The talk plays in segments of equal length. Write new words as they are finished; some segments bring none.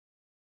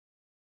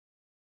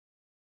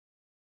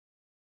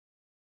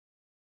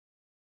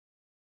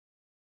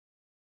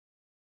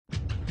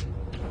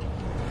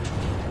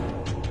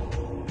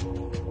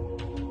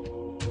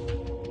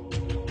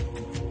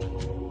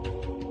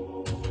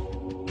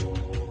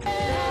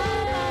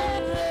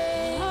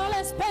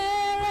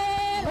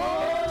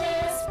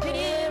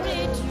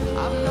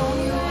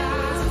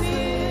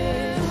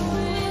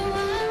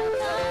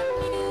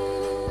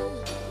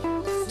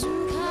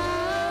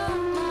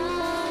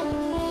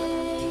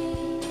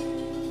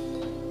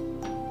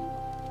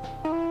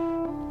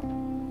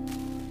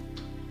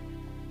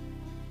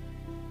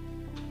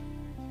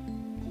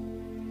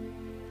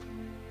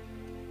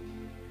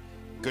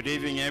Good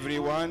evening,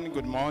 everyone.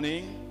 Good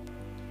morning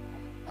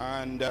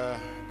and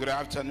good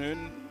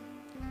afternoon,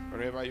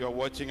 wherever you are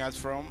watching us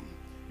from.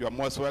 You are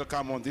most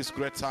welcome on this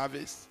great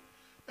service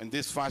and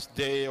this first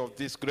day of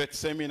this great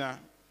seminar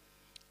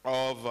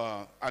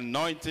of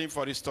anointing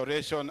for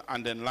restoration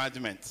and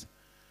enlargement.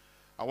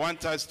 I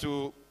want us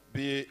to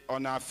be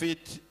on our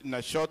feet in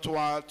a short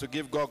while to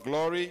give God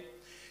glory.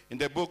 In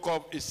the book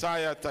of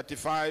Isaiah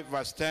 35,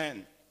 verse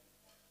 10,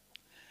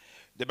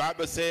 the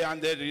Bible says,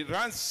 "And the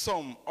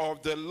ransom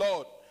of the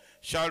Lord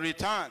shall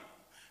return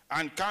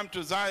and come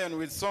to Zion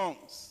with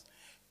songs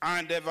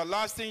and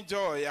everlasting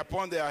joy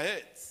upon their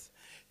heads.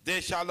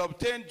 They shall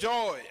obtain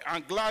joy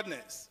and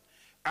gladness,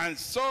 and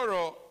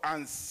sorrow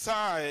and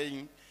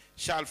sighing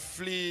shall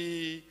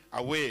flee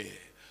away."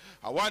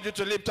 I want you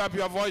to lift up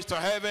your voice to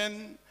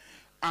heaven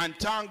and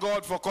thank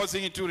God for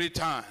causing it to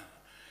return.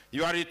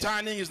 You are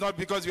returning is not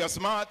because you are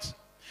smart.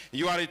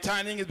 You are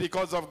returning is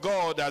because of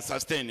God that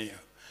sustains you.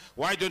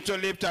 Why don't you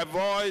lift a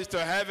voice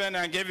to heaven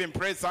and give him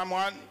praise,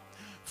 someone?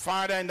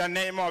 Father, in the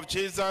name of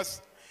Jesus,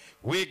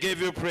 we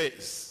give you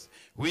praise.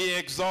 We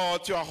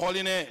exalt your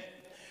holy name.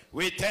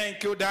 We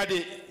thank you,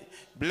 Daddy.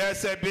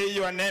 Blessed be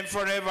your name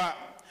forever.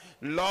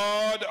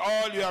 Lord,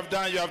 all you have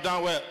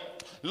done well.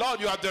 Lord,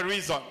 you are the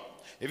reason.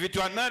 If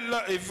you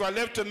are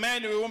left to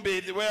men, we won't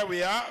be where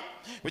we are.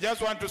 We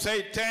just want to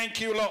say thank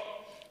you, Lord.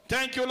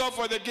 Thank you, Lord,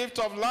 for the gift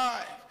of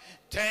life.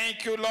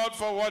 Thank you, Lord,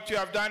 for what you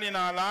have done in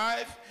our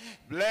life.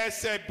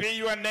 Blessed be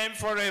your name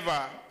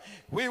forever.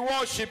 We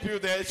worship you,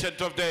 the Ancient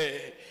of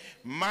Days.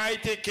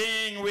 Mighty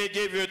King, we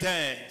give you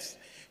thanks.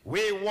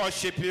 We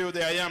worship you,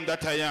 the I am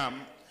that I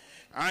am.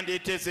 And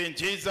it is in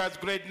Jesus'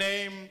 great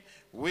name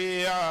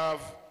we have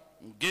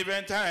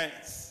given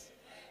thanks.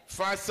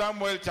 1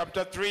 Samuel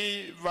chapter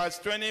 3, verse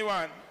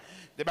 21.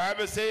 The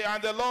Bible says,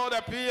 "And the Lord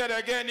appeared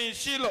again in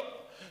Shiloh,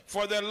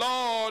 for the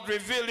Lord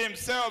revealed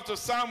himself to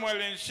Samuel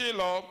in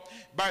Shiloh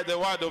by the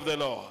word of the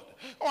Lord."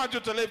 I want you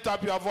to lift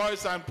up your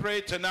voice and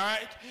pray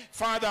tonight.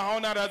 Father,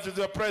 honor us with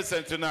your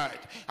presence tonight.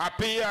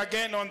 Appear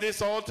again on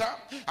this altar.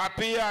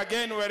 Appear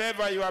again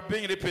wherever you are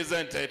being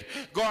represented.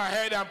 Go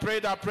ahead and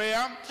pray that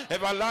prayer.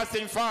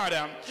 Everlasting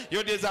Father,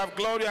 you deserve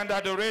glory and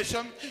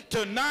adoration.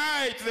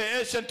 Tonight, the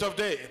Ancient of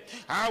Days,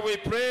 I will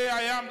pray,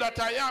 I am that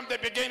I am, the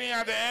beginning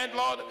and the end,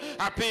 Lord.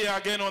 Appear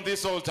again on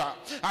this altar.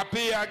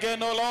 Appear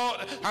again, oh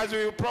Lord, as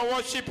we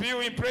worship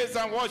you in praise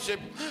and worship.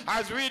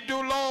 As we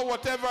do, Lord,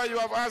 whatever you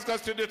have asked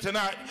us to do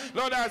tonight.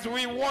 Lord, as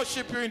we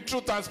worship you in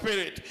truth and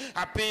spirit,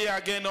 appear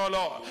again, oh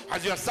Lord.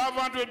 As your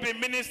servant will be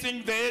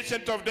ministering the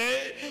Ancient of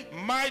Days,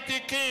 mighty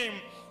King,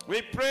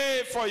 we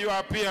pray for your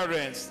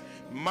appearance.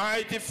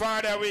 Mighty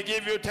Father, we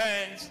give you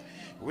thanks.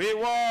 We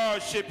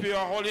worship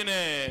your holy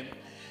name.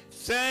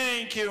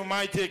 Thank you,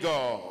 mighty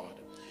God.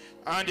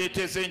 And it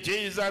is in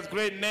Jesus'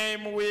 great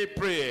name we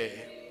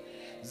pray.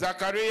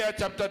 Zechariah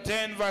chapter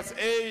 10, verse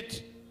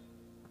 8.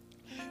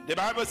 The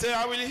Bible says,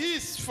 "I will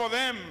hiss for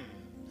them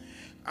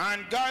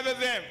and gather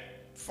them,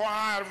 for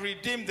I have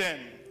redeemed them,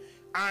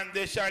 and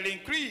they shall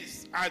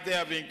increase as they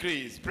have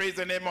increased." Praise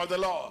the name of the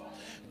Lord.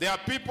 There are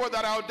people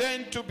that are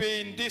ordained to be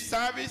in this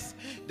service.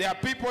 There are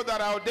people that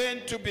are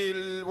ordained to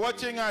be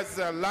watching us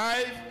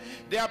live.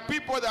 There are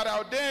people that are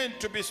ordained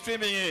to be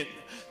streaming in.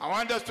 I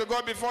want us to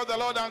go before the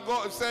Lord and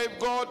save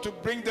God to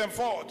bring them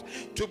forth,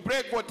 to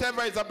break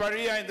whatever is a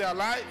barrier in their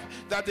life,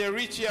 that they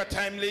reach here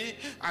timely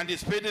and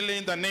speedily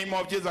in the name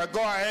of Jesus.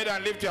 Go ahead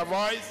and lift your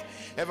voice.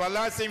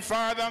 Everlasting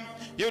Father,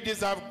 you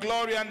deserve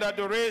glory and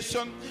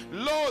adoration.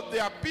 Lord,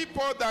 there are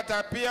people that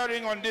are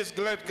appearing on this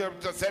great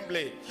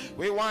assembly.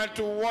 We want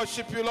to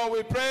worship you, Lord.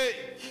 We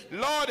pray,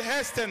 Lord,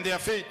 hasten their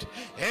feet,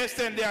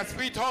 hasten their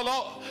speed, oh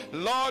Lord.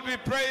 Lord, we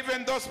pray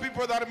even those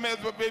people that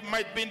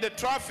might be in the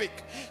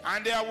traffic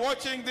and they are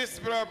watching this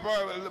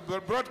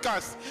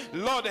broadcast.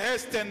 Lord,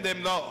 hasten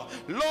them, Lord.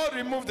 Lord,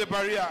 remove the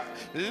barrier.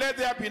 Let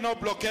there be no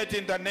blockade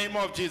in the name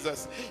of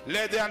Jesus.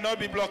 Let there not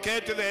be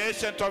blockade to the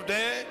Ancient of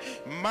Days.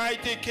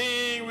 Mighty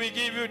King, we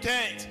give you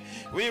thanks.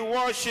 We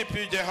worship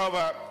you,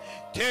 Jehovah.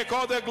 Take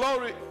all the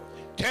glory.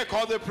 Take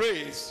all the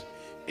praise.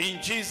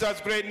 In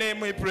Jesus' great name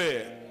we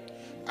pray.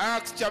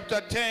 Acts chapter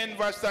 10,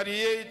 verse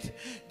 38.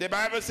 The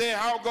Bible says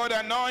how God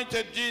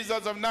anointed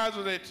Jesus of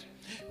Nazareth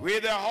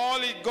with the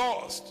Holy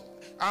Ghost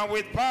and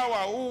with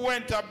power, who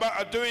went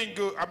about doing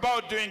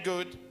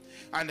good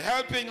and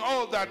helping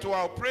all that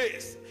were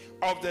oppressed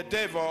of the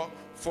devil,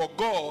 for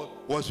God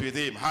was with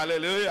him.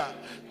 Hallelujah.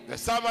 The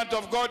servant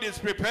of God is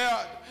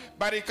prepared,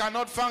 but he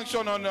cannot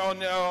function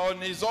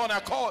on his own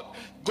accord.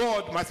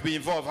 God must be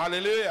involved.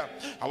 Hallelujah.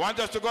 I want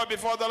us to go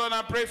before the Lord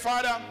and pray.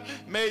 Father,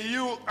 may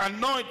you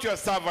anoint your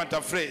servant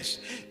afresh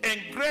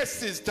and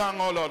grace his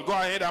tongue, oh Lord. Go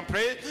ahead and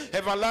pray.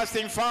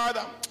 Everlasting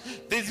Father,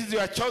 this is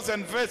your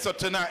chosen vessel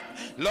tonight.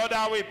 Lord,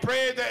 I will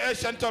pray the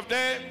Ancient of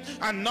Days,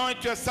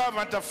 anoint your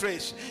servant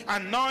afresh.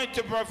 Anoint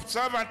your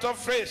servant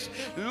afresh.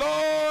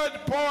 Lord,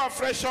 pour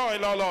fresh oil,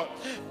 oh Lord.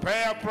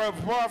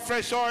 Pour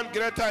fresh oil,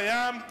 great I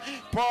am.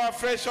 Pour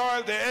fresh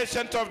oil, the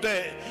Ancient of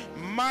Days.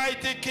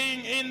 Mighty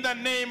King, in the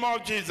name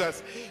of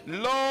Jesus.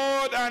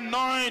 Lord,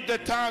 anoint the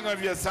tongue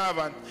of your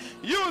servant.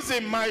 Use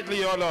him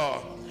mightily, O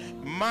Lord.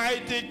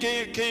 Mighty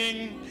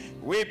King,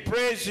 we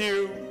praise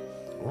you.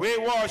 We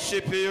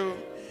worship you.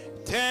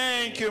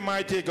 Thank you,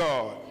 mighty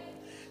God.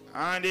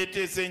 And it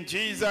is in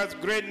Jesus'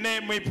 great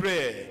name we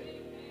pray.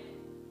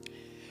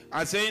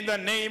 I say in the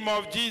name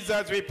of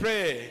Jesus we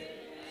pray.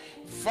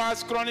 1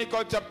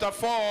 Chronicles chapter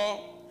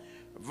 4,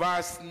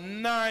 verse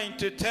 9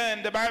 to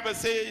 10, the Bible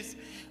says,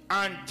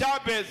 and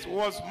Jabez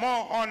was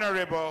more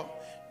honorable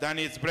than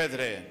his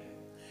brethren.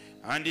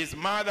 And his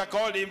mother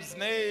called his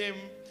name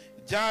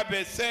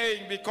Jabez,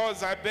 saying,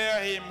 because I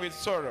bear him with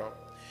sorrow.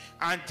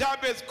 And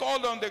Jabez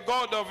called on the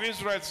God of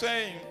Israel,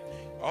 saying,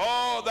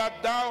 oh,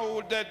 that thou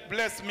wouldest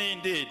bless me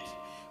indeed,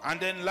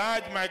 and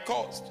enlarge my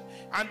coast,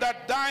 and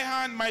that thy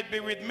hand might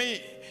be with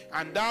me,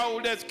 and thou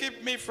wouldest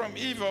keep me from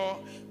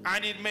evil,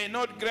 and it may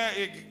not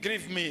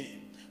grieve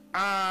me.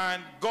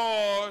 And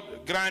God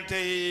granted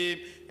him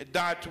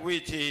that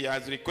which he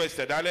has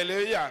requested.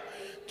 Hallelujah.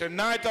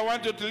 Tonight I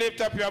want you to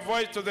lift up your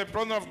voice to the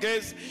throne of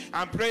grace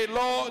and pray,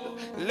 Lord,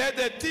 let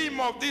the theme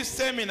of this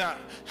seminar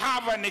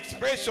have an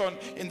expression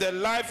in the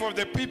life of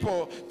the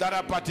people that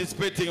are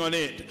participating on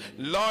it.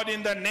 Lord,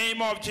 in the name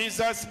of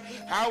Jesus,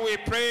 how we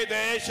pray the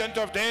Ancient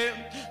of Days,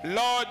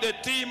 Lord, the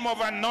theme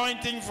of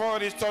anointing for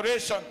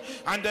restoration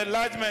and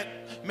enlargement,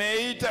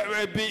 may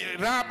it be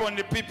rub on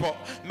the people.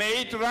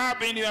 May it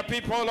rub in your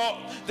people, Lord.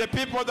 The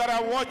people that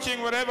are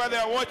watching, wherever they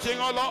are watching,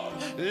 oh Lord,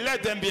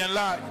 let them be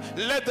enlarged.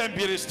 Let them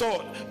be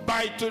restored.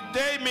 By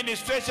today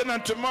ministration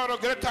and tomorrow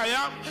great I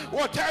am,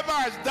 whatever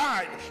has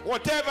died,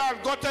 whatever has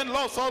gotten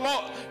lost, oh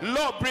Lord,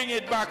 Lord, bring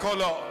it back, oh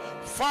Lord.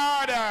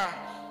 Father,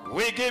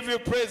 we give you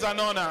praise and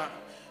honor.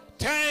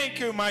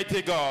 Thank you,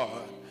 mighty God.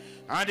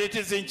 And it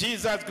is in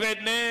Jesus'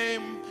 great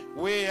name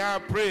we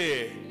have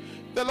prayed.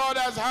 The Lord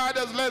has heard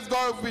us. Let's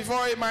go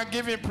before him and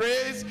give him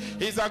praise.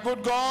 He's a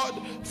good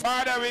God.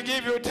 Father, we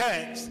give you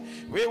thanks.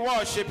 We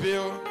worship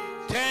you.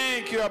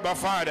 Thank you, Abba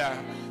Father.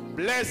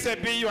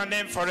 Blessed be your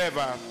name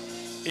forever.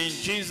 In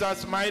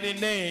Jesus' mighty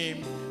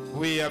name,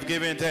 we have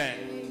given thanks.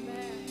 Amen.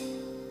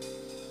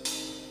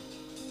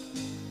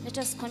 Let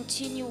us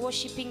continue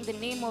worshiping the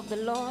name of the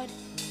Lord.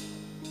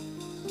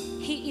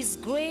 He is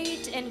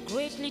great and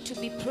greatly to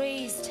be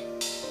praised.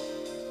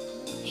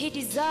 He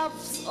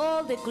deserves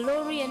all the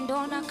glory and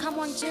honor. Come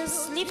on,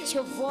 just lift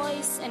your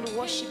voice and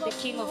worship the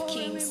King of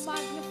Kings.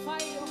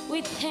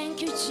 We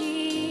thank you,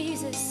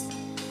 Jesus.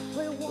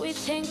 We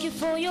thank you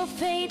for your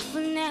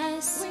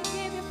faithfulness.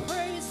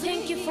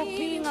 Thank you for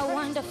being a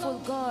wonderful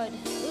God.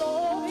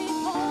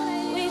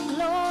 We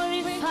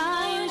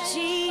glorify you,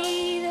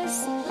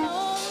 Jesus.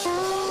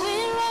 We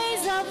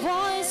raise our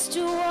voice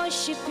to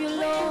worship you,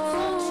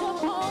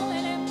 Lord.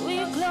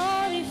 We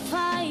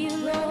glorify you,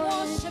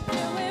 Lord.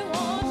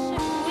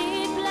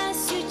 We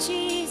bless you,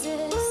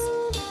 Jesus.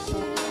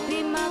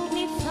 Be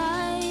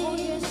magnified.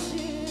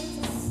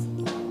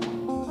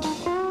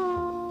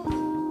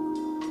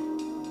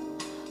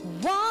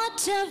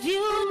 What have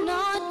you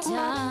not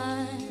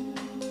done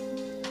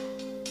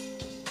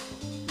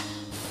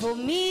for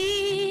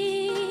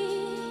me?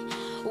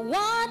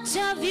 What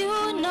have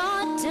you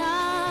not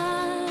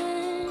done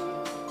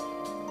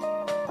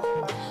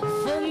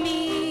for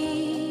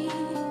me?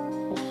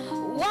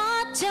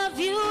 What have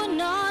you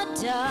not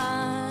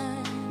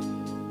done,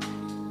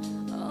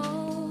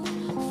 oh,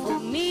 for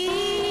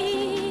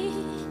me?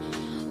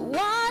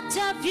 What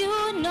have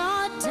you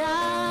not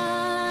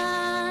done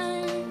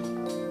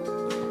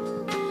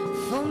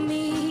for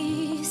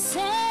me?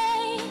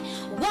 Say,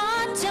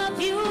 what have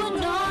you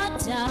not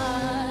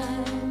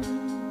done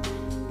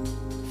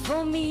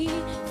for me?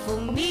 For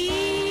me,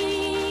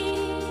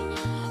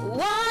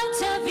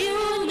 what have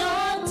you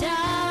not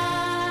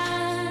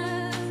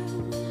done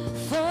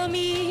for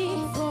me?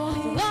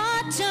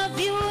 What have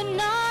you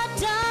not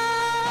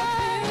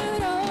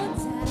done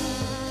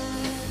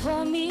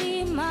for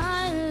me,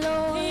 my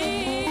Lord?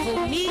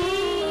 For me,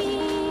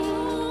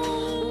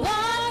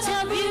 what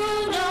have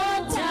you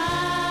not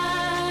done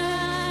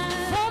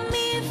for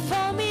me?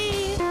 For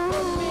me,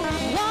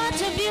 what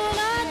have you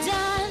not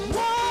done?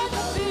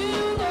 What have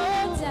you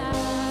not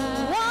done?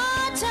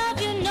 What have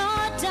you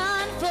not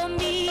done for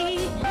me?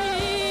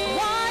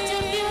 What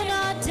have you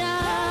not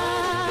done?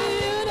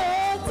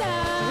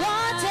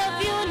 What have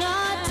you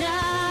not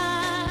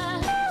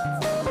done?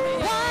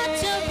 What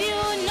have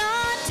you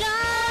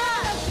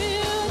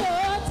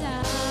not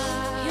done?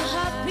 You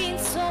have been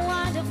so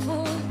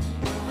wonderful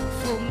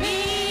for me.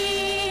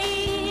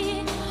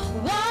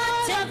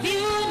 What have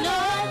you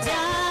not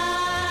done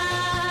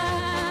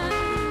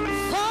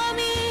for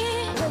me?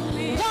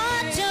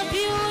 What have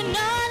you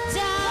not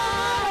done?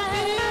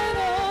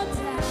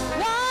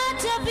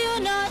 What have you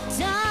not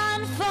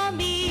done for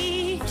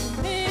me?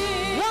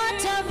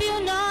 What have you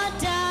not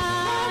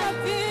done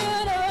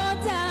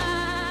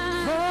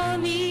for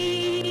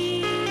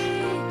me?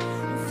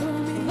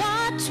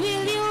 What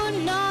will you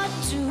not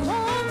do?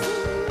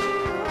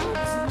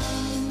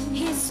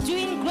 He's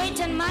doing great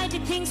and mighty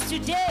things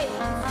today.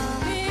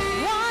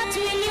 What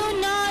will you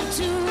not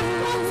do?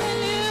 What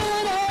will you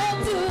not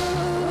do?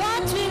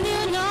 What will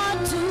you not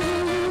do?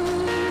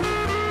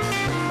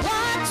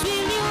 What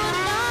will you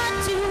not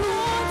do?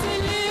 What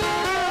will you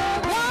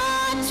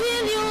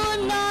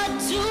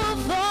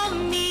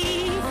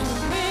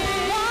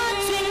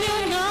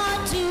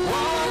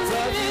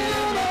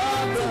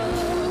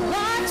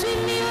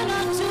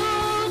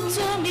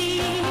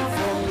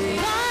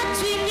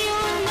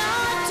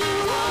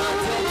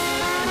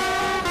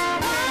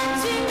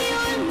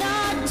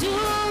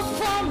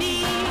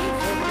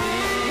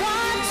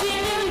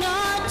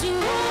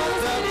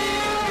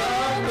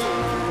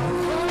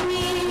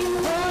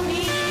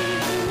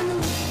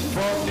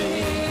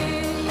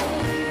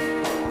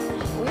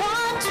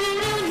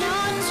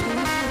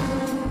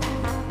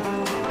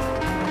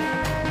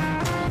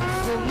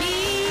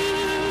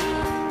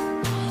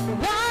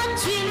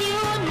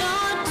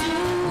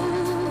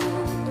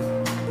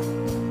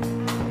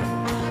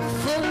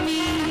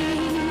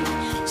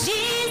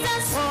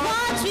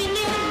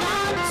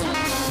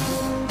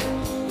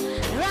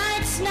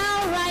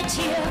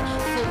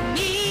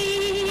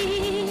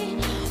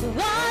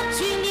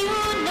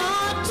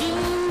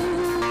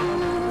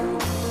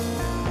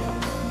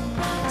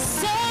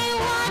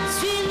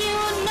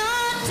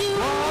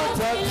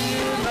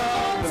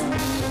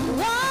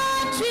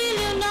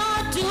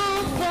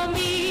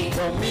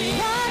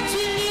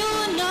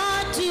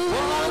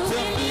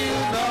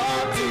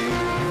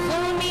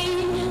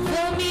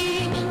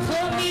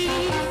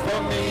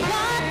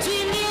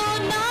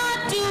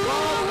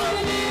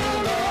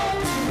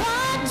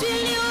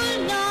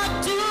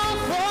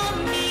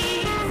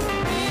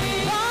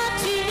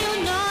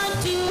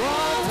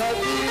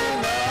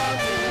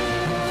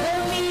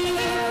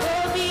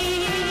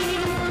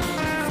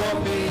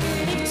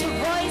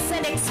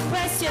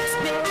express your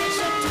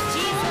expectation to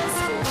Jesus.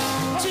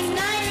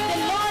 Tonight the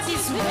Lord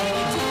is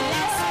ready to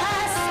bless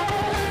us.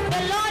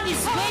 The Lord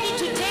is ready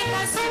to take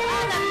us to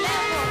another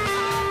level.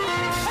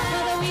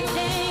 Father, we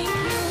thank you.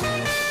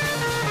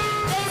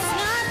 There's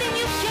nothing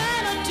you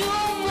cannot do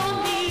for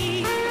me.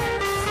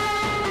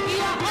 You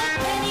are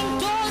opening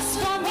doors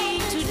for me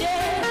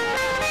today.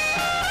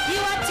 You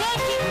are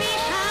taking me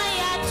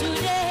higher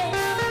today.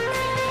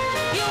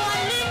 You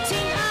are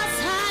lifting us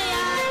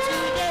higher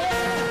today.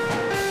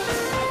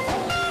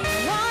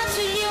 What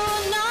will you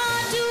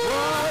not do?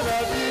 What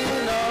have you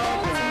not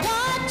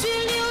What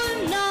will you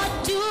not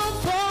do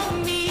for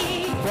me?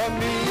 for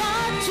me?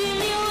 What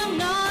will you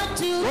not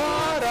do?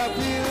 What have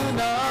you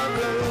not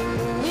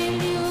done Will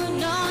you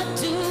not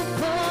do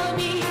for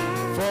me?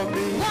 for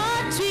me?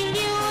 What will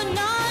you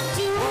not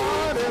do?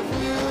 What have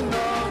you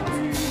not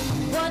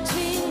What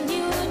will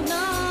you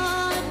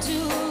not do?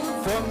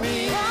 for me?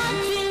 What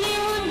will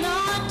you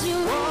not do?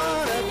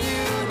 What have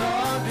you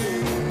not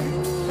done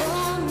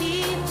For me,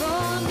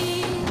 for me.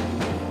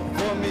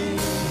 for me?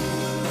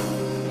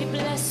 We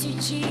bless you,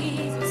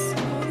 Jesus.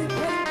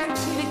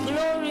 We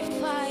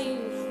glorify you.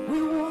 We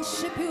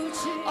worship you,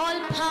 Jesus. All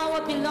power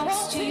belongs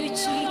to you,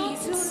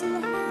 Jesus.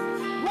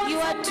 You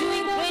are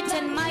doing great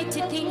and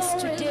mighty things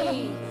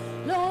today.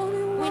 Lord,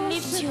 We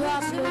lift you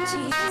up, Lord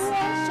Jesus.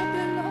 worship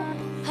you, Lord.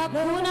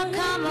 Hakuna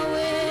kama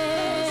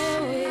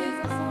wewe.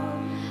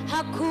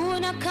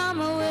 Hakuna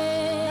kama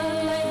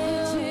wewe.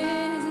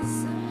 Jesus.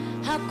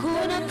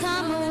 Hakuna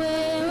kama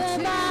wewe,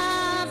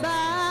 Baba.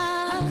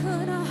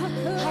 Hakuna,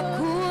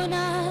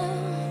 hakuna,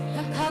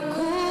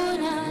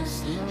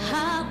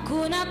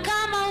 hakuna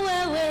kama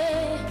wewe.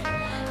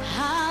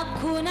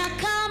 Hakuna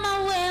kama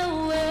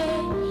wewe.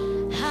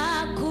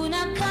 Hakuna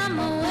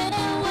kama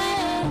wewe.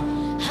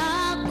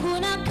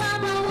 Hakuna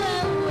kama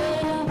wewe.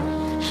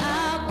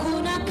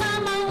 Hakuna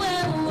kama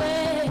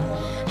wewe.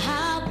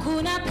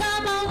 Hakuna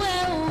kama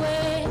wewe.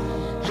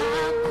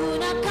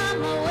 Hakuna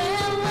kama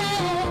wewe.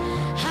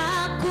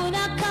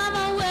 Hakuna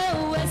kama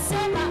wewe.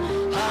 Sema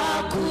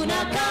hakuna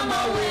kama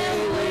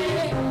wewe.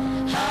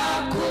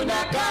 Hakuna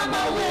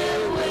kama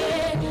wewe.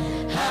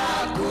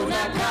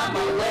 Hakuna kama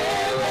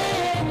wewe.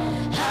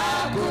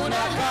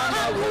 Hakuna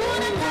kama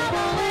wewe.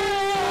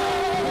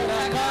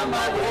 Kama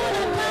wewe,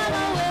 Kama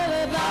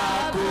wewe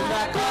Baba.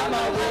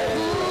 kama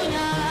wewe, Hakuna.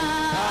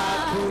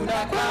 hakuna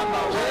kama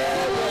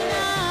wewe,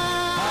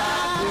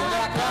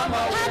 hakuna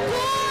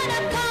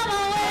kama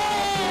wewe,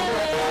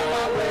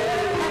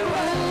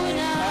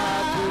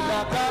 Hakuna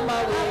kama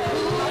wewe. kama wewe, Hakuna.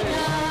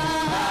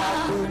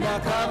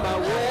 hakuna kama wewe, hakuna kama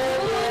wewe,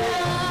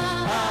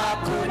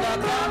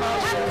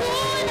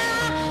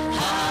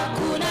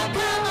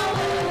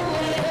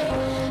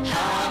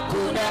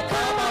 hakuna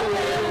kama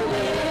wewe.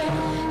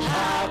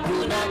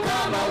 Hakuna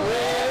kama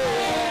wewe.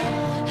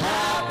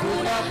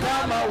 Hakuna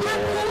kama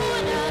wewe, hakuna kama wewe,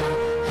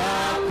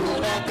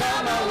 hakuna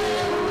kama wewe, hakuna kama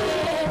wewe,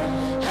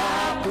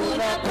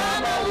 hakuna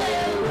kama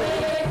wewe,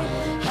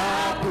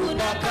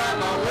 hakuna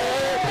kama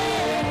wewe,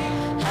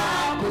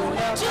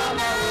 hakuna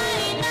kama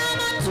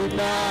tunainama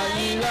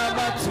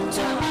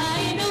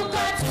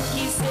Tunainuka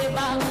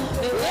tukisema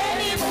wewe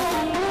ni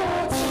Mungu.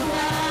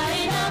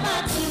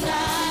 Tunainuka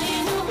tukisema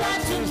tunainuka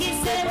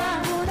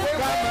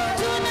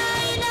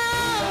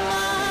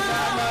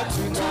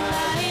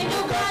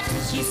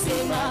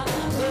tukisema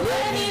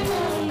wewe ni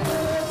Mungu.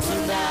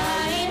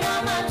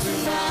 Tunainuka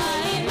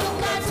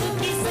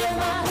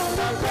tukisema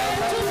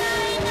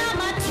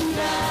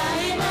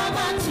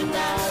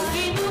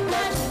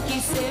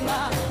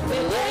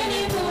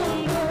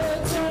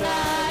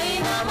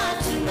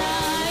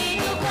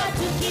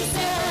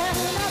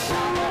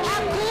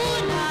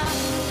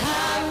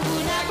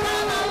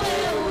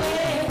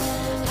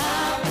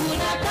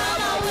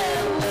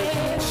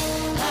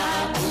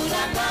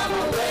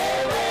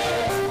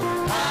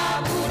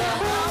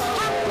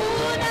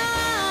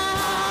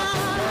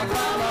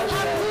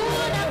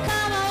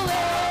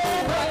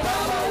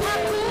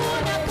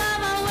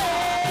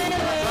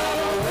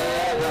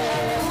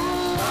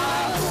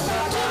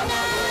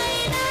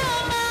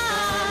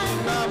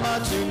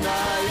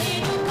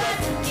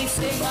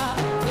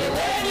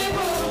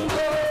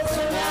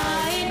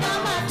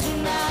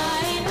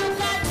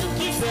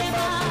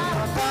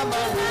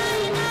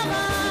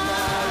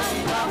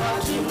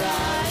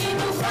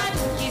tunainuka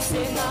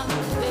tukisema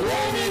wewe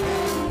ni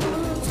Mungu.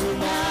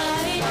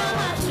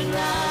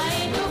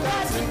 Tunainuka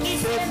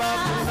tukisema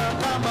hakuna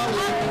kama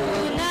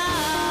wewe.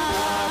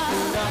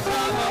 Hakuna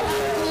kama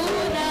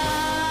wewe.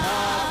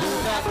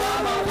 Hakuna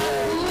kama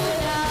wewe.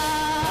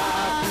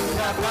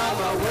 Hakuna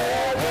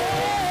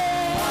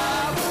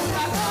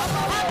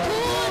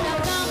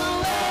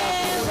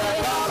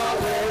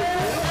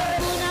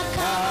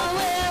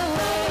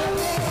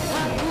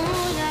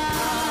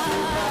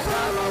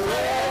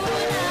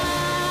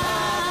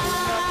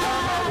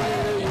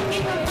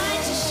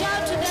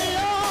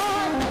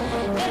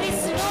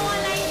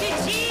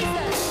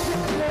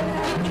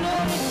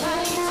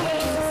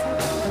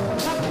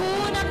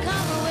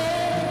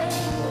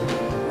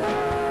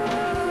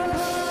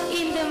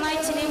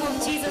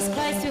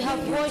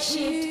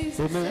worshiped.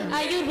 Amen.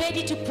 Are you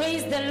ready to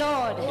praise the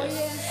Lord?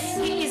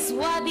 He is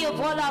worthy of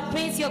all our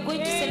praise. You're going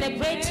to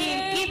celebrate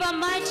him. Give a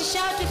mighty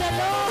shout to the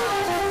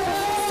Lord.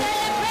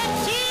 Celebrate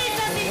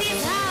Jesus in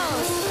this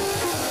house.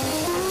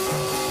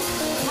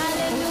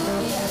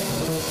 Hallelujah.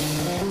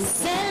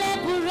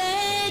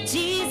 Celebrate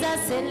Jesus.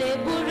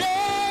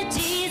 Celebrate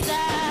Jesus.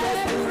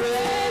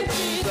 Celebrate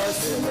Jesus,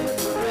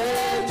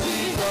 celebrate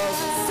Jesus.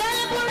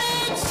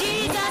 Celebrate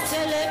Jesus.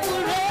 Celebrate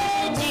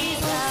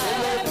Jesus.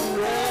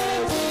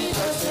 Celebrate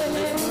Jesus,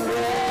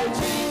 celebrate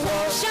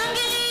Jesus.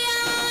 Shangilia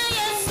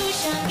Yesu.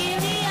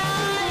 Shangilia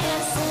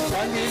Yesu.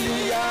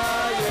 Shangilia,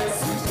 yes,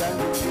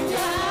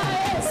 shangilia.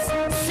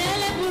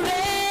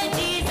 Celebrate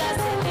Jesus,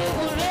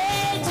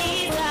 celebrate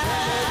Jesus.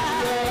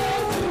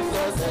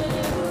 Jesus,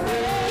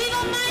 celebrate. Give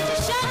a mighty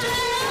shout to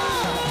the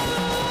Lord.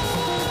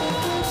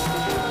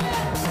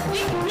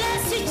 We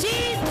bless you,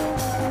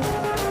 Jesus.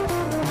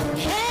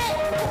 Hey,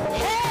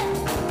 hey.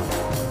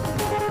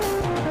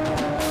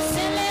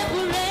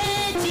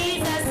 Celebrate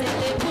Jesus,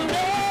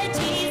 celebrate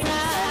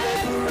Jesus.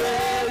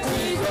 Celebrate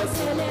Jesus,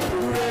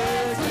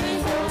 celebrate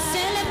Jesus.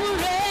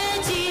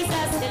 Celebrate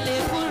Jesus,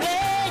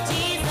 celebrate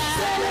Jesus.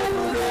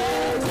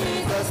 Celebrate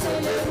Jesus,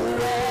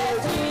 celebrate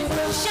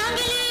Jesus.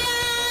 Shangilia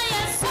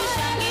Yesu,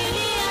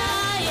 shangilia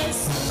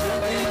Yesu.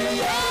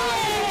 Shangilia,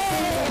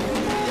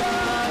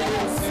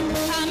 yes,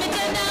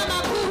 Ametenda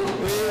makuu,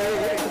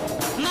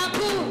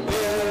 makuu.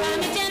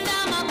 Ametenda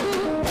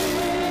makuu,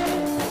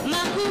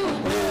 makuu.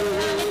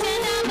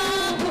 Ametenda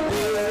makuu,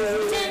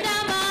 tenda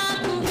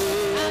makuu.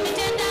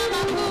 Ametenda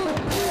makuu,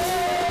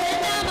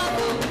 tenda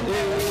makuu.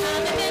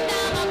 Ametenda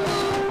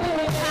makuu,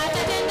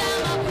 atatenda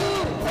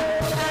makuu.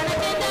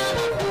 Anatenda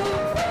makuu,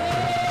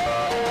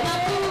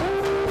 makuu.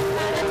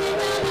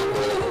 Anatenda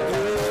makuu,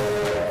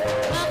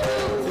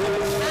 makuu.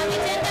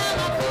 Ametenda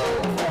makuu.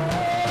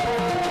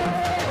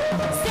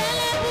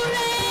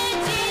 Celebrate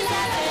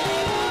Jesus,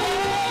 celebrate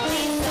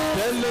Jesus.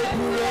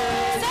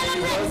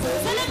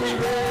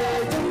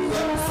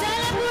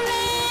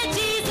 Celebrate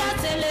Jesus,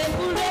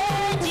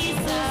 celebrate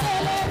Jesus.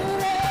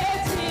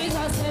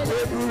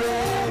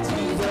 celebrate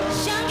Jesus.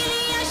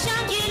 Shangilia,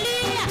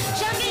 shangilia,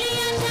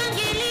 shangilia,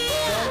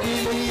 shangilia.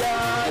 Shangilia,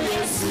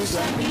 yes,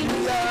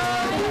 shangilia,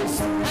 yes.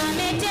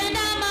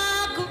 Ametenda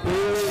makuu,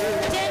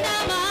 tenda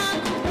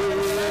makuu.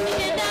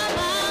 Ametenda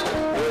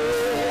makuu,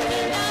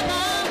 tenda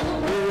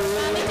makuu.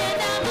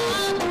 Ametenda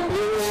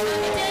makuu,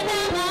 ametenda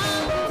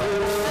makuu.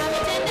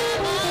 Ametenda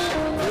makuu.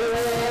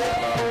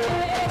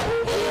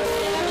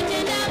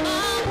 Ametenda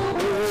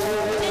makuu,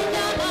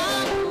 tenda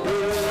makuu.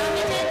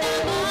 Ametenda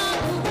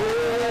makuu.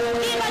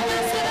 Give a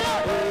dance to the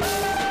Lord.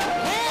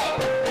 Hey.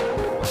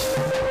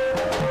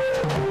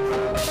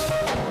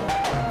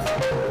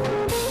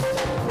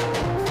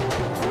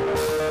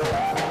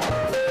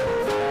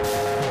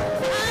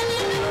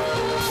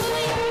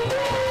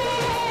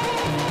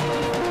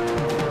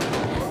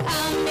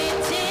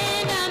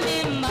 Ametenda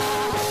mema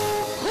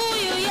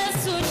huyu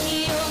Yesu,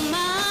 ndio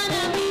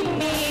maana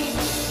mimi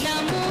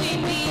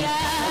namuimbia.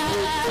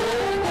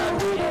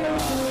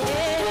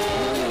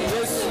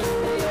 Yesu,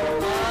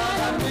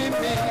 maana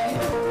mimi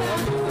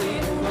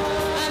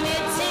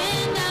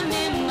Ametenda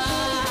mema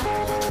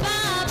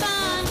Baba,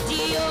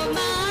 ndio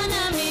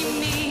maana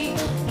mimi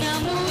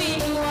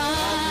namuinua.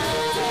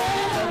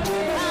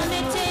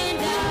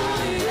 Ametenda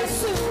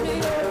Yesu,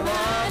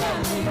 maana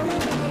mimi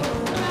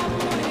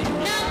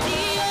na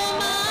ndio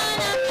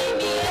maana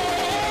mimi,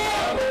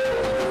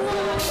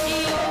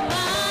 ndio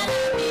maana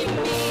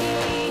mimi,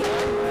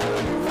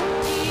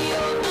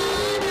 ndio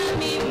maana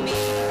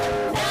mimi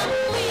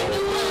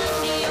namuinua,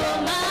 ndio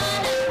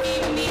maana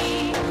mimi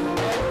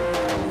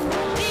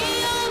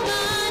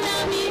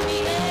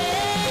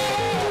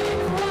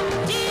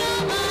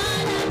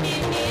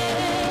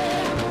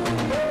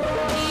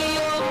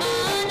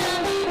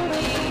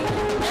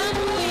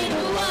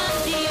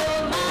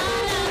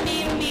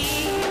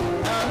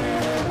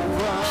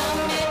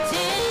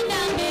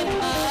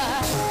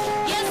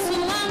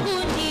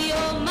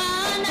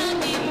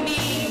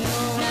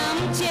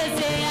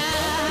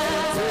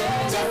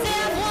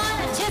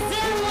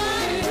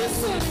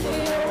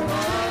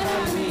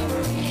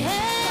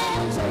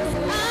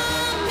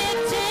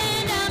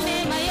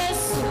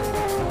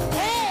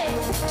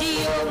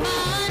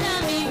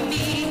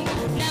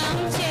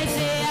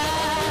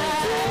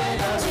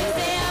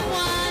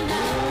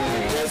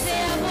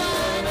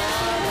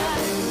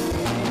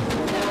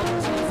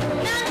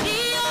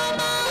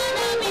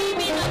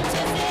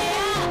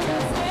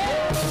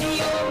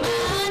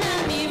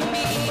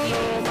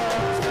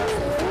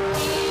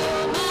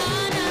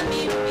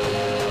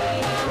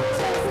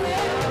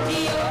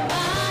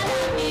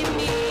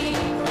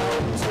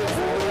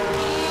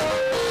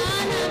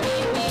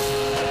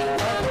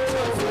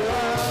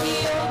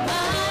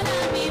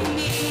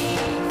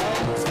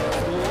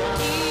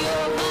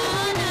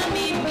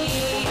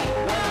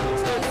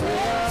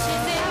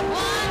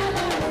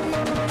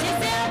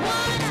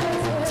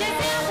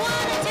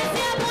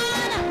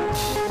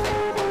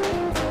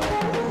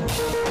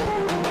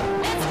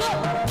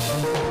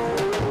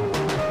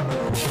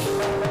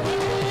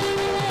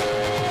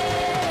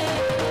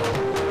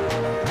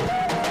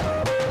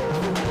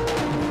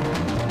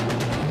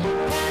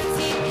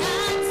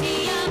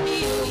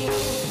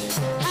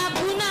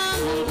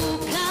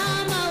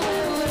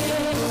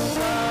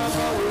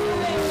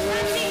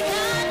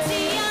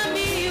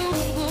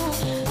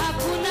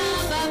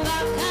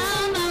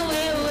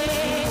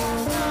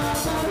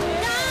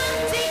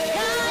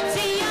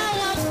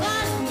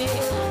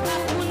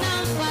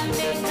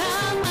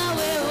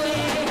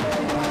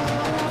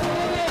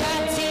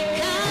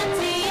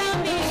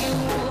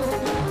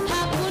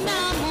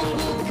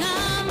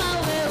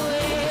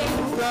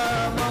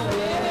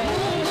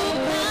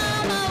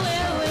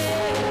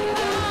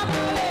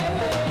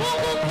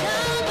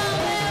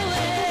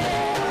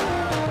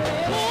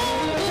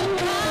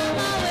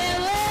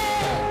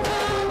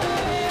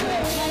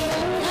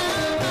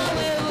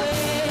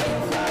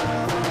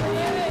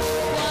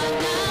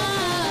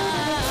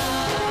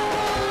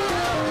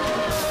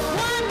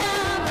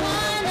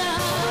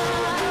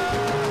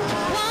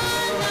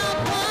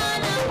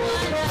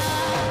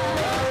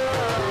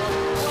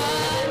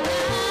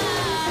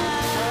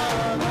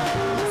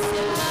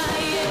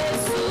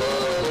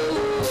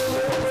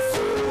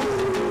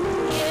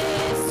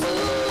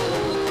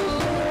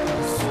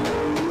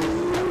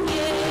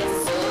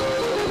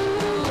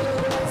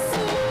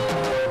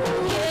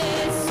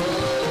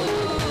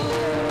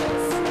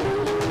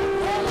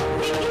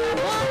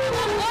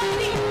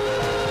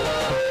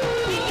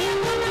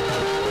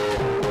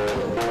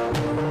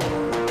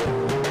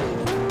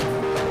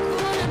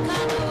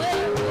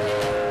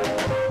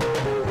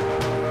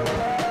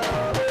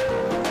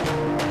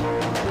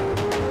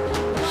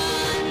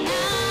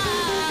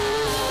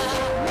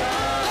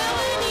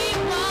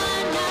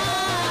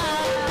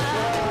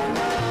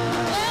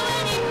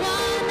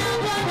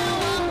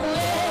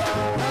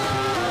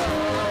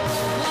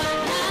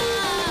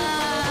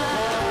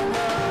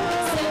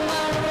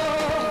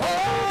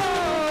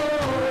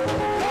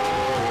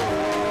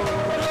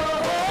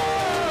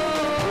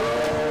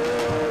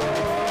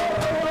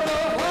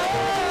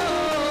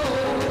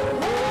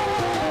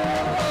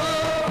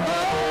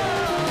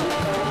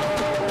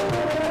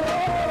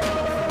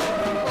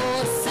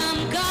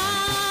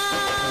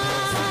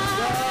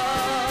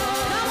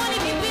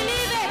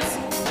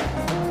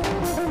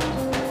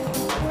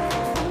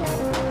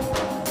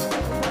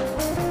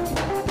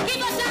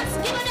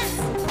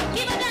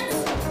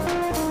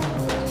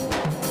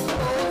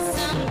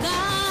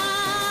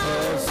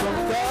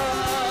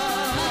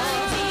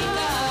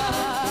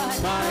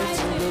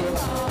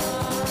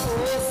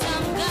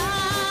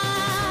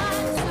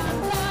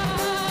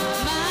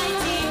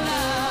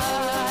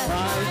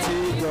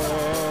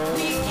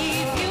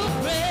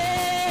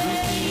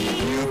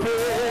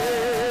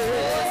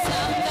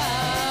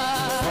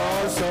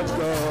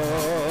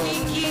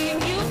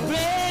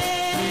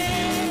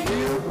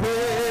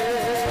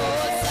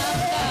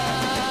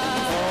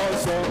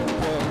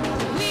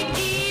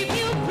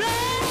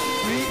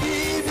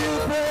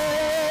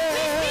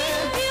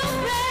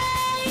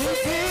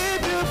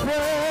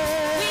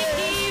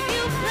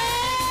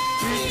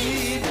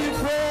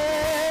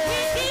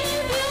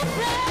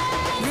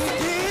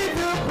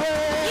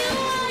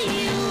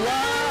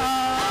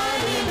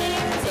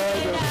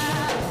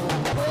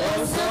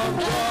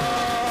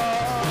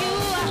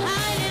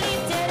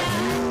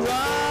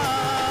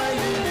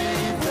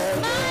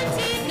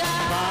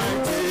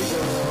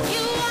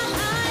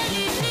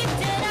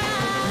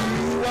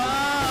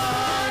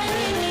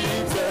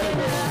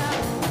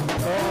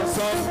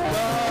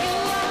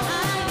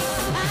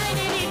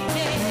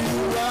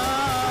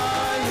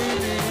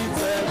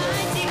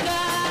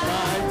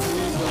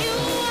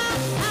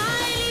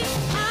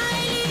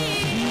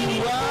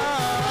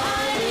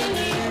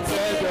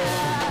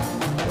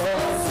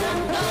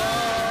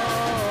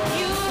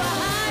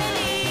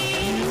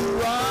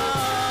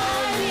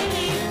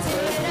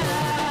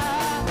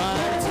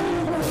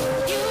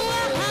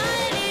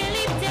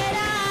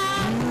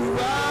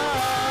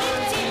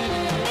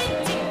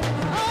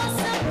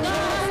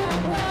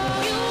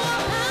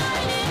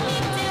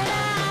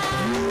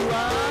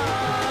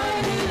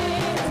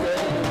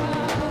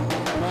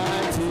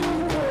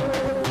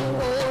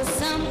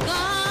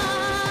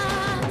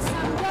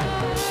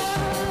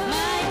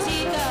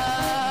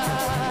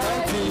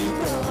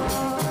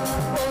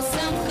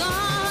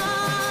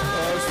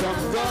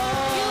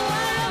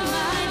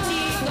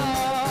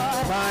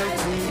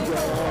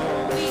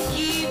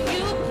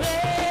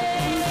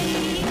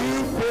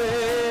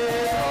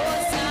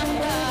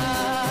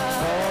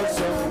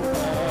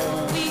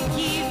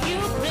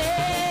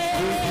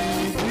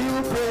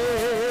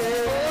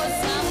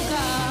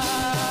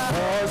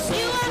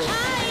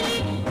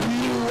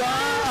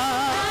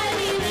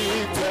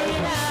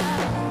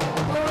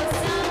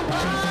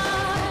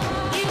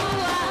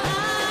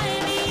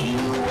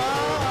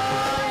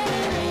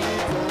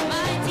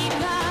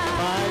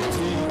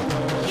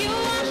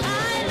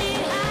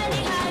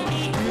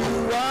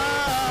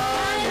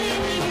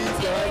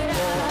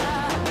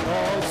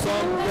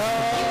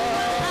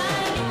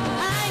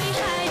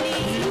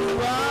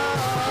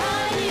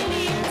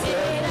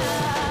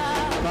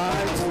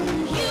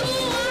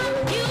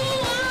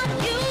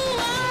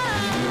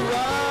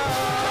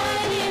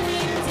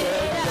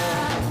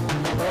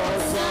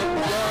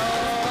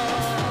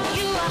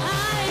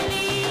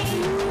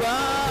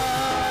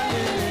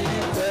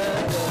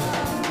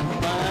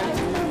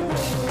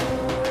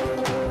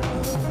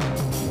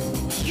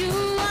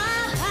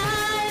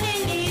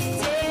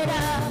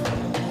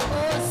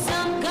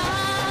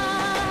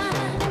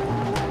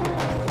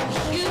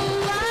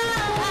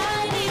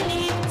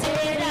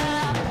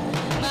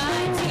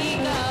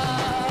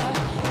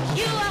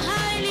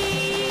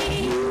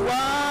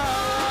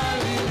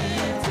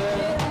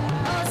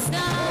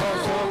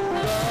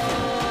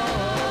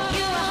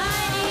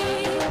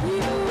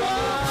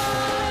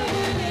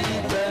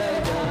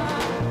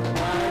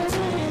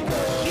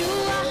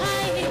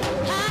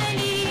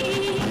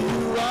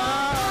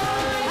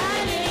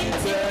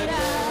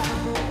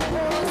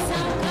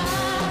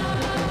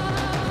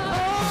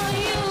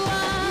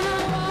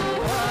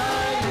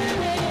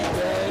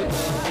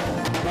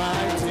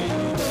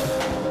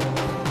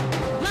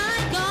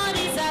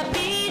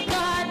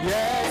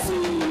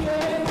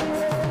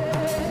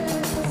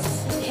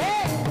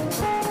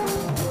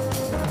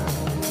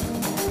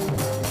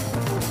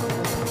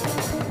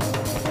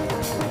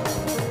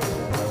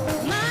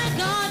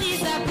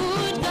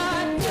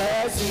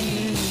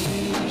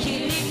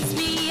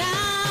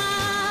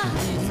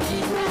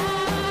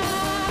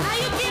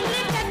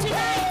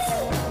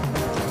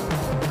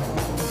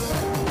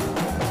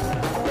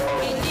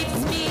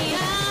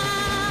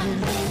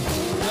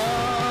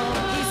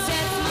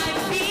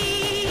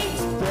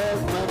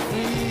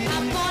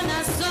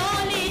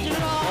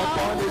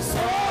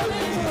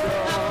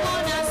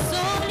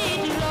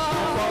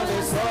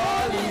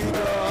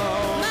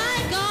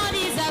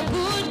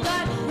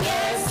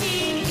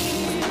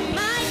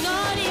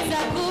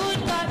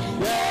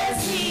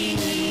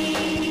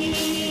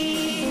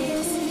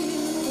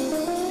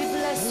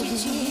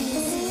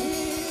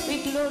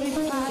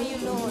glorify you,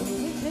 Lord.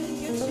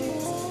 Thank you,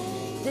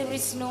 Jesus. There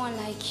is no one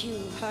like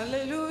you.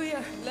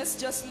 Hallelujah. Let's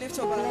just lift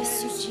up our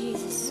Bless hands you,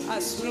 Jesus.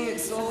 as we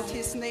exalt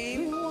his We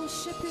name.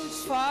 worship you,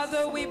 Jesus.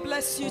 Father, we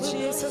bless you,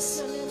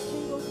 Jesus.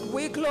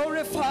 We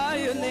glorify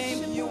your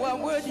name. You are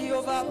worthy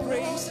of our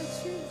praise.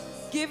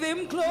 Give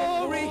him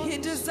glory. He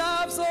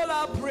deserves all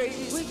our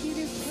praise.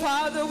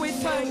 Father, we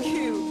thank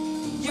you.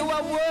 You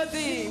are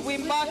worthy. We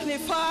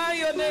magnify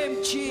your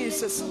name,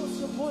 Jesus.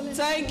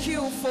 Thank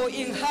you for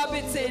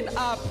inhabiting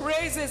our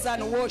praises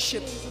and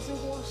worship.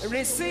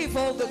 Receive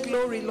all the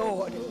glory,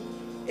 Lord.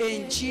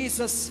 In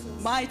Jesus'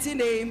 mighty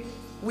name,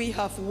 we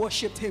have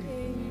worshipped him.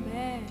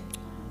 Amen.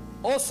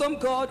 Awesome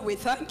God, we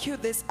thank you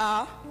this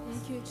hour.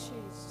 Thank you,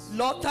 Jesus.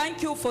 Lord,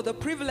 thank you for the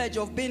privilege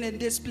of being in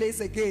this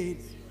place again.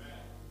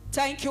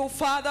 Thank you,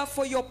 Father,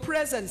 for your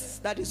presence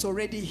that is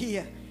already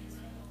here.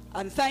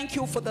 And thank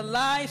you for the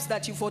lives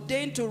that you've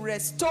ordained to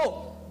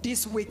restore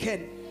this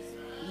weekend.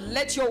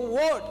 Let your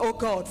word, oh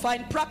God,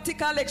 find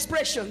practical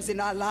expressions in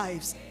our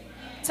lives.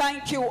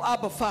 Thank you,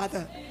 Abba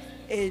Father.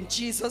 In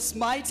Jesus'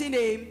 mighty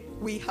name,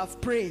 we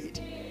have prayed.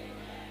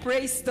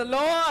 Praise the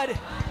Lord.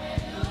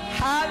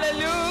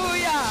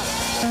 Hallelujah.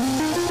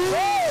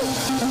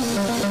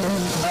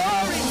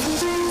 Glory to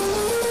Jesus.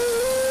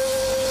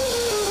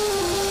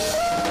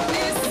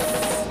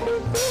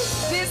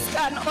 This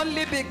can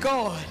only be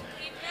God.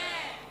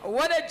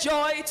 What a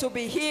joy to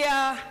be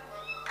here.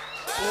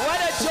 What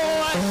a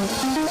joy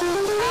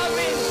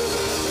having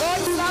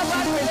God's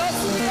servant with us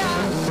here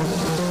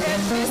in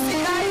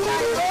PCI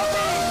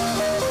Nairobi.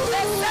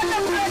 Let's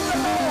celebrate the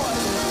Lord.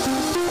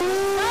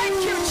 Thank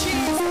you,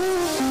 Jesus.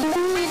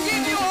 We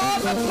give you all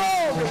the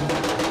glory.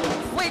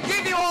 We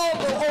give you all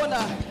the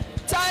honor.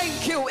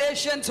 Thank you,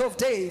 Ancient of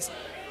Days.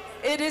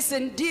 It is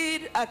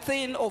indeed a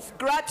thing of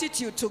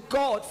gratitude to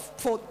God,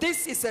 for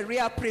this is a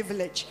real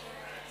privilege.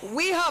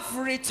 We have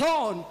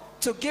returned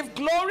to give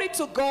glory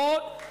to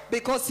God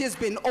because he's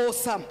been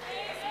awesome.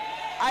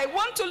 I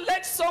want to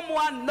let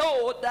someone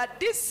know that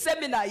this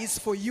seminar is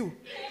for you.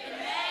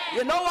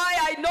 You know why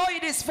I know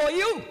it is for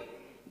you?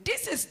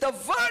 This is the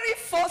very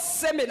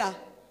first seminar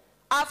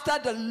after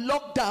the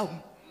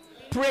lockdown.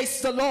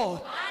 Praise the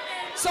Lord.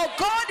 So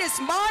God is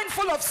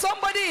mindful of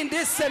somebody in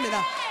this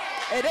seminar.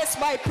 It is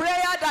my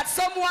prayer that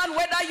someone,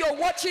 whether you're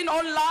watching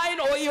online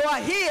or you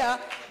are here,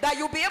 that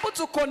you'll be able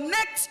to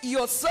connect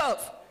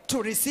yourself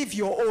to receive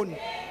your own.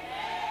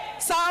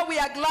 Sir, we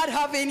are glad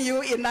having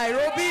you in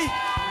Nairobi.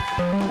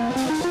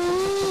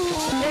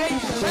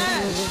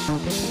 Amen.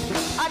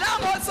 And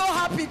I'm also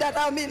happy that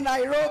I'm in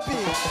Nairobi.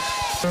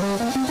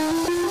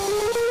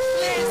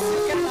 Please,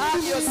 you can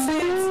have your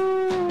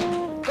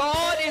seat.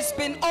 God has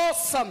been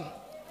awesome.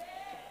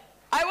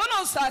 I want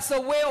us, as a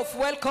way of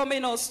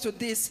welcoming us to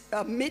this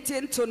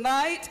meeting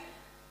tonight,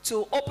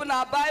 to open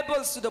our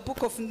Bibles to the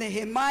book of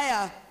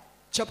Nehemiah,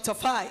 chapter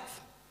 5.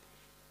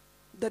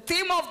 The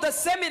theme of the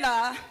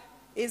seminar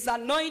is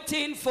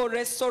anointing for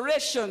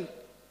restoration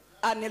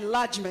and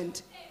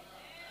enlargement.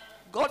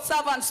 God's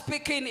servant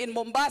speaking in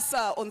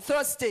Mombasa on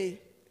Thursday,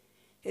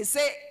 he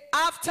said,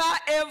 after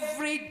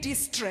every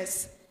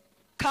distress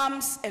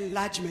comes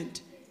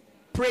enlargement.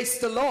 Praise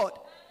the Lord.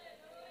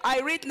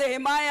 I read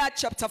Nehemiah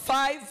chapter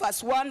 5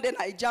 verse 1, then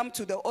I jump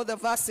to the other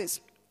verses.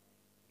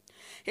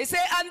 He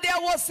said, and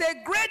there was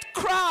a great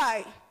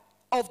cry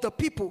of the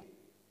people,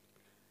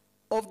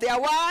 of their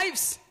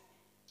wives,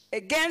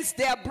 against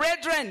their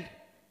brethren,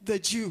 the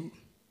Jew.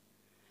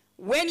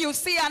 When you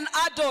see an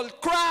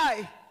adult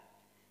cry,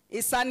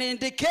 it's an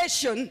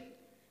indication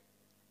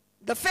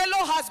the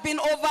fellow has been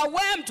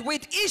overwhelmed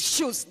with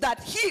issues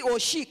that he or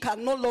she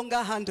can no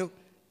longer handle.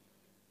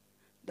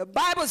 The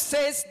Bible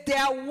says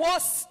there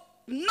was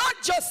not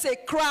just a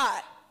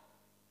cry,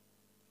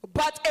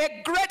 but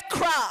a great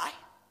cry.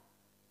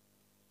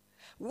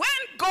 When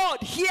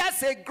God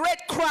hears a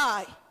great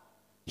cry,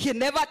 he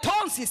never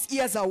turns his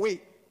ears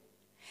away.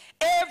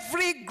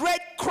 Every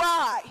great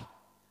cry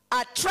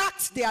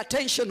attracts the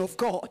attention of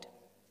God.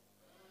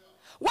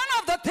 One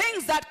of the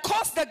things that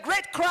caused the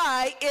great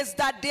cry is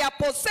that their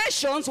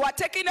possessions were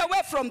taken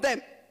away from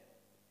them.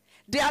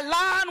 Their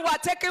land were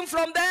taken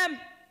from them.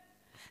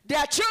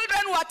 Their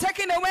children were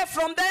taken away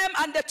from them,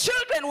 and the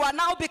children were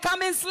now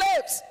becoming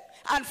slaves.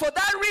 And for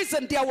that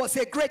reason, there was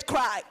a great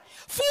cry.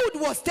 Food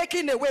was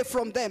taken away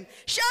from them.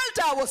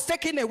 Shelter was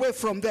taken away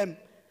from them.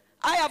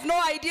 I have no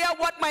idea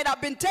what might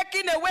have been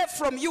taken away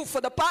from you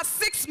for the past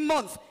 6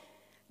 months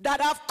that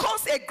have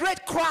caused a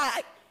great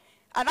cry.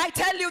 And I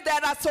tell you,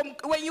 there are some,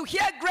 when you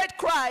hear great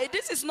cry,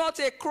 this is not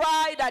a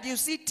cry that you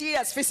see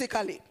tears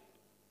physically.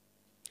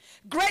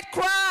 Great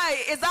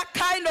cry is that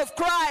kind of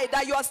cry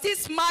that you are still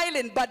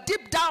smiling, but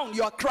deep down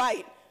you are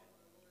crying.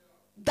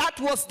 That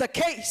was the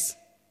case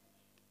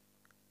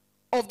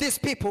of these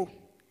people.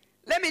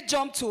 Let me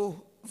jump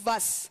to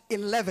verse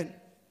 11.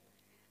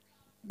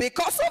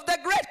 Because of the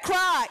great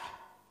cry,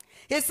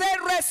 he said,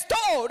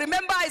 restore.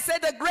 Remember, I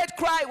said the great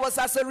cry was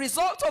as a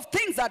result of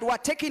things that were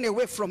taken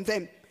away from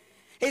them.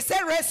 He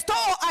said, restore,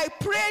 I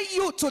pray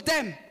you to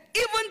them,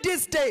 even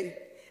this day,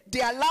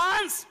 their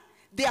lands,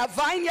 their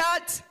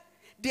vineyards,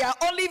 their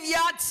olive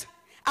yards,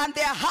 and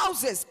their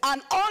houses,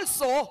 and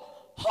also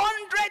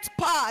 100th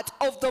part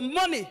of the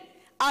money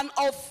and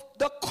of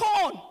the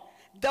corn,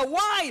 the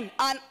wine,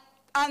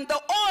 and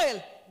the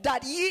oil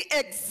that ye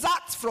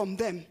exact from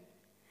them.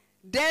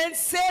 Then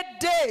said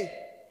they,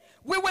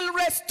 we will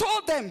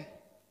restore them,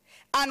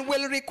 and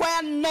will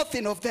require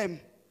nothing of them.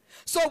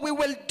 So we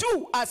will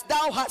do as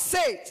thou hast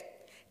said.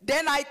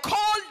 Then I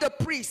called the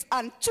priests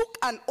and took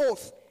an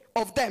oath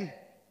of them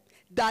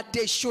that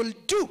they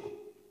should do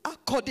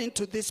according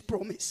to this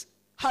promise.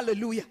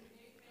 Hallelujah.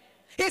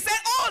 He said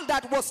all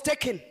that was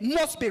taken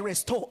must be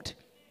restored.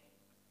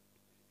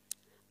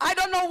 I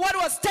don't know what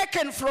was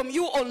taken from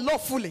you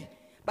unlawfully,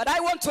 but I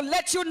want to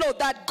let you know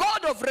that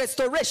God of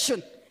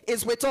restoration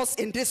is with us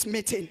in this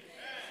meeting.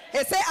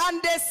 He said,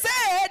 and they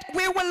said,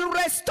 we will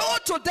restore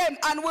to them,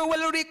 and we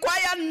will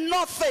require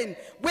nothing.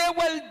 We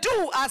will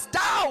do as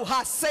thou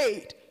hast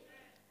said.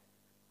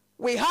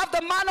 We have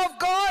the man of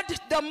God,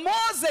 the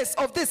Moses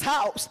of this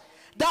house,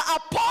 the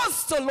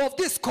apostle of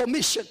this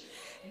commission.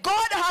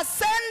 God has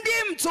sent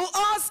him to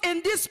us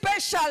in this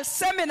special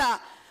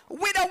seminar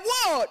with a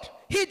word.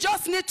 He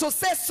just needs to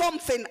say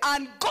something,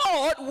 and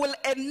God will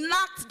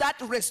enact that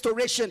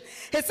restoration.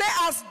 He said,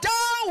 as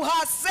thou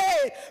hast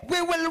said, we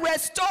will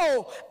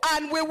restore,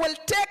 and we will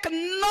take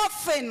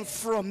nothing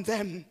from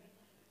them.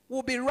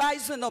 We'll be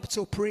rising up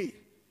to pray.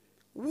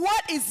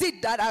 What is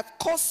it that has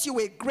caused you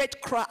a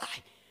great cry?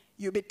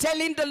 You'll be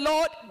telling the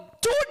Lord,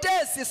 2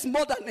 days is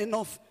more than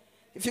enough.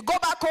 If you go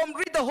back home,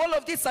 read the whole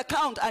of this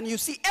account, and you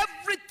see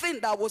everything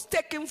that was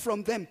taken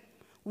from them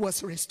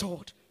was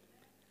restored.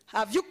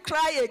 Have you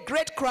cried a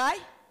great cry?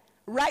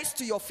 Rise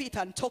to your feet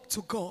and talk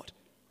to God.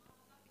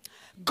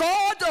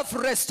 God of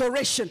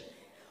restoration,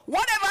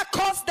 whatever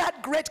caused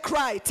that great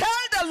cry, tell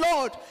the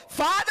Lord,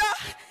 Father,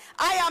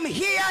 I am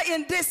here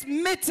in this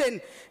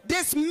meeting,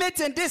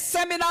 this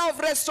seminar of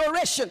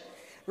restoration.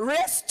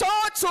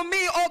 Restore to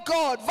me, oh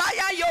God,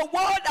 via your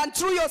word and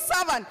through your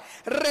servant.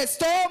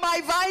 Restore my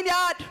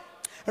vineyard,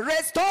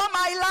 restore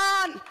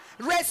my land,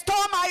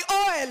 restore my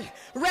oil,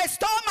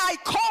 restore my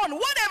corn,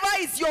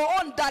 whatever is your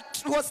own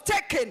that was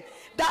taken,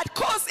 that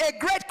caused a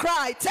great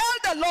cry.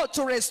 Tell the Lord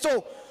to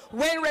restore.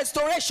 When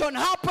restoration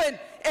happens,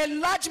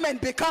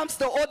 enlargement becomes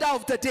the order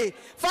of the day.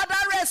 Father,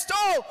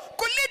 restore.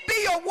 Could it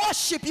be your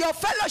worship, your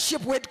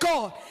fellowship with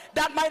God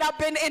that might have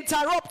been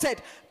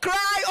interrupted?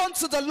 Cry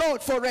unto the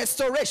Lord for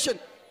restoration.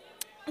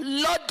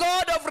 Lord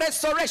God of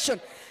restoration,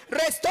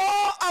 restore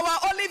our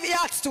olive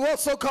yards to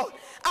us, oh God,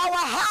 our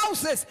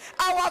houses,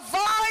 our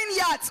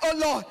vineyards, oh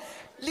Lord.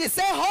 Let's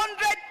say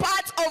 100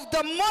 parts of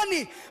the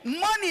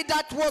money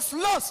that was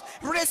lost,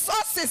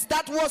 resources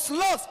that was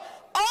lost,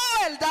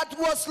 oil that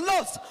was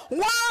lost,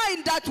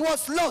 wine that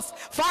was lost.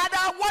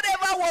 Father,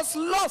 whatever was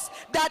lost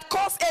that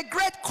caused a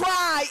great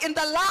cry in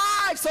the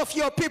lives of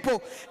your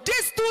people,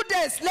 these 2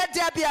 days, let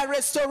there be a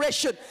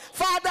restoration.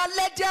 Father,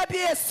 let there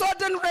be a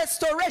sudden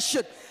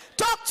restoration.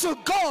 Talk to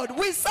God.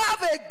 We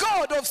serve a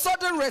God of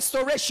sudden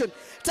restoration.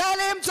 Tell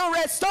him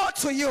to restore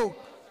to you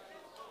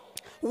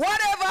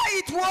whatever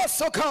it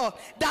was, oh God,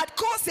 that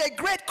caused a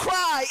great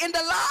cry in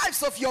the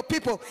lives of your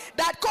people,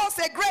 that caused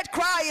a great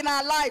cry in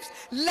our lives.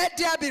 Let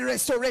there be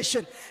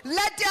restoration.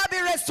 Let there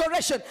be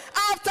restoration.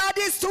 After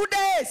these 2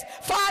 days,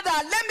 Father,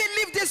 let me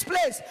leave this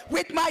place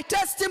with my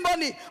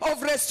testimony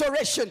of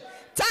restoration.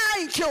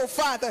 Thank you,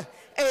 Father,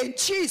 in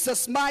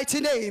Jesus' mighty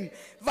name.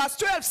 Verse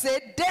 12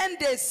 said, then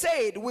they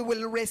said, we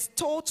will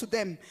restore to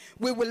them.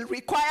 We will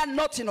require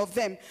nothing of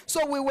them.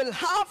 So we will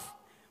have,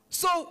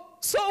 so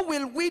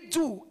will we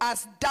do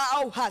as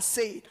thou hast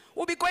said.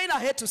 We'll be going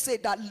ahead to say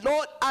that,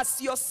 Lord,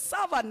 as your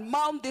servant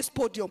mount this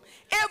podium,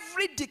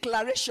 every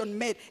declaration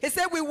made, he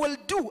said, we will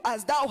do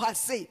as thou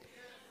hast said.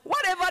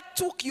 Whatever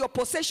took your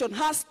possession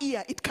has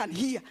ear, it can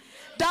hear.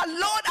 That,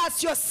 Lord,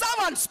 as your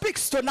servant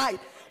speaks tonight,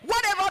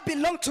 whatever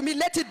belonged to me,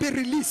 let it be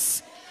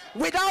released.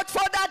 Without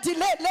further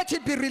delay, let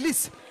it be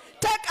released.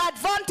 Take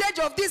advantage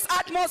of this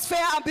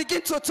atmosphere and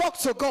begin to talk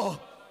to God.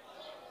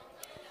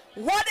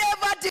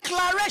 Whatever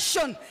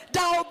declaration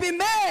that will be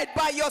made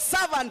by your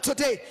servant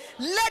today,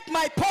 let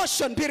my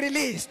portion be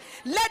released.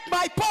 Let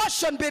my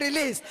portion be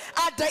released.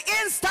 At the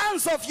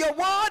instance of your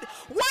word,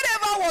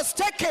 whatever was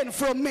taken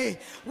from me,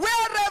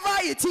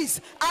 wherever it is,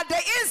 at the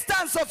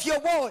instance of your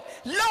word,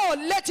 Lord,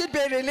 let it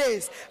be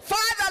released.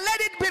 Father, let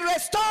it be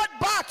restored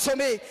back to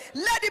me.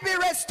 Let it be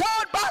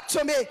restored back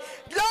to me.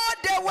 Lord,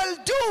 they will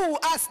do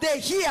as they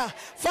hear.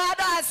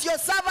 Father, as your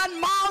servant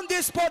mount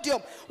this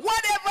podium,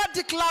 whatever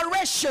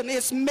declaration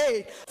is made,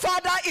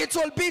 Father, it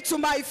will be to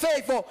my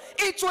favor.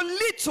 It will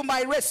lead to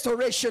my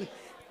restoration.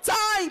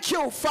 Thank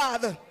you,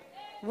 Father.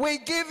 We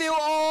give you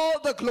all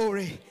the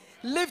glory.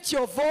 Lift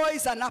your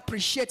voice and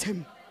appreciate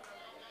him.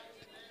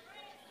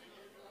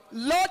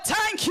 Lord,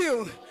 thank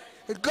you.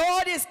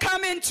 God is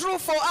coming through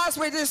for us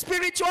with his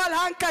spiritual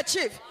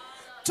handkerchief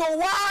to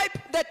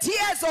wipe the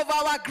tears of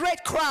our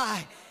great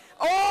cry.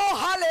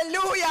 Oh,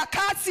 hallelujah.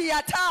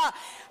 Kasiyata.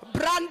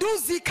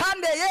 Branduzi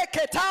kande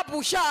yeke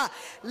tabusha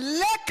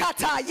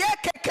lekata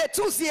yeke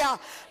ketuzia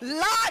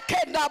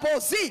lake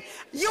nabozi.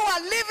 You are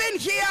living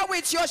here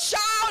with your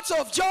shouts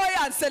of joy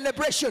and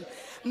celebration.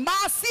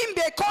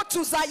 Masimbe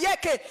kotu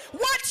zayeke.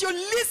 What you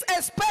least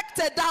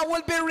expected that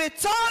will be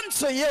returned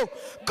to you.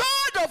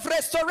 God of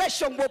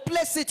restoration will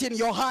place it in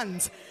your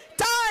hands.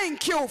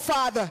 Thank you,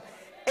 Father.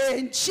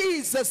 In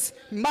Jesus'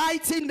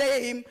 mighty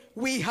name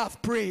we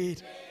have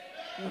prayed.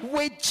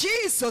 With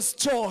Jesus'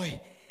 joy,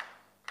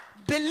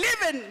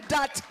 believing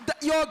that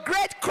your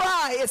great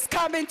cry is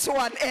coming to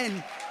an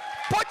end.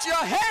 Put your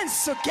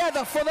hands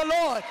together for the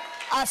Lord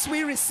as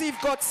we receive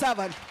God's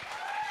servant.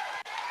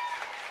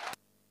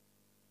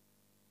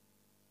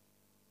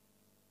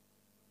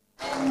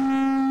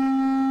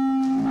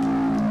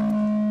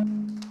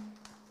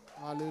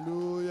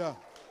 Hallelujah.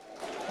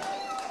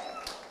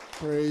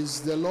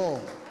 Praise the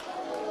Lord.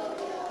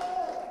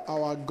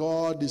 Our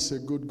God is a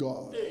good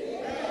God.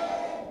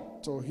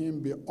 To him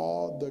be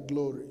all the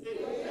glory.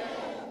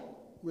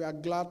 We are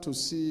glad to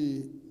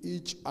see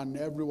each and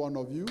every one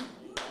of you.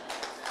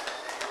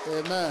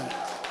 Amen.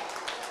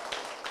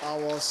 I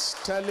was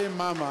telling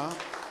Mama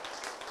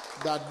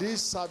that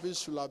this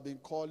service should have been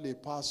called a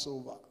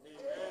Passover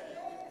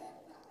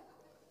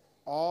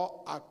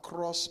or a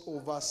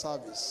crossover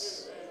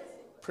service.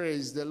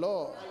 Praise the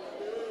Lord.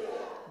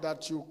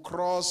 That you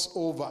cross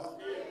over.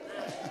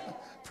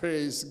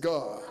 Praise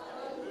God.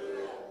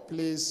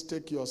 Please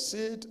take your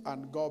seat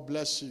and God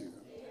bless you.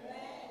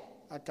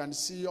 I can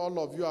see all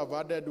of you have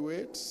added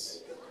weight.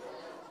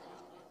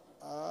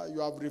 You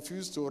have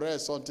refused to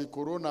rest until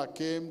Corona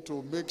came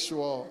to make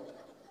sure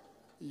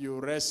you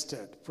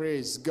rested.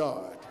 Praise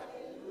God.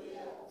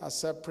 I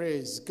said,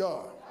 praise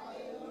God.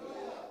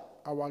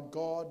 Our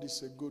God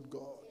is a good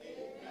God.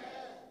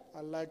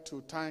 I'd like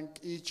to thank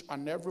each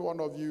and every one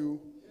of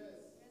you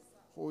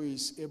who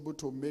is able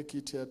to make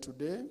it here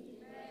today.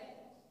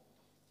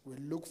 We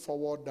look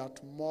forward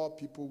that more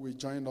people will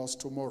join us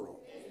tomorrow.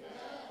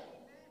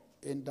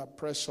 In the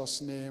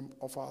precious name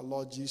of our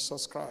Lord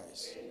Jesus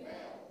Christ.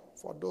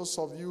 For those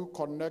of you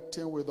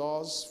connecting with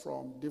us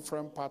from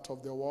different parts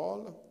of the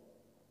world,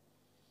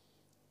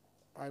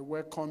 I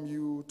welcome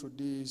you to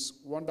this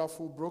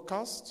wonderful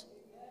broadcast.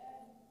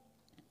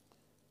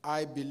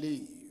 I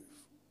believe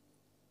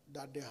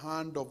that the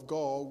hand of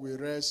God will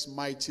rest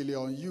mightily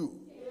on you.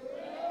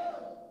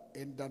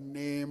 In the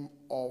name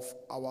of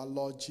our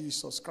Lord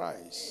Jesus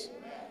Christ.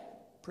 Amen.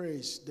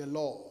 Praise the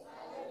Lord.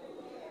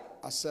 Hallelujah.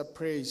 I said,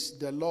 praise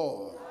the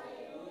Lord.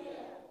 Hallelujah.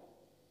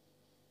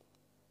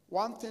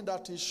 One thing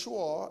that is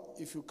sure,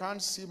 if you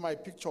can't see my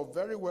picture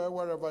very well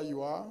wherever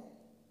you are,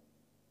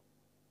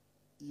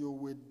 you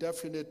will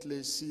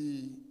definitely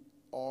see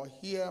or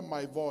hear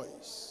my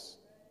voice.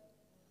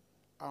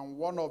 And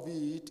one of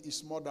it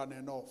is more than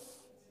enough.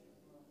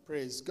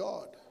 Praise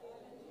God.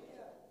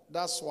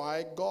 That's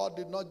why God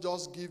did not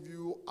just give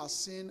you a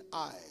seeing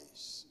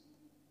eyes.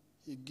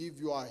 He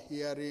gave you a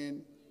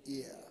hearing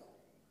ear.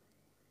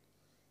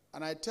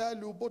 And I tell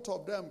you, both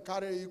of them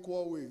carry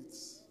equal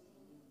weights.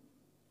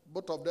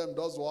 Both of them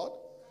does what?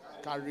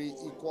 Carry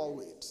equal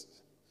weight.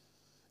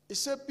 It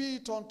said, be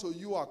it unto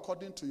you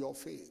according to your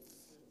faith.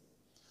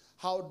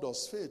 How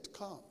does faith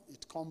come?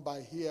 It comes by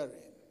hearing.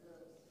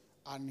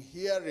 And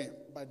hearing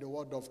by the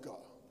word of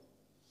God.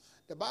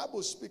 The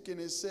Bible speaking,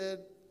 it said,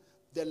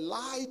 the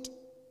light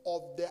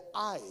of the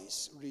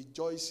eyes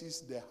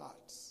rejoices the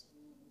hearts.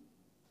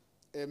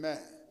 Amen. Amen.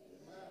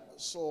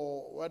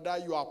 So whether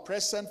you are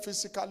present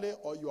physically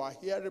or you are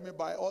hearing me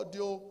by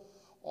audio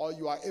or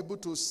you are able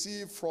to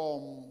see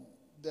from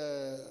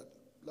the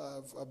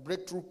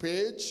breakthrough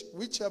page,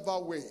 whichever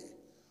way,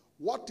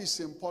 what is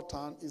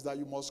important is that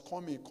you must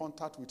come in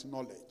contact with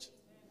knowledge.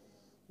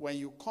 When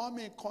you come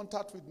in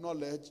contact with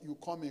knowledge, you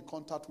come in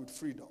contact with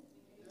freedom.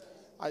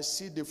 I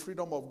see the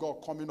freedom of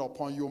God coming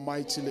upon you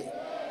mightily.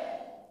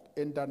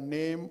 In the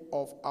name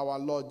of our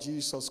Lord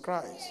Jesus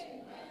Christ.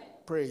 Amen.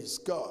 Praise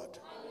God.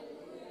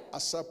 Hallelujah. I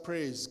said,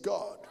 praise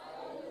God.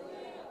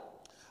 Hallelujah.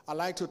 I'd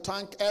like to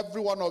thank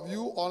every one of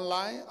you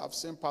online. I've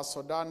seen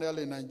Pastor Daniel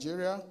in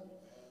Nigeria.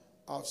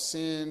 I've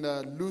seen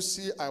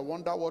Lucy. I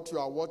wonder what you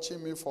are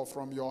watching me for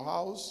from your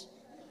house.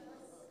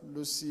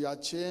 Lucy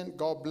Achen,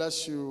 God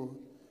bless you.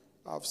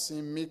 I've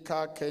seen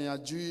Mika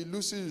Kenyajui.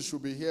 Lucy, you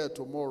should be here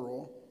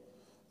tomorrow.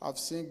 I've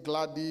seen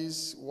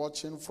Gladys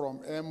watching from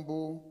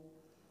Embu.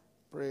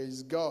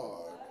 Praise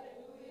God.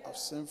 Hallelujah. I've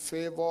seen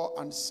Favor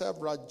and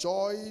several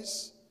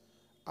Joys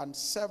and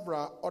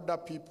several other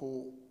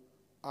people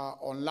are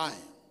online.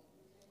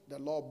 The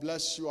Lord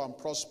bless you and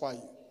prosper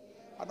you.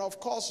 And of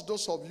course,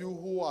 those of you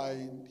who are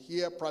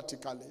here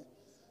practically,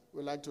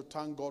 we like to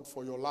thank God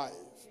for your life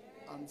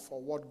and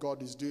for what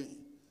God is doing.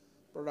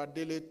 Brother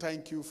Dele,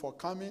 thank you for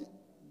coming.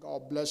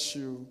 God bless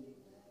you.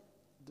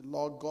 The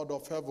Lord God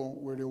of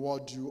heaven will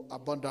reward you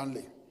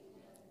abundantly.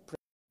 Praise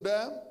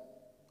them.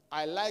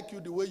 I like you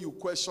the way you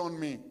question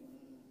me.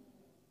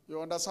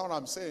 You understand what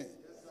I'm saying?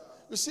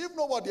 Yes, you see, if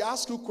nobody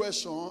asks you a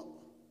question,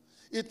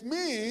 it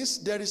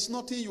means there is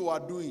nothing you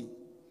are doing.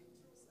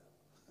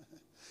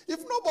 If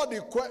nobody,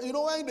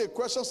 when they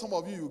question some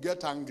of you, you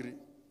get angry.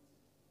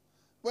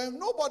 When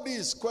nobody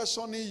is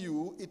questioning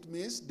you, it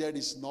means there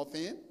is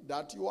nothing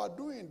that you are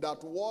doing.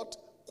 That what?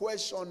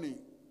 Questioning.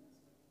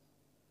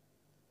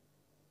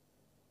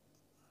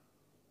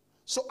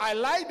 So I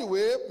like the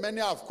way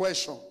many have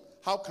questioned,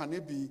 how can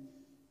it be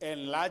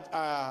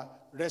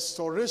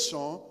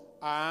restoration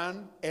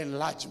and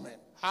enlargement?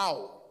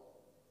 How?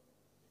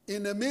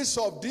 In the midst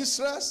of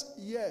distress?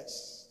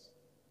 Yes.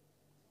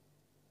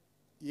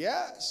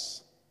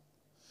 Yes.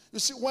 You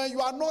see, when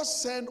you are not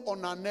sent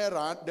on an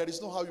errand, there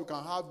is no how you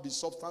can have the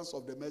substance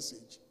of the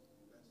message.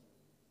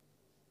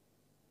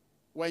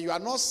 When you are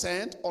not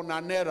sent on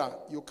an errand,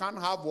 you can't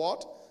have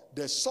what?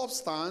 The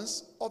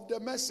substance of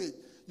the message.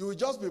 You will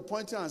just be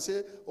pointing and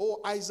say, oh,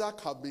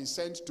 Isaac have been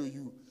sent to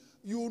you.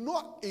 You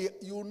know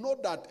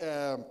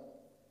that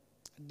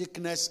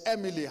Deaconess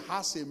Emily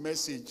has a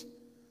message.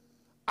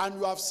 And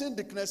you have seen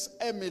Deaconess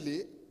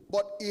Emily,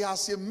 but he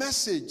has a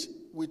message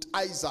with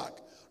Isaac.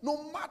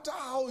 No matter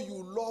how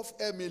you love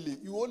Emily,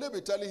 you only be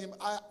telling him,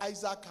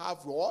 Isaac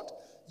have what?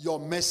 Your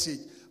message.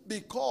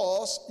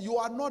 Because you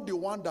are not the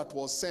one that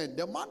was sent.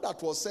 The man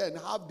that was sent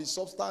have the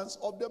substance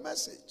of the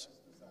message.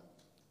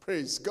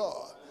 Praise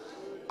God.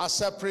 I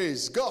said,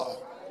 praise God.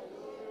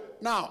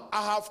 Now,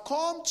 I have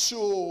come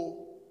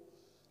to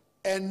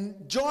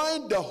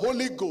enjoin the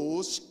Holy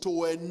Ghost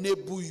to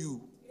enable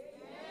you.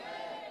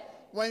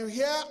 When you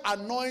hear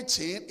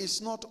anointing, it's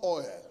not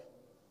oil.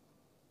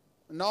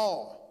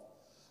 No.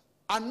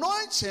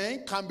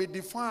 Anointing can be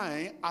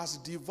defined as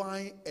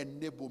divine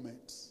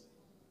enablement.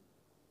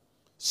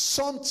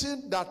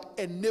 Something that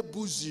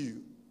enables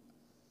you.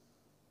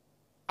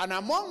 And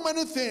among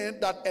many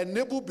things that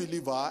enable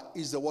believer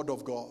is the word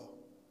of God.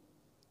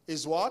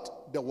 Is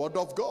what? The word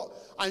of God.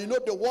 And you know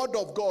the word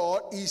of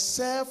God is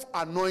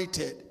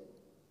self-anointed.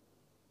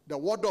 The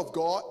word of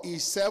God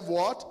is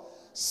what?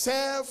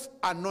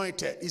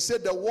 Self-anointed. He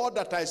said the word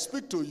that I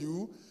speak to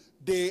you,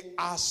 they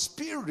are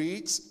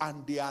spirits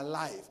and they are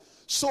life.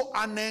 So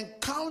an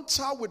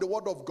encounter with the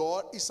word of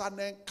God is an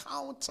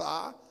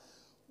encounter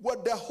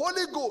with the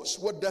Holy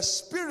Ghost, with the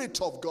Spirit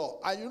of God.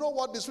 And you know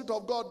what the Spirit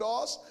of God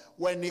does?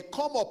 When he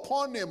come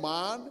upon a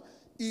man,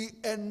 he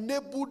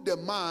enabled the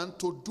man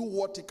to do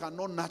what he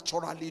cannot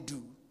naturally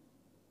do.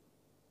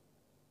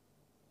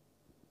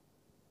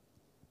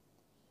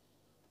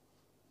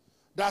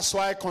 That's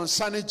why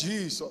concerning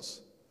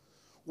Jesus,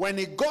 when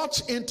he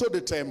got into the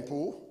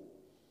temple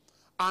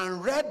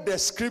and read the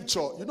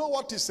scripture, you know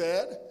what he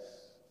said?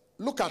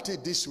 Look at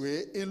it this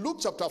way. In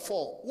Luke chapter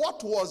 4,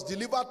 what was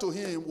delivered to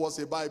him was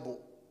a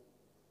Bible.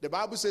 The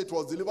Bible said it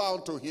was delivered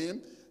unto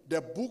him, the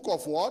book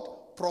of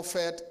what?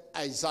 Prophet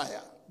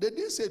Isaiah. They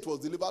didn't say it was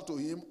delivered to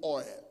him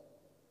oil.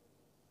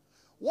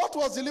 What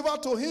was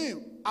delivered to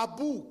him? A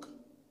book.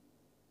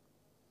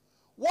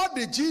 What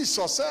did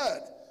Jesus say?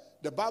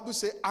 The Bible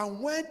says, and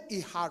when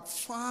he had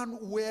found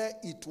where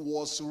it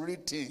was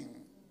written,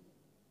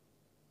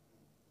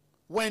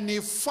 when he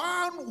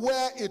found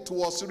where it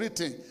was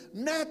written,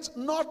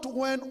 not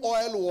when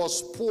oil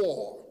was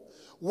poured,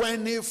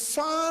 when he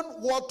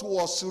found what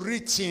was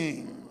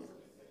written,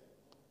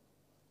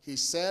 he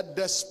said,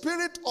 the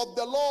Spirit of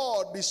the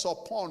Lord is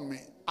upon me,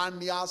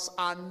 and he has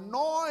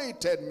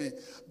anointed me,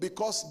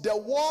 because the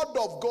word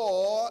of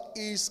God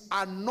is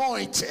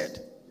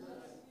anointed.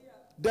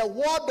 The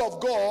word of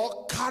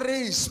God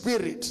carries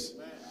spirit.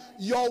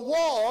 Your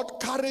word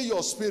carry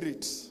your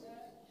spirit.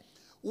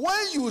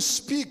 When you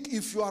speak,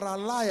 if you are a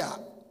liar,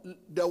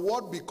 the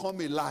word become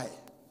a lie.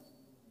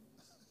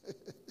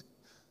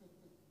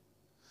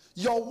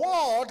 Your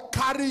word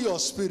carry your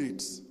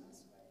spirit.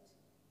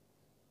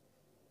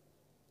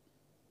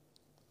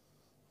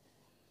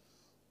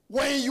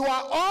 When you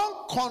are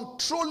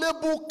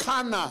uncontrollable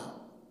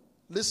carnal,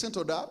 listen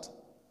to that.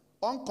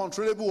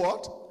 Uncontrollable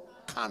what?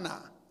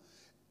 Carnal.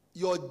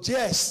 Your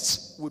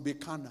jest will be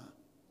carnal.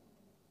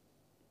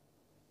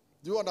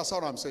 Do you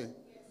understand what I'm saying?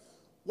 Yes.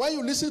 When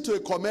you listen to a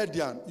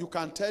comedian, you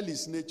can tell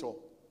his nature.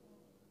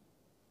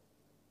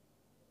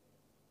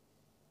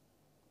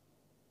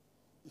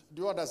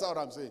 Do you understand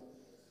what I'm saying?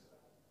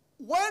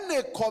 When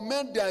a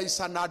comedian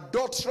is an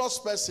adulterous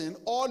person,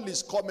 all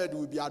his comedy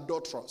will be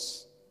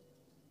adulterous.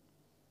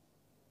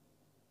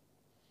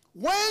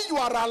 When you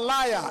are a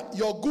liar,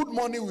 your good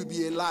morning will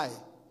be a lie.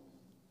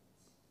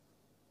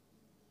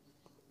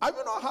 Have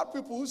you not heard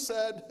people who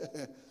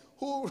said,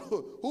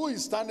 who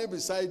is standing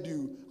beside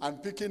you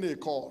and picking a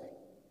call?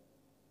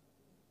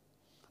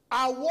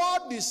 A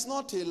word is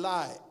not a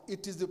lie.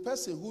 It is the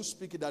person who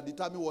speaks that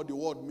determines what the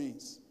word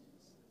means.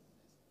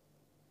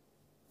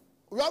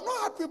 We have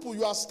not had people,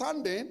 you are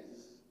standing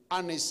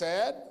and he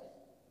said,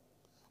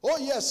 oh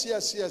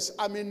yes,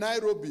 I'm in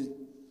Nairobi,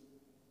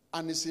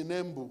 and it's in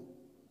Embu.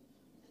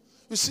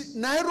 You see,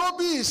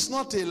 Nairobi is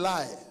not a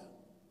lie,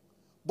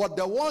 but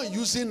the one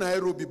using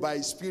Nairobi by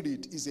his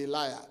spirit is a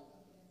liar.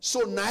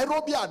 So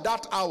Nairobi at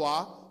that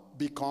hour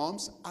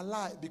becomes a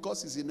lie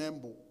because it's in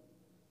Embu.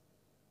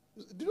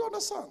 Did you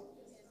understand?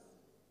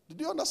 Did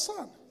you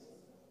understand?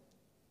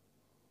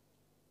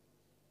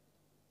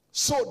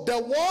 So the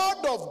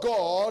word of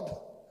God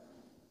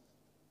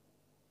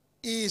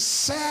is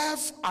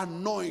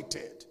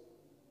self-anointed.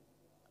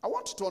 I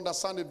want you to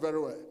understand it very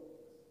well.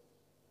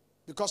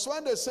 Because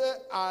when they say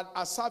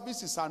a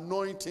service is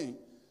anointing,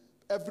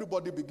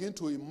 everybody begin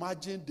to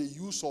imagine the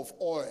use of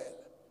oil.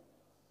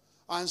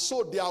 And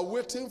so they are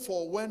waiting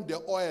for when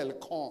the oil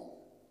comes.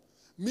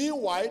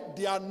 Meanwhile,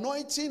 the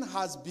anointing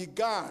has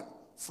begun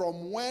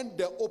from when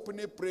the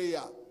opening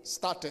prayer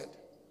started.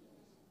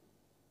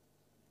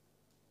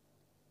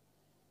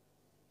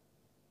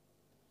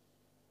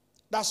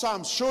 That's why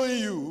I'm showing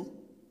you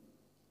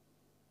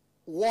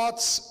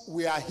what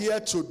we are here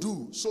to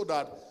do, so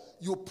that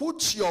you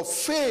put your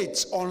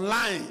faith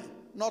online,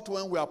 not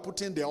when we are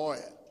putting the oil.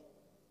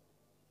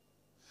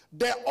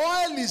 The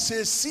oil is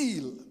a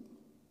seal.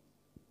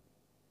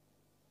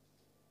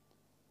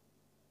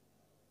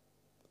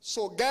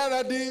 So get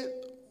ready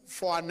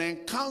for an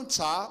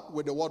encounter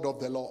with the word of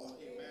the Lord.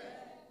 Amen.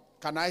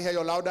 Can I hear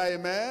your louder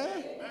amen?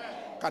 Amen?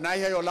 Can I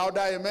hear your louder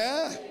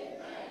amen? Amen?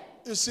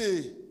 You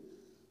see,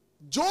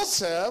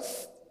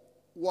 Joseph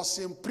was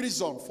in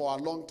prison for a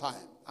long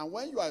time. And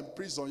when you are in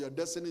prison, your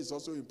destiny is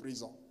also in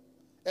prison.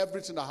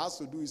 Everything that has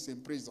to do is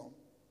in prison.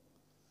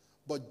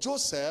 But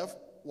Joseph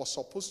was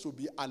supposed to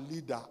be a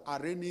leader, a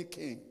reigning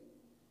king.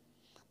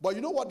 But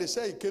you know what they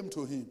say it came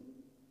to him?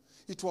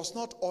 It was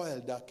not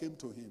oil that came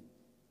to him.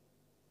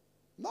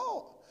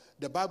 No.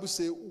 The Bible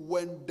says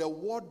when the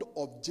word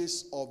of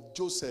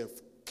Joseph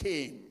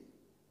came,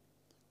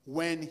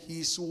 when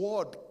his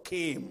word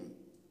came,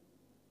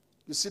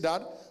 you see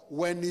that?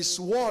 When his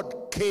word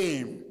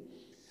came,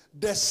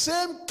 the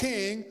same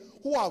king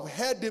who have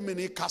held him in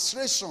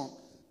incarceration,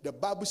 the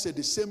Bible said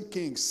the same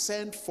king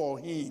sent for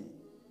him.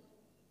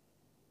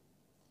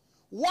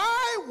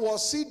 Why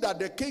was it that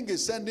the king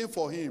is sending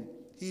for him?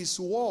 His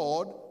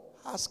word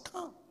has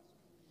come.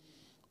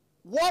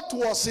 What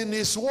was in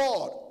his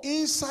word?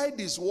 Inside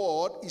his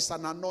word is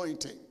an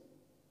anointing.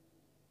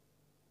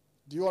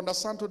 Do you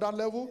understand to that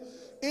level?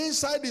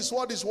 Inside his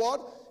word is what?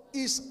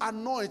 Is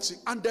anointing.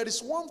 And there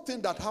is one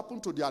thing that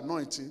happened to the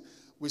anointing.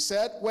 We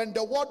said when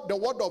the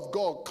word of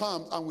God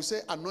comes and we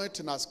say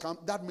anointing has come,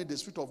 that means the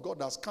Spirit of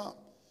God has come.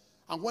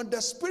 And when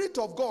the Spirit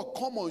of God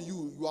come on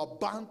you, you are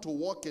bound to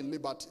walk in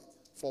liberty.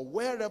 For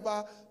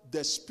wherever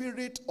the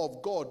Spirit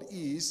of God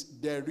is,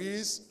 there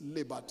is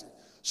liberty.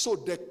 So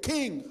the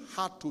king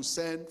had to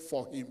send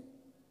for him.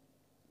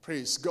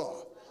 Praise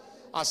God.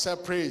 I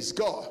said praise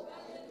God.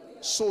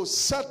 So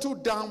settle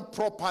down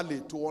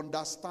properly to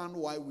understand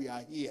why we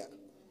are here.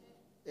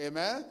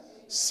 Amen.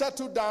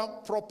 Settle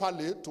down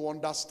properly to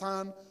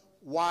understand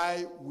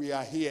why we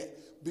are here.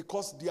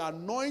 Because the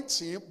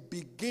anointing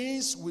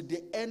begins with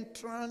the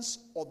entrance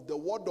of the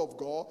word of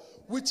God,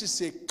 which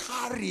is a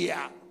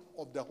carrier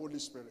of the Holy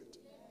Spirit.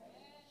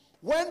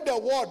 When the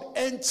word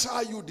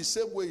enters you the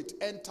same way it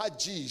entered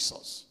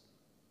Jesus,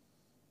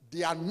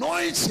 the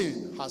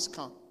anointing has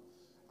come.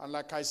 And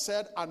like I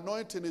said,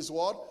 anointing is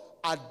what?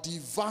 A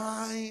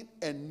divine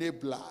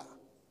enabler.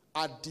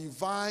 A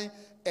divine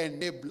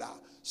enabler.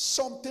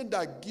 Something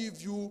that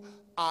gives you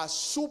a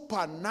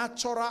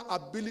supernatural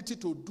ability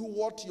to do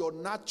what your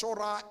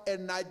natural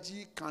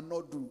energy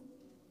cannot do.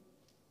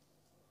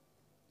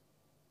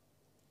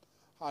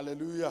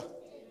 Hallelujah. Amen.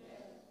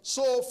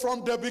 So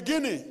from the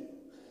beginning,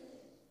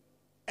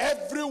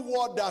 every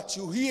word that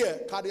you hear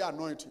carry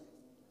anointing.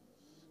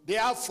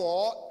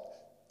 Therefore,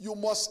 you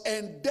must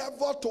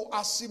endeavor to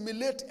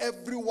assimilate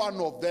every one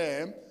of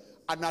them.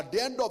 And at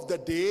the end of the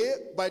day,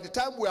 by the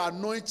time we are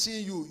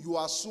anointing you, you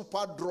are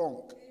super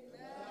drunk.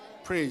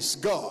 Praise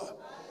God.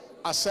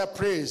 I said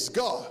praise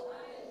God.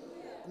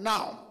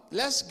 Now,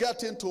 let's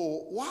get into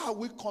why are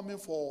we coming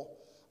for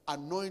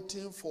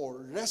anointing for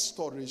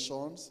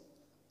restorations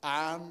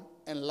and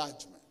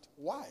enlargement.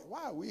 Why?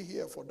 Why are we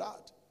here for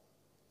that?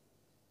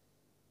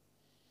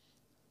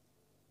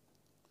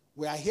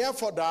 We are here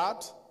for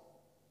that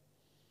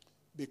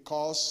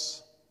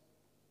because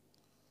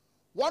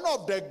one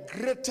of the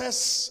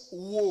greatest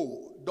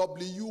woe,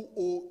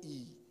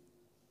 W-O-E,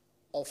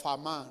 of a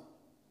man,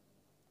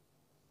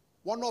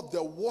 one of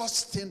the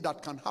worst things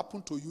that can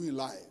happen to you in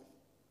life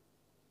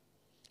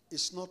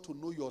is not to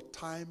know your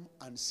time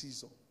and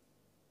season.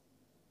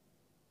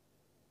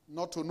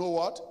 Not to know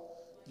what?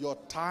 Your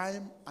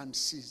time and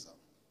season.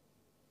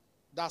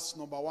 That's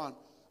number one.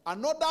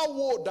 Another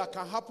woe that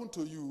can happen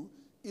to you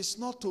is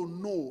not to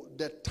know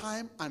the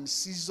time and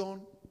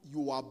season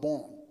you are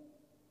born.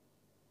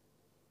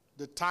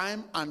 The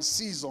time and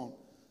season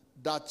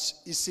that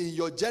is in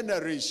your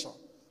generation.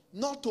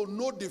 Not to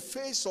know the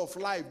phase of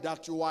life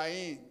that you are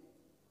in.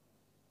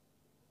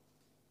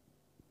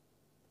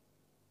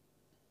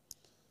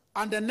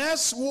 And the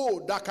next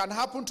woe that can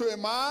happen to a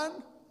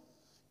man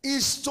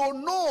is to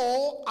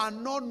know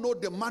and not know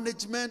the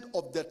management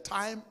of the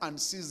time and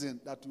season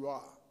that you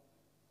are.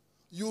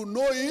 You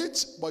know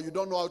it, but you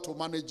don't know how to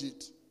manage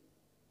it.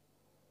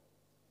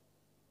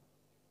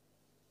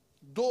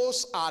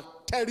 Those are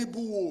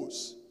terrible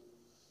woes.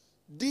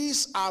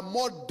 These are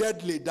more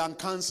deadly than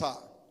cancer.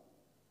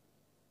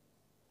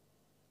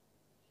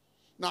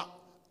 Now,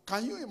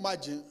 can you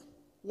imagine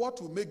what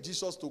will make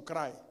Jesus to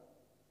cry?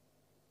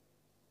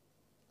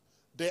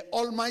 The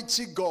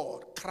Almighty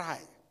God cry.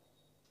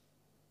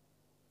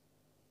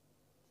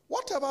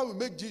 Whatever will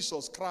make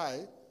Jesus cry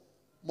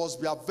must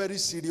be a very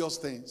serious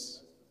things.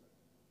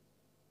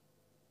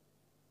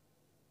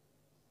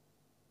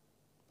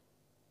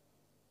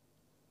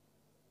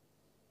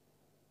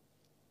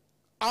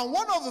 And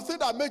one of the things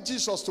that made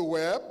Jesus to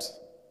weep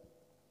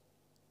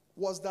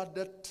was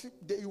that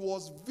he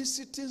was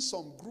visiting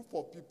some group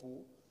of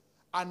people,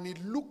 and he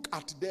looked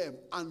at them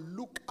and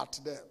looked at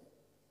them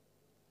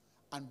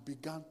and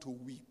began to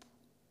weep.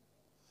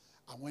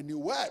 And when he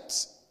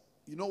wept,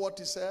 you know what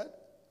he said?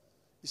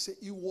 He said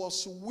he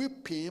was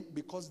weeping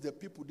because the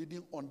people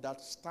didn't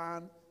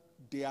understand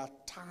their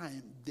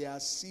time, their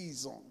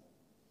season.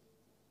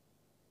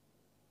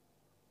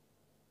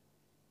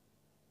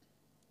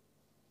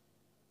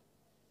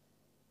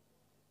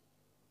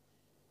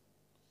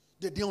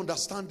 They didn't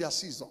understand their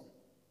season.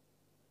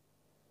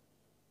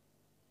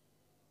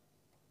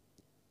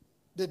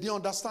 They didn't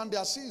understand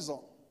their season.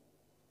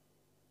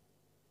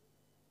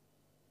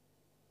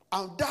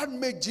 And that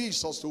made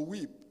Jesus to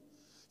weep.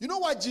 You know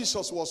why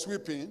Jesus was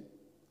weeping?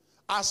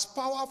 As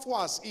powerful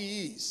as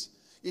he is,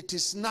 it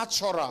is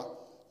natural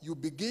you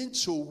begin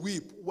to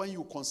weep when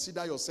you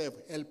consider yourself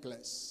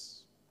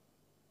helpless.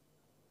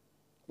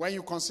 When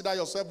you consider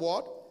yourself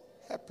what?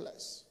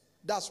 Helpless.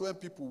 That's when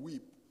people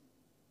weep.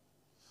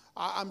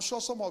 I'm sure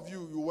some of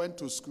you went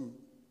to school.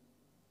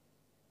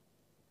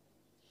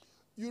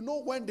 You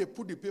know when they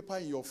put the paper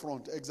in your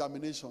front,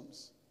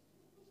 examinations,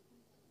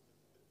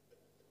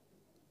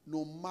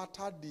 no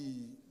matter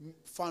the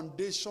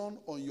foundation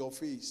on your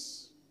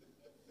face,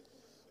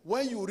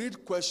 when you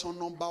read question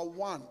number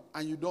 1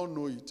 and you don't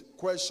know it,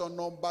 question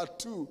number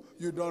 2,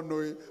 you don't know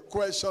it,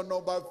 question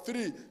number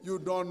 3, you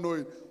don't know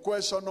it,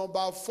 question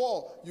number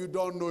 4, you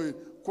don't know it,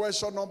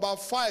 question number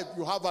 5,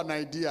 you have an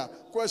idea,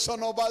 question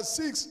number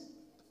 6,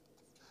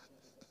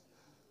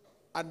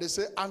 and they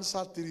say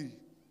answer 3.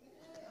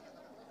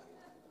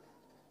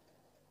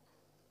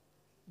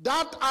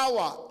 That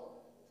hour,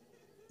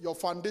 your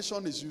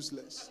foundation is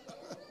useless.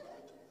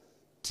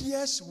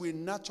 Tears will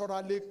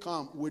naturally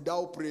come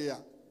without prayer.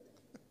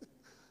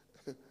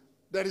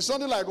 There is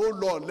something like, oh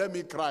Lord, let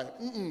me cry.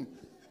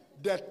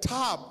 The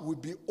tab will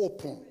be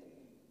open.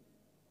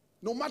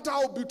 No matter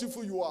how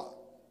beautiful you are.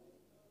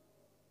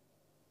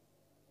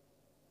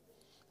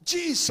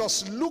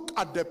 Jesus looked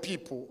at the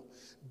people.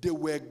 They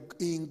were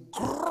in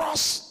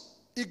gross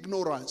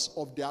ignorance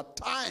of their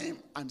time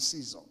and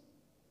season.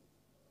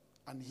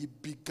 And he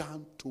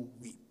began to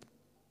weep.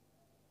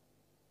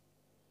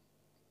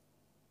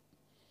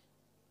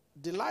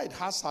 Delight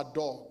has a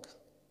dog.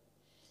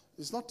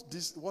 It's not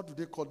this, what do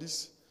they call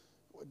this?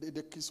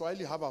 The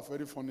Kiswahili have a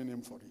very funny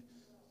name for it.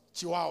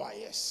 Chihuahua,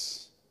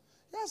 yes.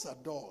 He has a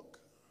dog.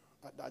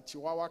 A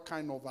Chihuahua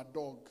kind of a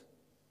dog.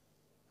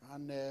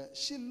 And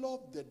she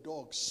loved the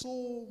dog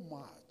so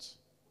much.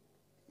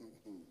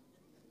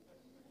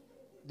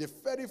 The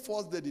very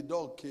first day the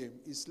dog came,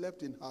 he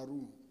slept in her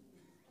room.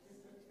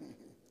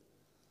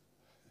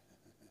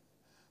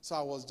 So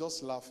I was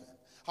just laughing.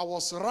 I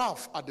was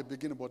rough at the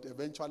beginning, but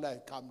eventually I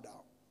calmed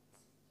down.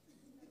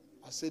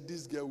 I said,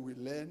 this girl will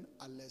learn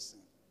a lesson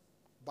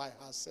by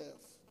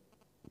herself.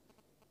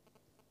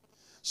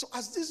 So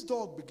as this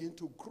dog began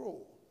to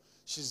grow,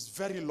 she's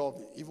very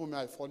loving. Even me,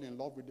 I fall in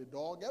love with the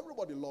dog.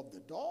 Everybody loved the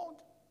dog.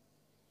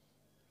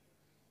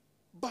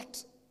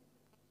 But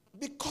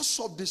because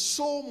of the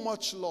so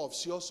much love,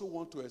 she also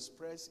wants to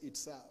express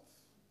itself.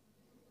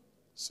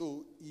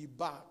 So he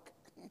bark.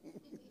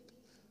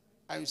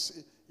 I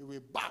say, he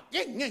will bark.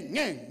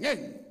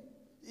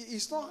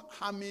 He's not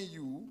harming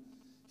you.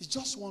 He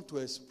just wants to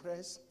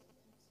express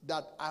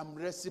that I'm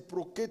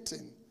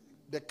reciprocating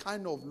the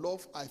kind of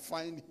love I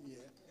find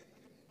here.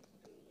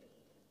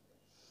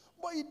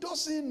 But he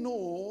doesn't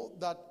know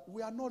that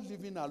we are not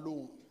living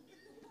alone.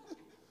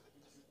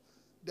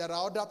 There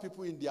are other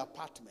people in the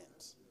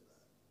apartment.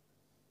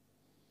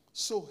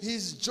 So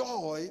his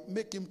joy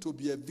make him to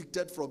be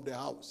evicted from the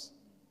house.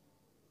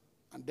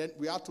 And then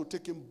we have to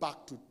take him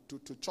back to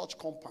church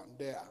compound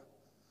there.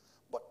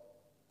 But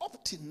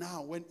up till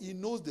now, when he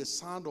knows the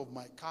sound of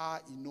my car,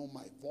 he knows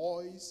my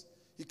voice,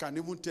 he can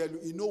even tell you,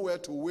 he knows where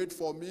to wait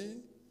for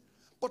me.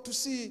 But to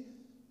see,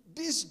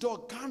 this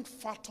dog can't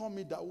fathom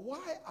me that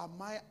why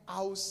am I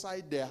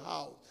outside the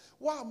house?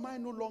 Why am I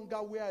no longer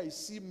where I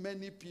see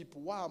many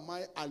people? Why am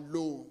I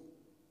alone?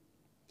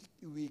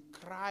 He will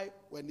cry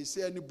when he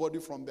see anybody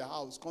from the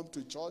house come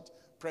to church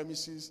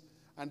premises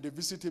and they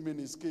visit him in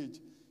his cage.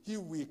 He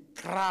will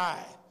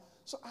cry.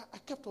 So I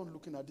kept on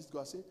looking at this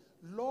guy. I said,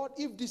 Lord,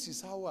 if this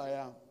is how I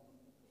am,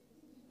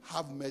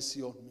 have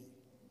mercy on me.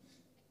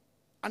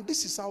 And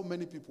this is how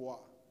many people are.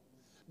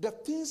 The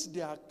things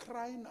they are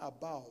crying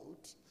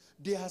about,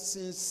 they are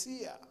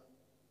sincere.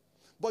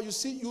 But you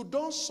see, you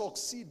don't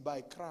succeed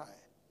by cry.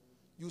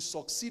 You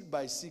succeed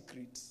by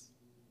secrets.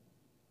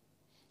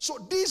 So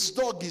this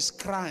dog is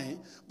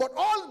crying, but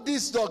all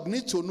this dog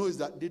needs to know is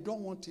that they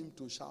don't want him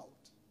to shout.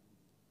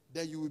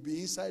 Then you will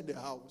be inside the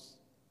house.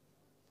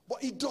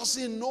 But he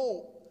doesn't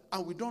know,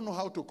 and we don't know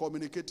how to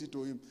communicate it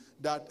to him,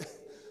 that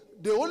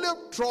the only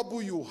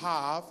trouble you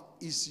have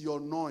is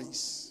your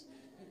noise.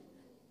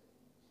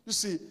 You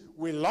see,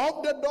 we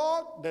love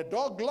the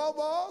dog loves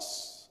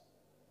us,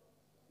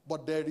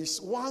 but there is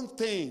one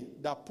thing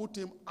that put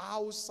him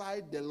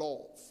outside the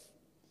love,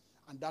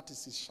 and that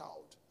is his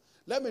shout.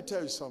 Let me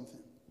tell you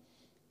something.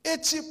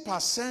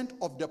 80%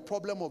 of the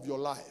problem of your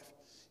life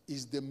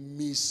is the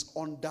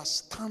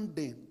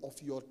misunderstanding of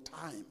your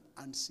time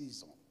and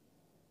season.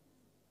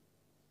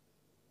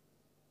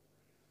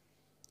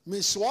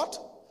 Miss what?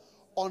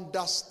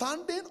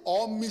 Understanding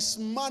or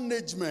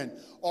mismanagement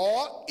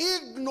or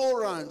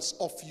ignorance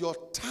of your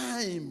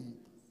time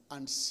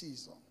and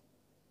season.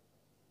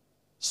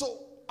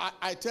 So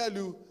I tell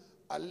you,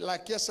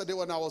 like yesterday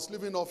when I was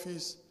leaving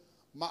office,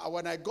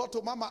 when I got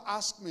to, Mama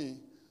asked me,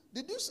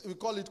 did you see, we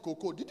call it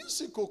cocoa, did you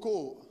see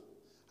cocoa?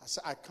 I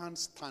said, I can't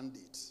stand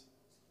it.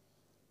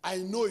 I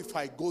know if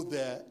I go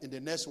there in the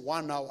next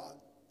 1 hour,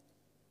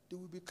 they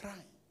will be crying.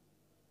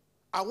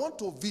 I want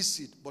to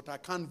visit, but I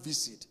can't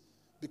visit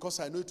because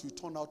I know it will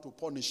turn out to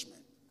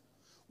punishment.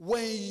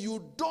 When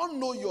you don't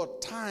know your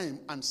time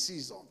and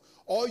season,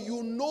 or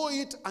you know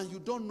it and you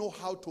don't know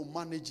how to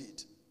manage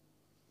it,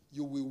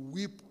 you will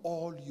weep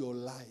all your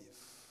life.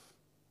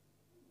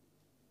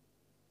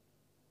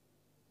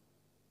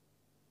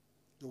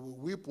 You will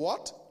weep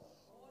what?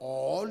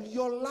 All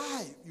your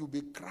life. You'll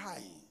be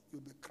crying.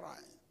 You'll be crying.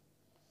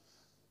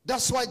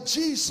 That's why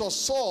Jesus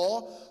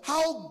saw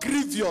how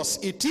grievous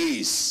it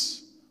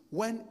is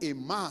when a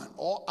man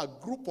or a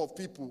group of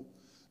people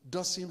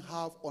doesn't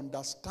have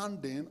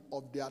understanding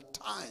of their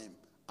time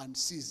and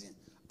season.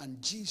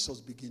 And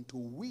Jesus began to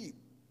weep.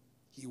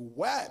 He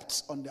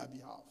wept on their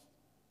behalf.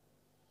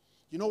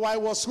 You know why he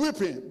was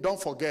weeping?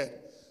 Don't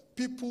forget.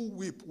 People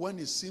weep when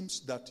it seems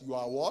that you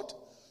are what?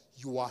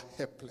 You are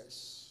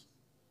helpless.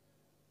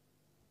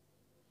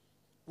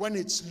 When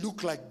it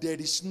looks like there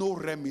is no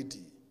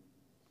remedy.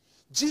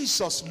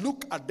 Jesus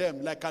looked at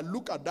them like I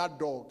look at that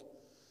dog.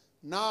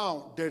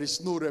 Now there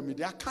is no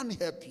remedy. I can't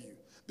help you.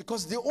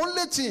 Because the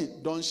only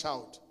thing, don't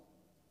shout.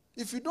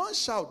 If you don't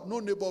shout, no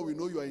neighbor will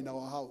know you are in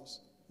our house.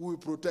 We will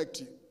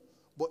protect you.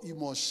 But you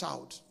must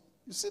shout.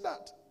 You see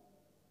that?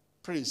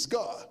 Praise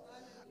God.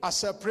 I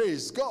said,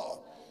 praise God.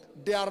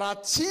 There are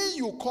things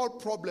you call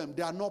problem.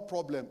 They are not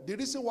problem. The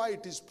reason why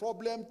it is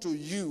problem to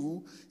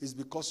you is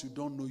because you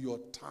don't know your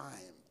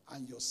time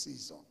and your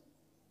season.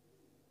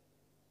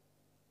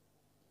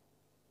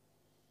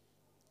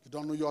 You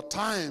don't know your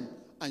time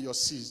and your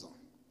season.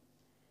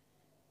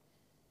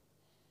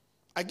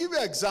 I give you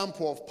an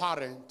example of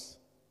parents.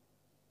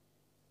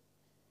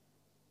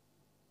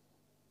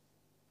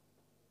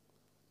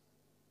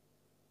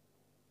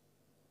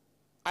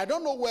 I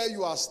don't know where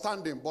you are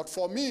standing, but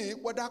for me,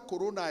 whether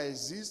Corona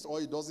exists or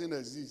it doesn't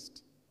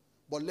exist,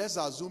 but let's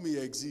assume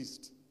it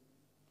exists,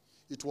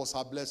 it was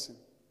a blessing.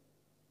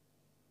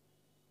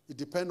 It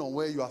depends on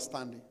where you are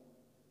standing.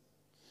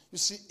 You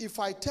see, if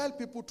I tell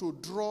people to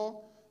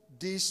draw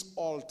this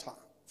altar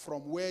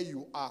from where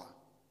you are,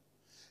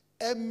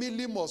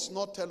 Emily must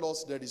not tell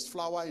us there is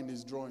flower in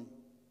his drawing.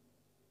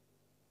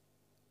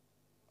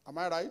 Am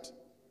I right?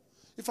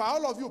 If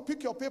all of you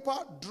pick your paper,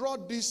 draw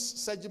this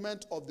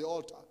segment of the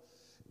altar.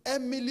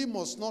 Emily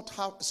must not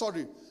have,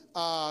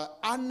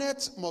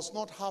 Annette must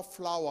not have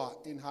flower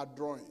in her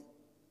drawing.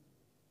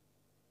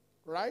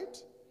 Right?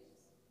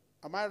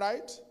 Am I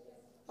right?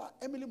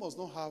 Emily must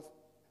not have,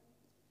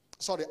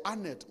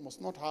 Annette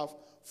must not have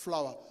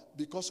flower,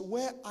 because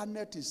where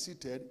Annette is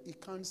seated, he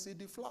can't see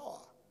the flower.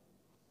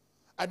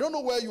 I don't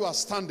know where you are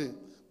standing,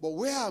 but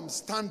where I'm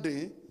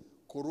standing,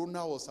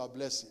 Corona was a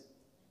blessing.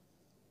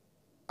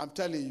 I'm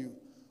telling you.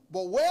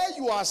 But where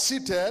you are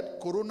seated,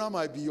 Corona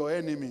might be your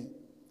enemy.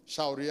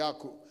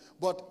 Shauriaku.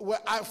 But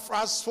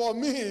as for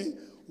me,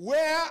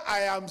 where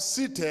I am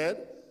seated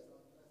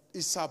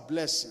is a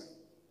blessing,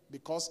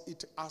 because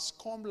it has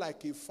come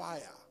like a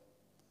fire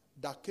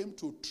that came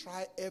to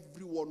try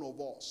every one of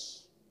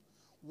us.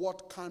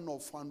 What kind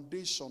of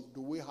foundation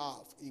do we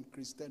have in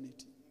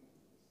Christianity?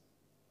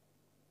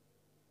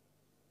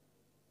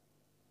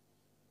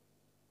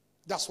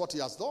 That's what he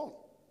has done.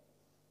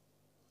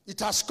 It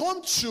has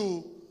come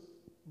to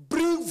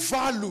bring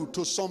value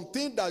to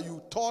something that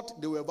you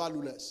thought they were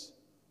valueless.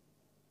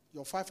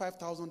 Your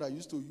 5,000 that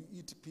used to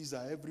eat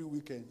pizza every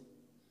weekend,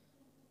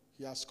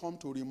 he has come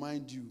to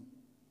remind you,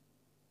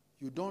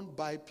 you don't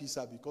buy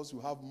pizza because you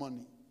have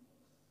money.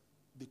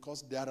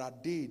 Because there are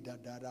days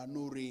that there are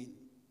no rain.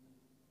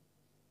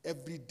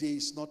 Every day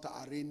is not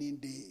a raining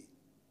day.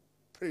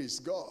 Praise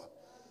God.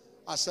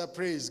 I said,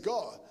 praise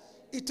God.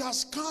 It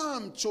has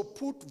come to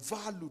put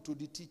value to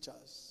the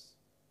teachers,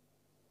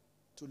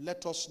 to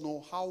let us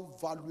know how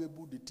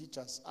valuable the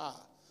teachers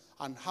are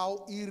and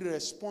how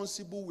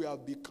irresponsible we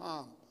have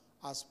become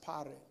as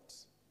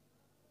parents.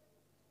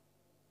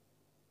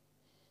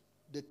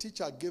 The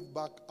teacher gave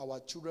back our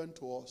children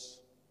to us.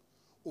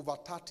 Over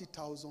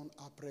 30,000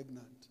 are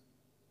pregnant.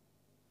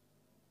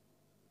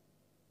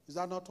 Is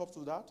that not up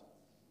to that?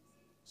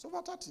 It's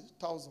over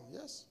 30,000,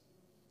 yes.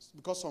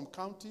 Because some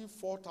county,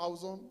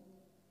 4,000,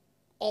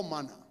 all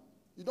manner.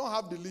 You don't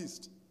have the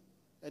list.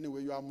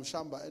 Anyway, you are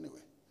Mushamba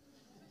anyway.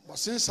 But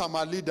since I'm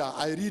a leader,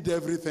 I read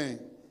everything.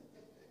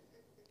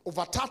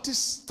 Over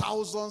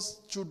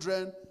 30,000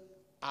 children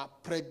are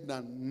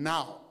pregnant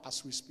now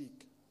as we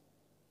speak.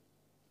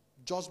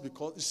 Just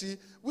because, you see,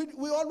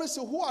 we always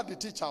say, who are the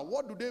teacher?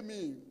 What do they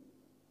mean?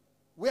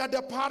 We are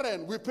the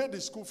parent, we pay the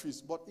school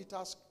fees, but it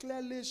has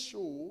clearly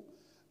shown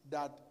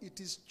that it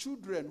is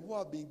children who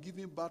have been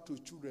giving birth to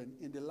children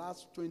in the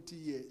last 20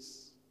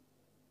 years.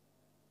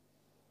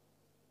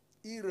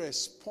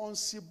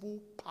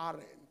 Irresponsible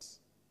parents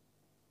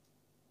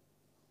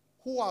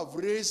who have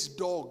raised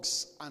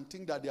dogs and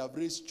think that they have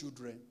raised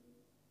children.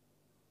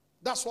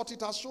 That's what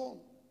it has shown.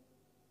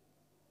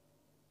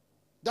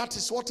 That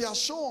is what it has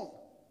shown.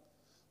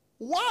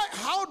 Why?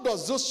 How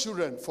does those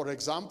children, for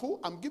example,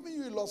 I'm giving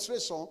you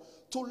illustration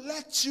to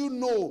let you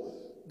know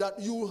that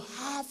you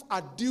have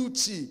a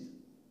duty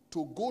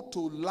to go to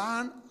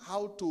learn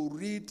how to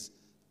read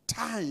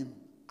time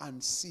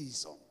and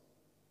season.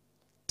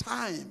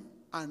 Time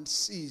and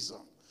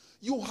season.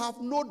 You have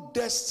no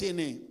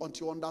destiny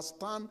until you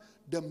understand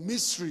the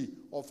mystery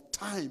of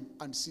time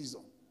and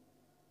season.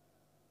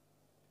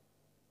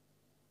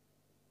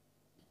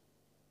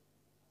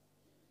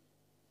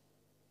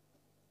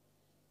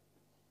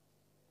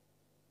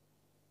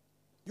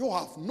 You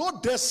have no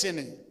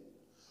destiny.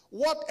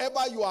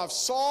 Whatever you have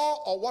saw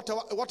or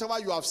whatever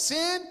you have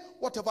seen,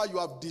 whatever you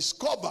have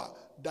discovered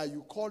that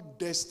you call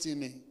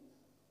destiny,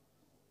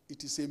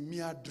 it is a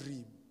mere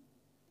dream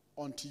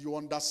until you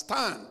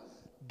understand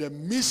the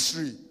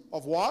mystery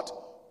of what?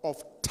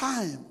 Of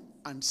time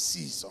and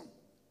season.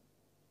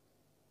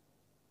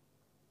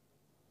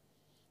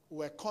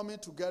 We're coming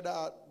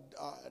together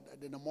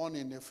in the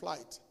morning in a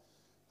flight.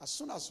 As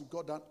soon as we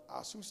got down,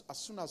 as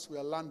soon as we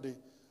are landing,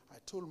 I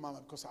told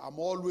Mama, because I'm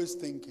always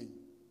thinking.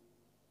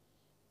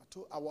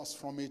 I was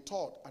from a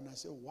thought, and I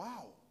said,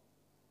 wow,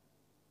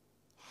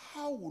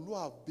 how would it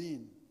have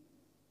been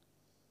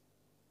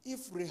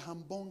if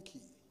Rehambonki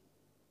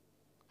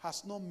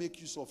has not made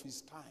use of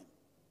his time?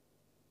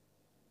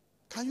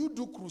 Can you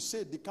do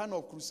crusade, the kind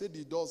of crusade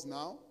he does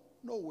now?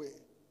 No way.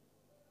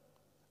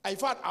 In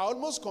fact, I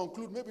almost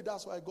conclude maybe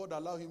that's why God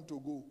allowed him to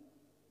go.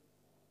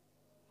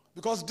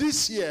 Because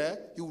this year,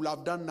 he will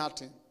have done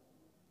nothing.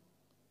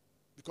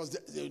 Because,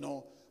 you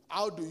know,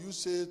 how do you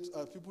say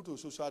people to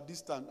social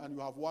distance and you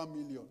have 1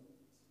 million?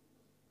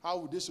 How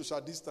would they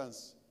social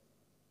distance?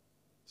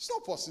 It's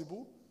not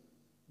possible.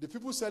 The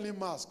people selling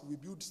masks, we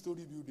build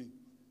story building.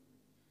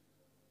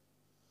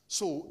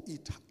 So,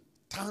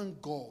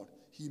 thank God,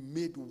 he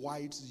made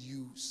wise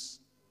use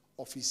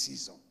of his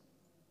season.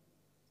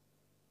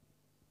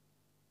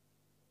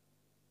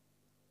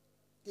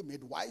 He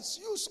made wise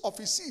use of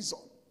his season.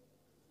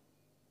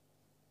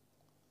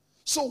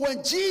 So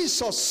when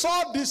Jesus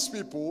saw these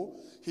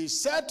people, he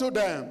said to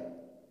them,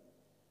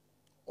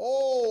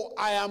 oh,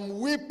 I am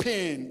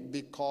weeping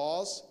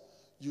because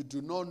you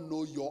do not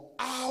know your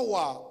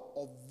hour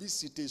of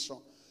visitation.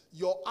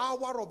 Your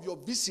hour of your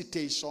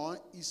visitation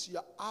is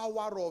your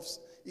hour of,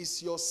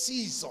 is your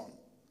season.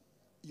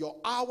 Your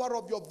hour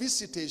of your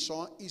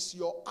visitation is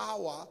your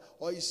hour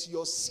or is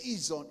your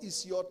season,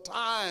 is your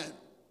time.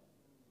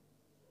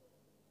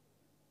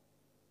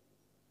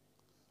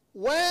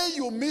 When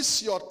you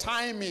miss your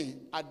timing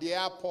at the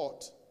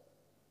airport,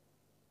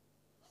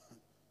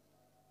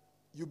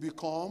 you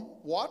become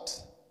what?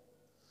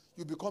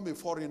 You become a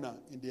foreigner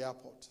in the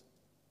airport.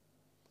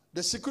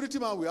 The security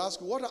man will ask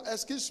you, "What?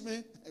 Excuse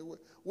me,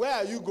 where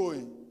are you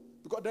going?"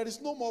 Because there is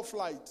no more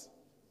flight.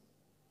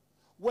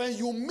 When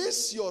you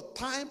miss your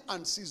time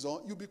and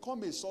season, you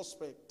become a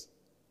suspect.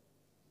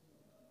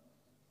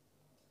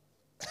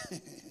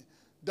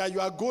 That you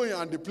are going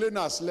and the plane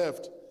has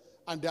left.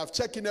 And they have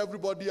checked in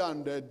everybody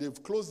and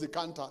they've closed the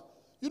counter.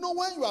 You know,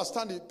 when you are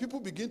standing, people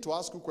begin to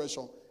ask you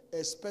questions,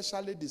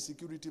 especially the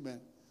security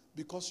men,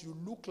 because you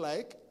look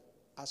like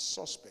a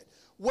suspect.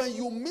 When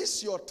you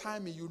miss your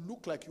timing, you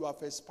look like you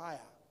have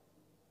expired.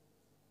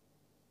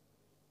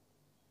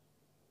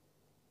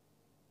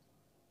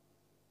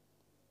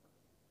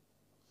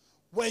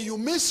 When you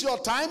miss your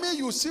timing,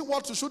 you see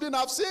what you shouldn't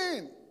have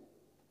seen.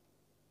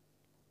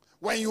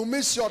 When you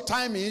miss your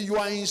timing,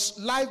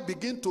 life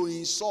begin to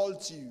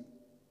insult you.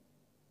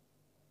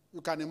 You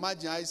can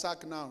imagine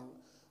Isaac now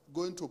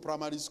going to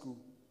primary school.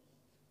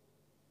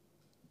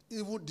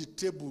 Even the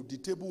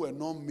table were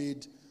not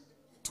made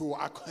to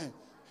acquire.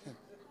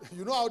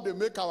 You know how they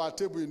make our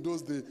table in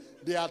those days?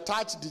 They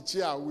attach the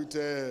chair with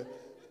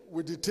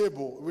the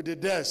table, with the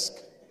desk.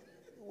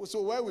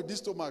 So where would this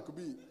stomach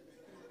be?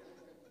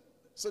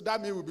 So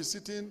that means we'll be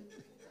sitting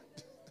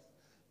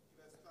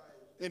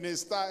in a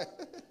style.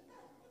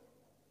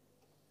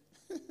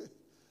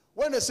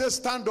 When they say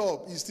stand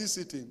up, he's still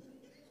sitting.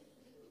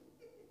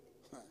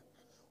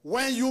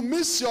 When you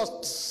miss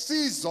your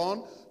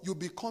season, you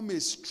become a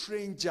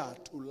stranger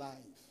to life.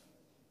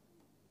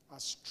 A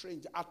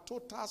stranger, a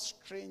total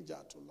stranger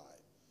to life.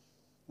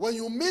 When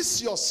you miss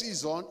your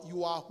season,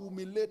 you are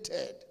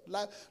humiliated.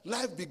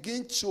 Life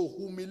begins to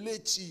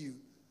humiliate you.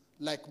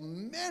 Like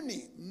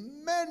many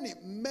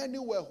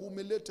were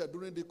humiliated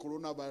during the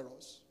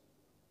coronavirus.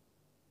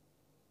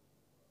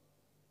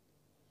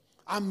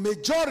 And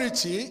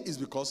majority is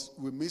because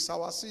we miss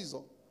our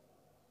season.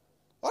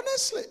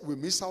 Honestly, we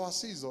miss our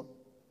season.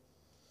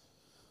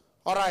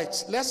 All right,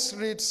 let's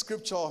read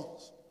scripture.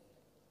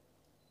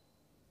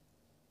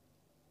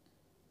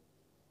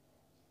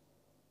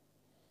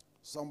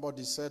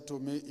 Somebody said to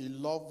me, he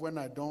loved when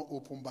I don't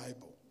open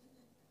Bible.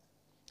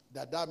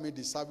 That means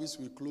the service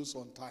will close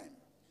on time.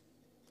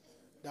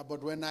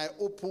 But when I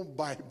open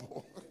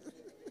Bible,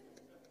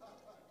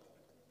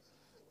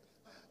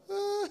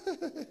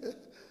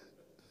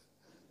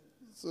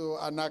 so,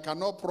 and I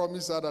cannot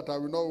promise her that I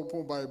will not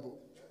open Bible.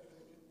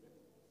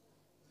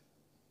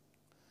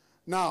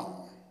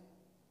 Now,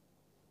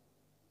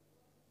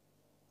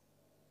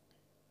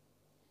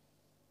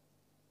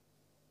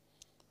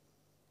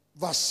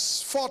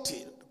 verse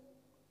 40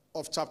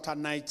 of chapter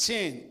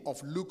 19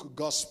 of Luke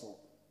Gospel.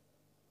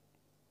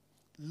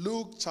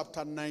 Luke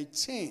chapter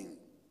 19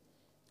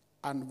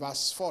 and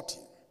verse 40.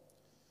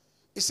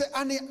 He said,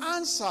 and he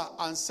answered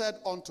and said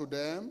unto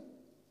them,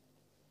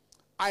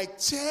 I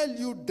tell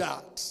you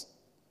that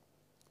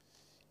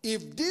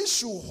if these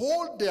should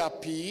hold their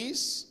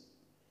peace,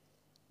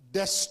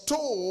 the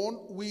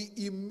stone will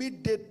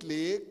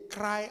immediately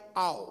cry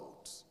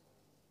out.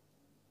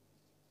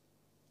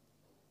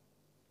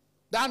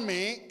 That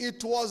means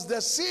it was the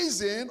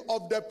season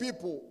of the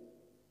people.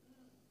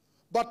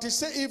 But he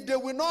said, if they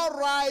will not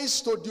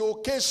rise to the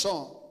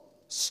occasion,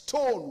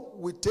 stone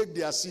will take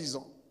their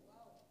season.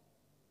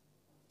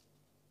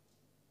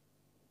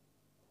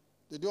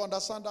 Did you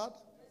understand that?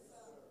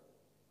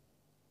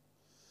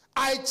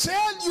 I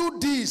tell you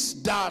this,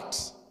 that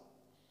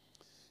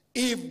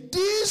if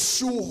these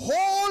should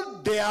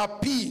hold their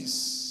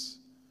peace,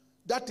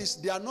 that is,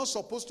 they are not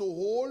supposed to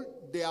hold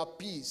their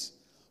peace,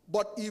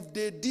 but if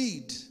they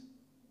did,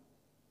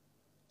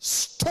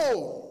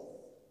 stone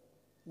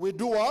will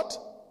do what?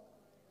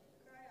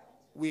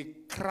 We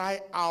cry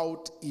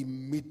out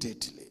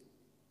immediately.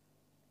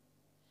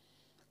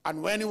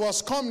 And when he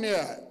was come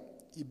near,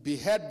 he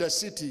beheld the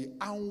city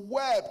and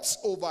wept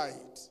over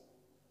it.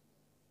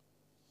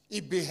 He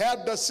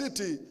beheld the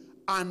city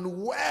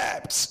and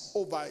wept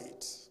over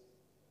it.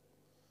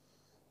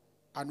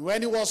 And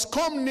when he was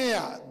come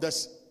near,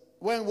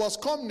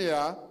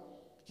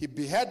 he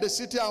beheld the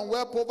city and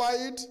wept over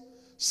it,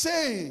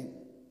 saying,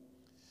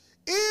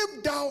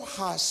 if thou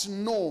hast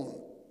known,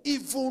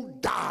 even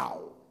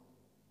thou,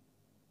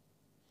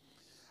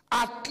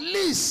 at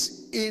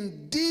least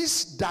in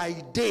this thy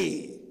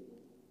day,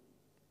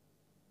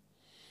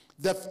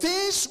 the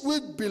things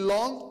which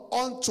belong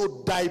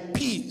unto thy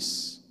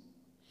peace,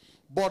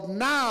 but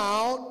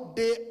now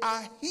they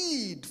are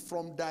hid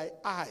from thy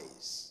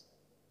eyes.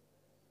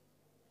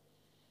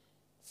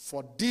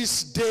 For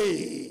this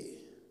day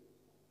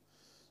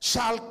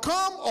shall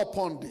come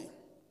upon thee,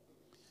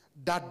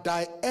 that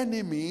thy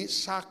enemy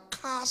shall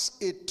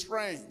cast a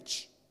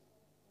trench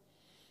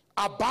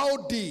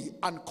about thee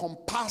and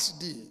compass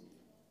thee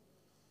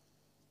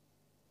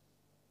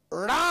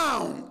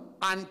round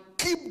and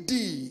keep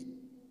thee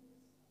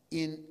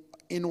in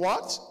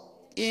what?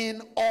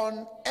 In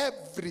on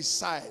every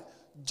side,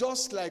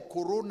 just like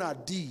Corona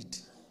did.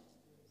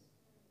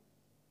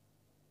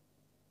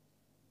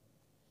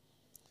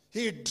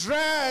 He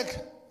dragged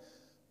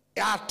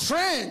a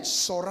trench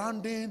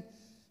surrounding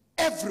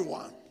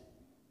everyone.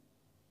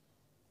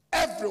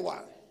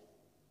 Everyone.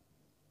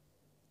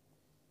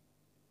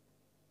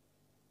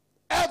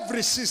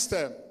 Every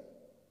system.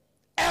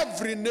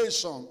 Every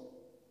nation.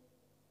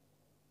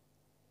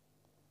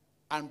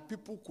 And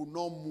people could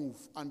not move.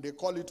 And they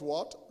call it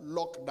what?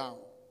 Lockdown.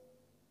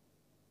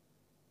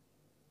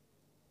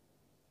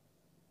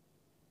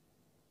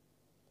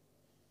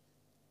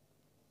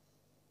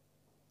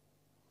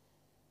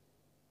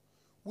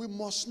 We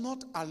must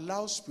not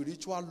allow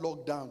spiritual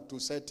lockdown to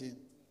set in. Amen.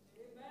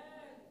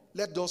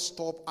 Let us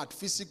stop at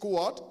physical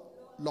what?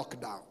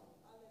 Lockdown.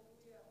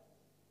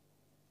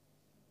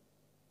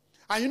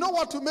 And you know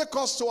what will make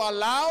us to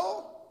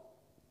allow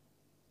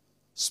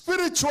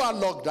spiritual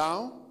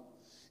lockdown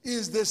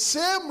is the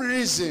same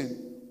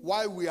reason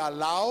why we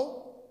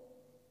allow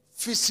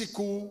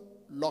physical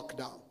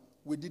lockdown.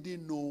 We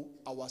didn't know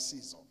our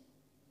season.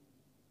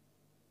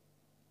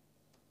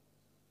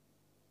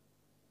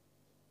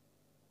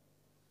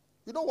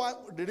 You know why?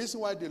 The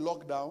reason why the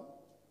lockdown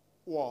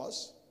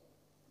was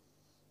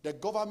the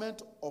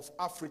government of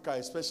Africa,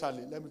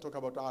 especially, let me talk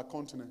about our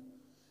continent,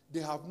 they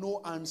have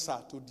no answer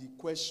to the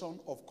question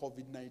of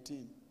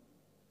COVID-19.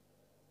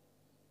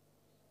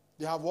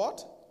 They have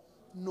what?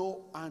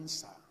 No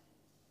answer.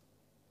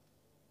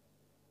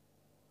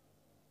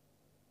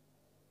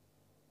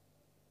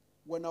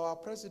 When our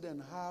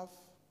president have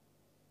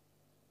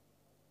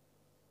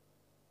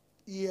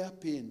ear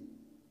pain,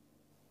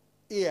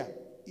 ear,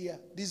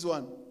 this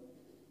one,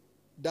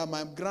 that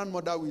my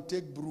grandmother will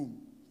take broom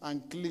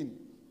and clean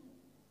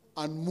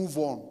and move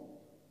on.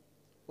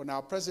 When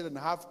our president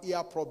have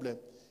ear problem,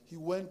 he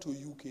went to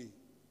UK.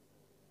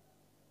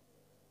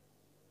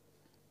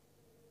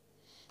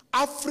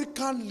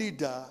 African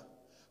leader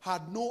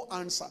had no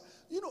answer.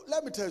 You know,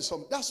 let me tell you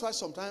something. That's why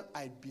sometimes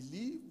I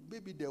believe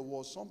maybe there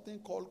was something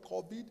called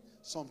COVID.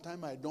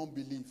 Sometimes I don't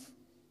believe.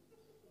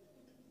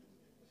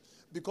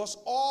 Because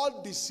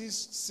all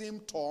disease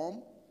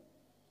symptoms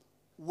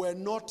were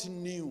not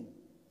new.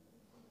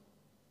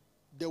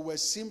 There were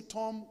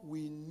symptoms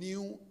we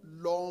knew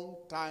long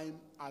time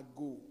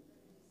ago.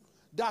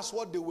 That's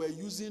what they were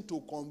using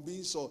to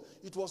convince us.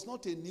 It was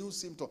not a new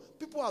symptom.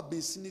 People have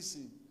been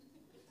sneezing.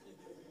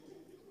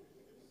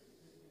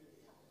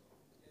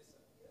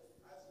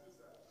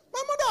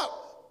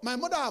 My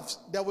mother,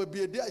 there will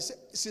be a day, I said,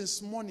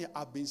 since morning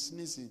I've been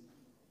sneezing.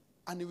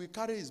 And he will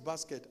carry his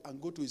basket and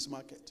go to his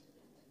market.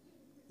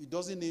 He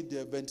doesn't need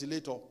the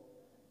ventilator.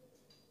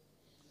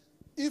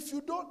 If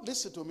you don't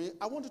listen to me,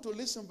 I want you to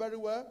listen very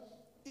well.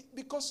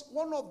 Because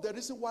one of the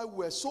reasons why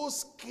we're so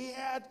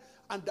scared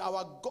and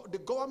the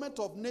government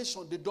of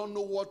nation, they don't know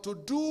what to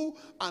do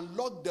and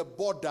lock the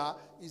border,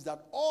 is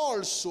that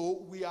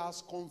also we are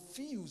as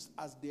confused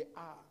as they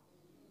are.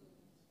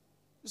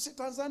 You see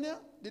Tanzania,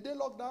 did they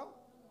lock down?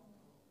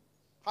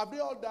 Have they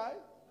all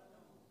died?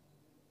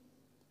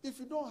 If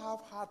you don't have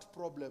heart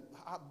problem,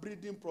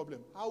 breathing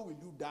problem, how will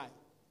you die?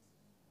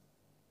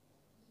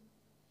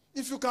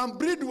 If you can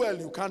breathe well,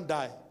 you can't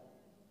die.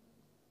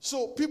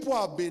 So people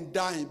have been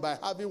dying by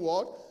having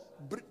what?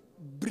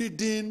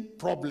 Breathing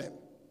problem.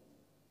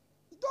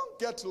 Don't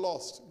get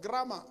lost.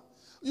 Grammar.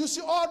 You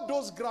see all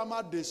those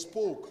grammar they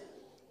spoke.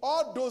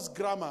 All those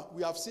grammar,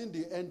 we have seen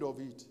the end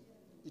of it.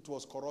 It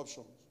was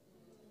corruption.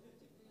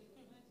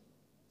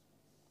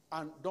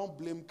 And don't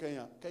blame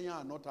Kenya. Kenya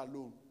are not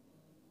alone.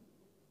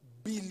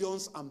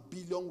 Billions and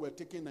billions were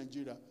taken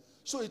Nigeria.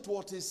 So it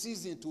was a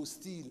season to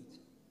steal.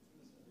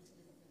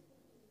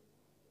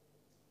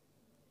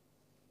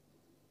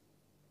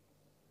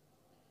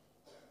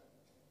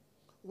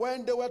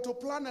 When they were to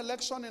plan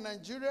election in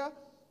Nigeria,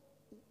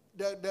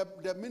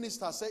 the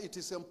minister said it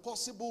is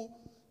impossible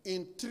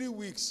in 3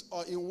 weeks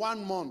or in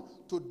 1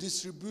 month to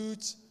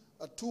distribute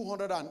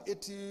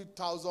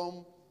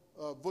 280,000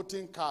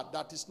 voting card.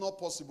 That is not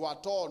possible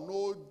at all.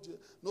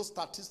 No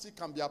statistic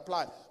can be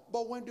applied.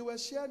 But when they were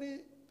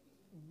sharing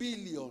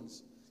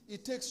billions,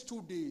 it takes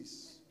 2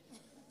 days.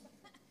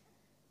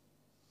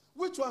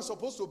 Which one is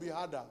supposed to be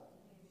harder?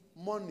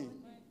 Money.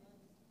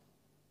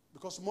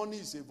 Because money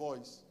is a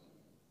voice.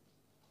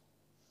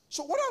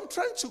 So what I'm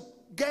trying to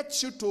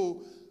get you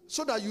to,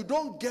 so that you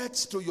don't get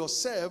to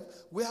yourself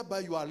whereby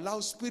you allow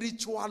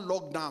spiritual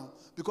lockdown,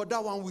 because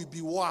that one will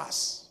be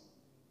worse.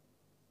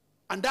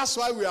 And that's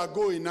why we are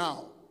going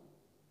now.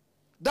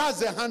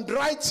 That's the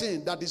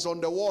handwriting that is on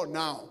the wall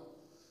now.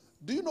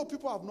 Do you know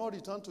people have not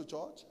returned to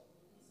church?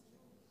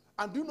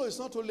 And do you know it's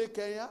not only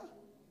Kenya?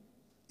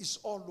 It's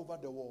all over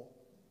the world.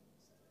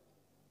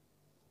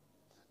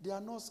 They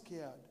are not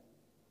scared.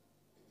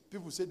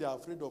 People say they are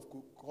afraid of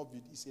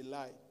COVID. It's a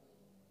lie.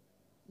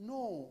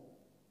 No.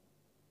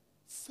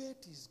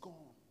 Faith is gone.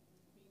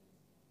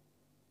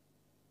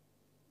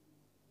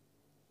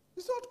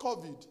 It's not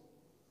COVID.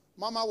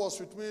 Mama was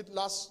with me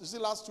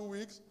last 2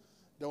 weeks.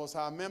 There was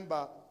a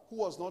member who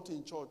was not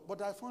in church,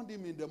 but I found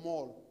him in the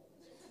mall.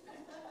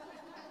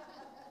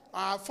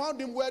 I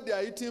found him where they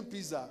are eating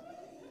pizza.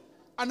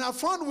 And I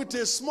found with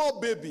a small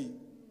baby.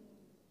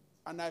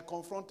 And I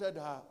confronted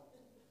her.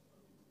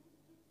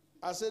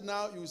 I said,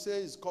 now you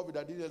say it's COVID,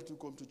 I didn't help you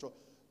come to church.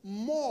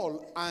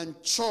 Mall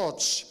and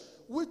church,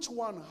 which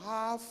one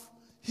have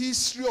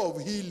history of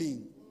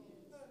healing?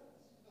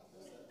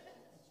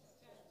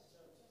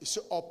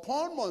 So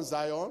upon Mount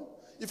Zion,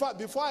 in fact,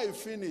 before I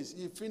finish,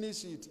 he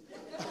finished it.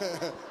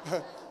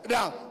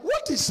 Now,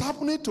 what is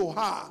happening to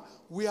her?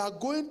 We are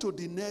going to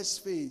the next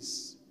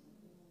phase.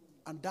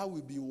 And that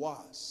will be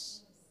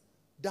worse.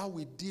 That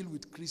will deal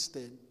with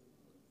Christian.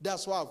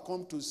 That's why I've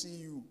come to see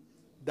you.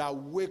 That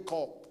wake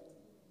up.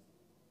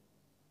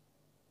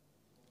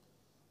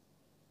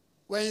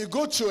 When you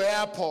go to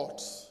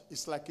airport,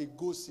 it's like a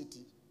ghost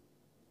city.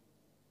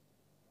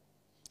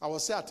 I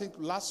was there, I think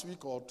last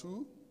week or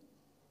two,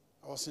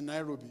 I was in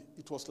Nairobi.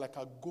 It was like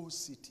a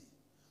ghost city.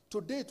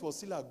 Today it was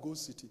still a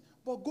ghost city.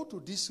 But go to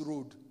this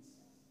road.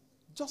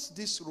 Just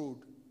this road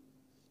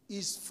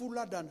is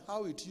fuller than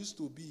how it used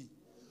to be.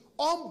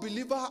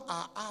 Unbelievers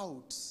are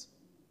out.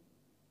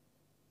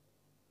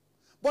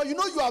 But you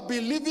know you have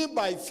been living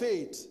by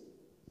faith.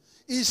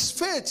 It's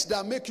faith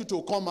that makes you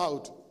to come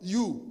out.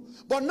 You.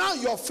 But now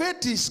your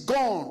faith is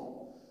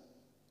gone.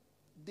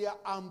 Their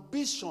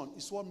ambition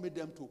is what made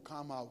them to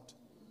come out.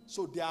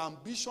 So their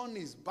ambition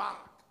is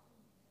back.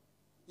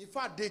 In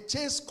fact, they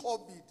chased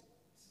COVID.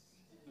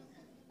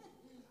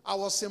 I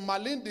was in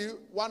Malindi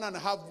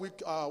 1.5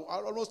 weeks,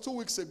 almost 2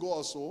 weeks ago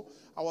or so.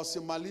 I was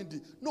in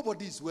Malindi.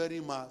 Nobody is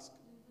wearing mask.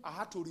 I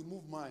had to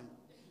remove mine.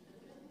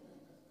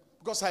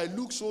 Because I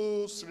look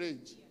so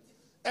strange.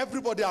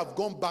 Everybody have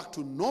gone back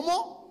to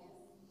normal,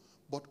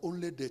 but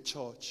only the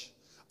church.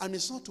 And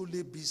it's not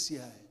only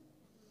BCI.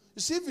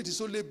 You see, if it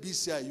is only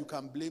BCI, you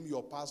can blame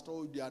your pastor.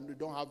 They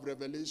don't have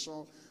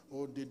revelation,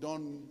 or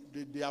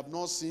they have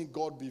not seen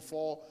God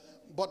before.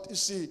 But you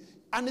see,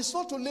 and it's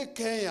not only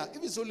Kenya.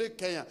 If it's only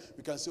Kenya,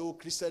 we can say, oh,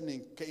 Christians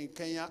in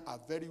Kenya are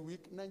very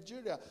weak.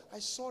 Nigeria, I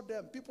saw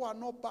them. People are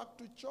not back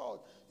to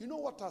church. You know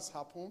what has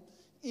happened?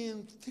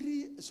 In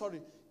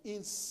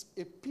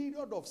a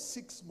period of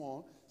 6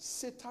 months,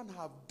 Satan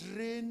have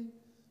drained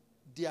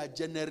their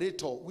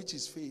generator, which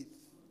is faith.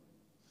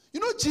 You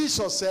know,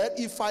 Jesus said,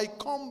 if I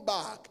come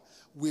back,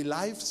 will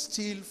I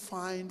still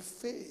find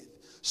faith?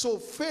 So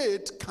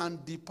faith can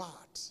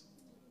depart.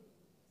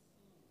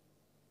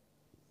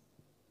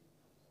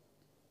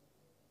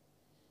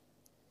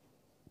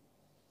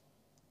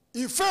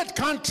 If faith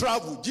can't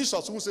travel,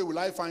 Jesus won't say, will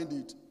I find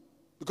it?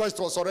 Because it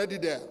was already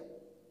there.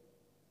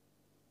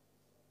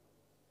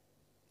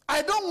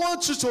 I don't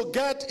want you to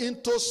get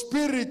into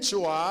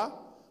spiritual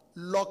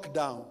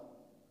lockdown.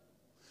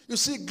 You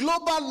see,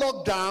 global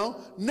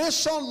lockdown,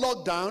 nation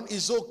lockdown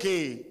is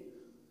okay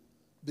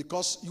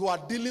because you are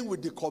dealing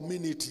with the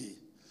community.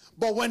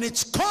 But when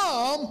it's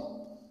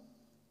come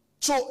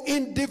to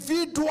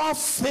individual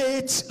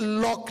faith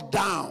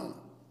lockdown,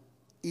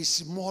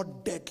 it's more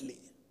deadly.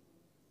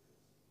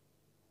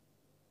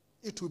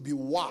 It will be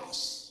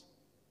worse.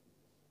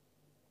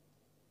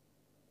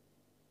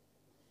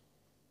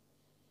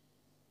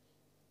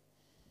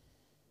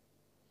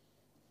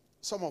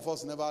 Some of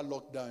us never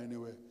locked down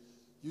anywhere.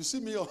 You see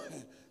me on,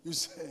 you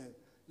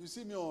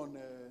see me on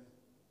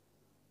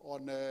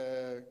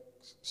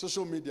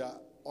social media,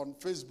 on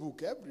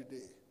Facebook every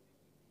day.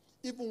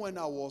 Even when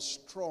I was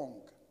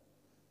strong,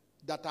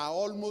 that I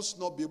almost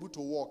not be able to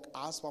walk,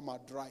 I asked Mama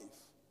drive,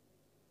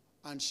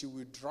 and she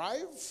will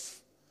drive.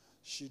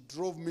 She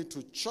drove me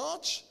to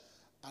church,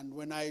 and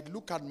when I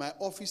look at my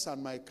office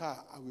and my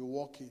car, I will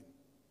walk in,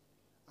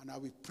 and I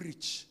will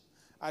preach.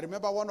 I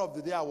remember one of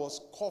the day I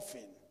was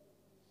coughing,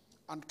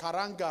 and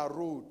Karanga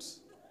Road.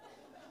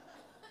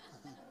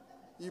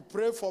 He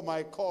prayed for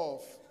my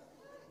cough.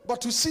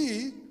 But you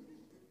see,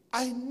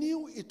 I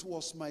knew it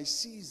was my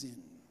season.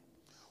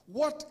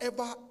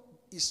 Whatever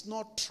is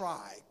not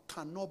tried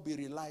cannot be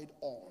relied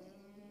on.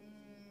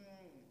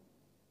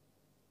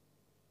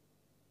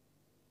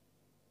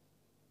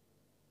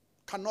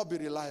 Cannot be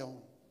relied on.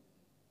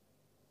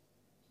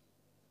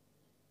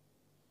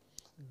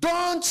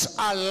 Don't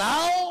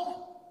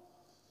allow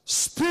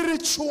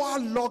spiritual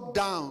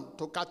lockdown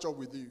to catch up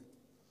with you,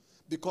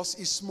 because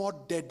it's more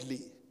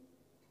deadly.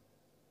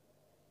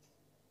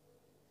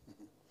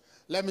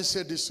 Let me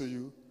say this to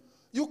you.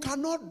 You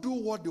cannot do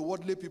what the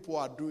worldly people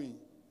are doing.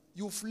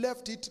 You've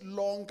left it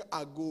long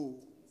ago.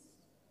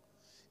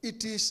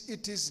 It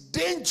is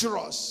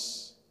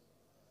dangerous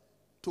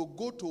to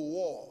go to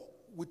war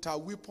with a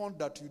weapon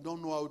that you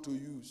don't know how to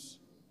use.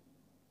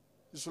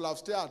 You should have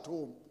stayed at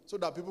home so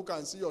that people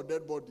can see your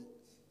dead body.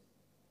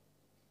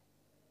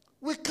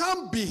 We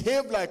can't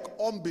behave like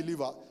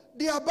unbelievers.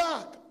 They are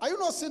back. Are you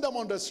not seeing them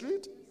on the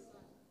street?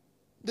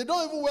 They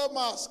don't even wear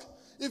masks.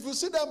 If you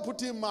see them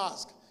putting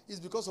masks, it's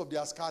because of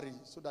their scarring,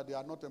 so that they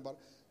are not embarrassed.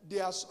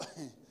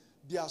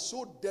 They are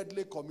so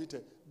deadly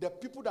committed. The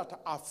people that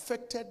are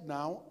affected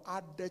now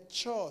are the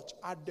church,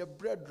 are the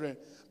brethren,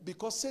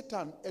 because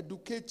Satan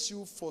educates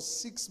you for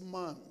 6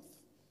 months.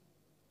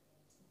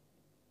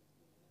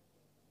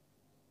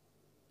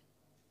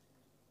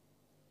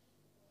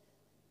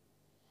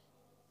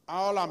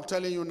 All I'm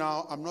telling you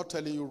now, I'm not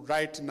telling you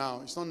right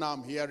now. It's not now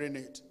I'm hearing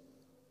it.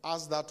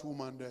 Ask that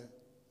woman there.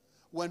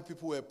 When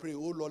people were praying,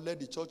 oh Lord, let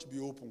the church be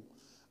open.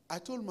 I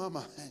told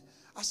Mama,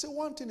 I said,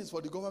 one thing is for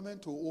the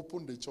government to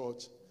open the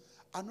church.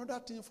 Another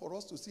thing for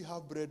us to still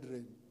have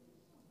brethren.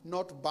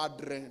 Not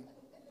brethren.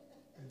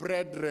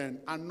 Brethren.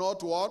 And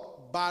not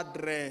what?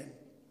 Brethren.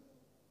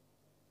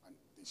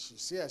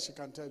 She's here, she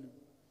can tell you.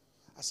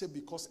 I said,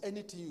 because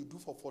anything you do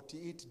for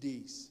 48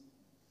 days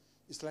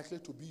is likely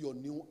to be your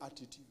new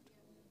attitude.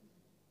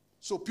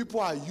 So people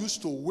are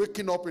used to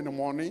waking up in the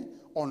morning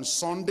on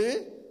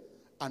Sunday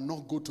and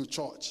not go to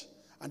church.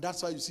 And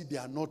that's why you see they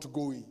are not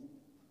going.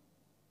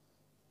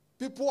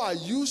 People are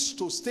used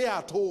to stay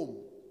at home.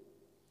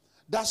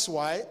 That's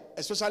why,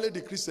 especially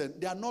the Christians,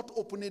 they are not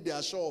opening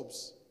their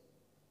shops.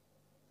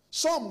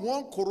 Some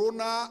want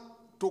Corona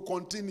to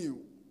continue.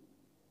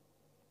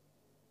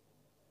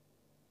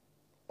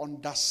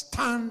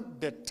 Understand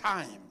the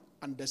time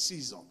and the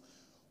season.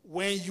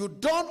 When you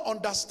don't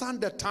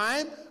understand the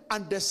time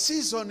and the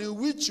season in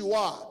which you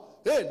are,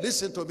 hey,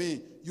 listen to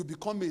me, you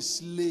become a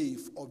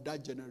slave of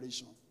that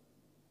generation.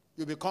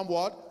 You become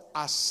what?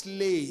 A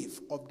slave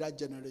of that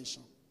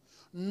generation.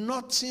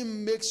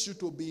 Nothing makes you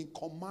to be in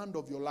command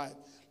of your life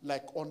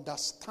like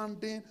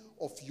understanding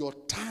of your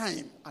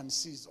time and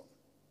season.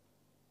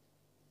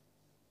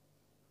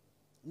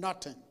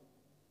 Nothing.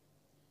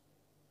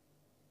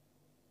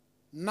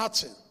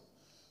 Nothing.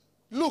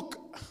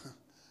 Look,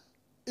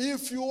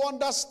 if you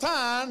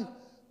understand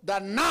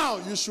that now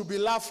you should be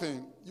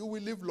laughing, you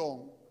will live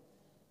long.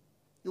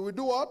 You will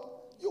do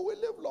what? You will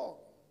live long.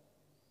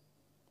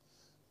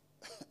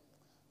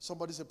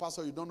 Somebody say,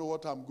 Pastor, you don't know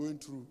what I'm going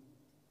through.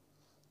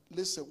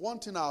 Listen, one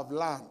thing I've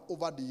learned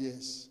over the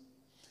years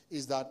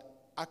is that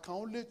I can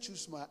only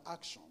choose my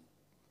action.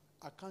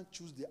 I can't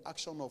choose the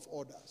action of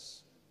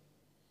others.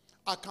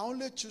 I can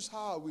only choose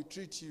how I will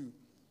treat you,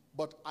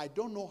 but I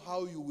don't know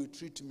how you will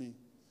treat me.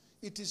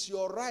 It is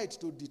your right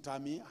to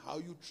determine how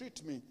you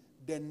treat me,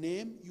 the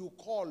name you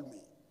call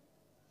me.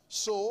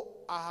 So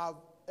I have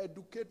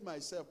educated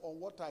myself on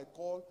what I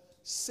call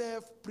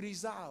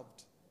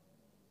self-preserved.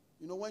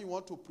 You know, when you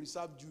want to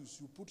preserve juice,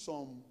 you put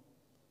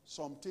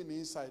something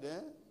inside,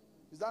 eh?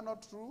 Is that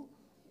not true?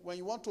 when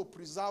you want to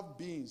preserve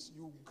beans,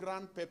 you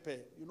grind pepper.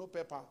 You know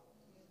pepper?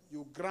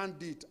 You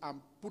grind it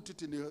and put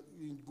it in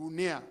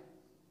guinea.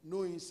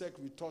 No insect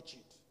will touch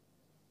it.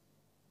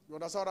 You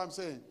understand what I'm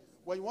saying?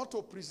 When you want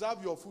to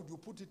preserve your food, you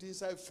put it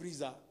inside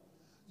freezer.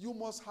 You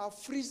must have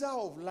freezer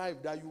of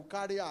life that you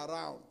carry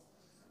around.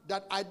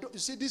 That I don't. You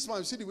see this one.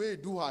 You see the way you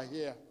do her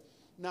hair.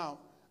 Now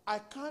I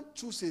can't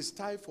choose a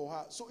style for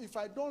her. So if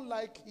I don't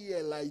like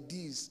hair like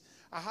this,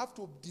 I have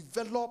to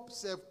develop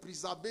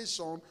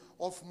self-preservation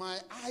of my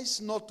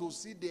eyes not to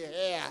see the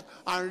hair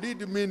and read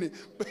the meaning.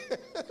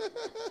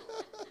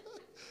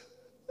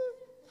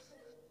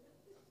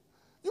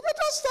 You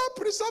better start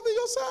preserving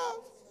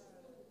yourself.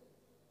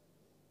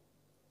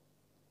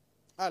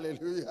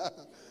 Hallelujah.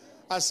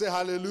 I say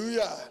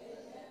hallelujah.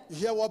 You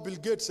hear what Bill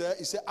Gates said?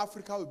 He said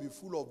Africa will be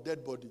full of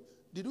dead body.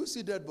 Did you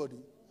see dead body?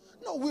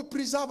 No, we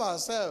preserve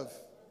ourselves.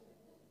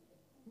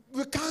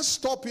 We can't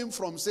stop him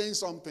from saying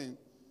something.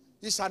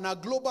 He's a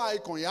global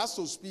icon. He has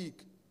to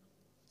speak.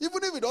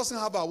 Even if he doesn't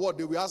have a word,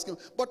 they will ask him.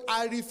 But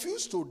I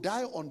refuse to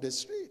die on the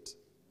street.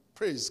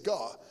 Praise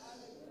God.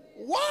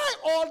 Why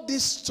all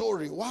this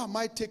story? Why am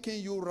I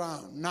taking you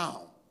around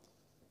now?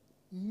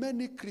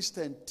 Many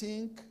Christians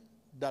think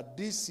that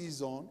this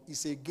season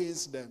is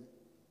against them.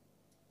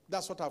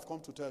 That's what I've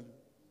come to tell you.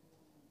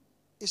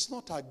 It's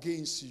not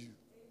against you.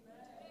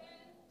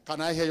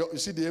 Can I hear you? You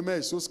see the amen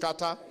is so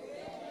scattered?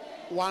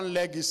 One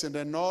leg is in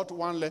the north,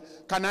 one leg.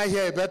 Can I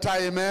hear a better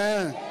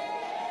amen?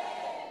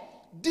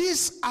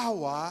 This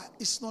hour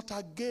is not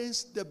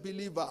against the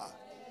believer.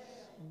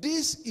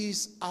 This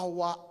is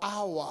our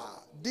hour.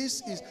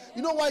 This is,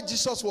 you know why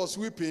Jesus was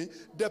weeping?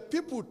 The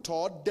people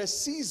thought the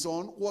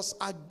season was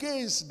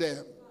against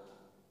them.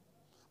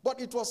 But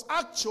it was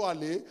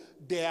actually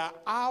their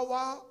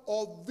hour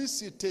of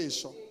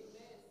visitation.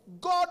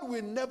 God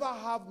will never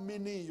have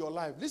meaning in your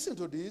life. Listen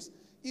to this.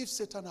 If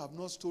Satan have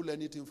not stolen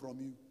anything from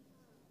you.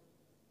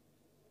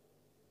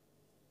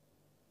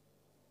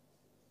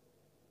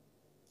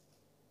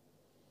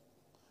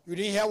 You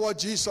didn't hear what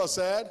Jesus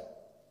said?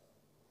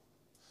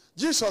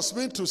 Jesus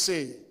meant to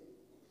say,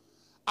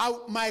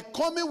 my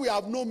coming will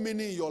have no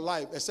meaning in your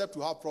life except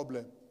to have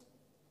problem.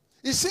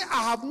 He said,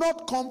 I have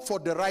not come for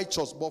the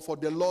righteous, but for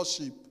the lost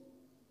sheep.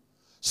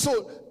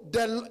 So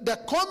the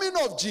coming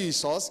of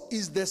Jesus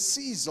is the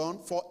season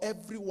for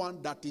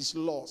everyone that is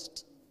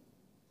lost.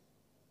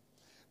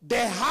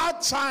 The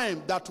hard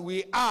time that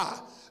we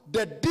are,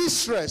 the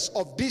distress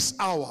of this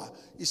hour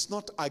is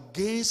not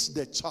against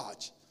the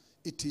church.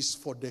 It is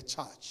for the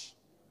church.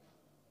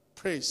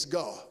 Praise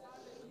God.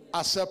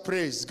 I said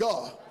praise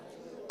God.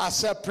 I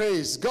said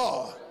praise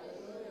God.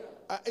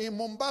 In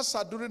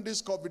Mombasa during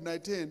this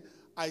COVID-19,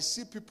 I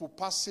see people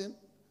passing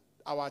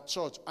our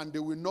church and they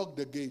will knock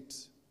the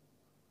gate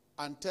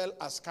and tell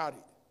Askari,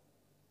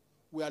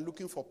 we are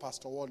looking for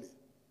Pastor Wole.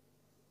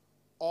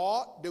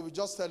 Or they will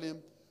just tell him,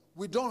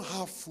 we don't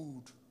have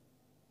food.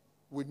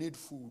 We need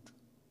food.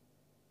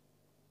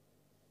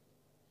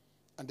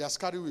 And the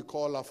Askari will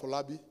call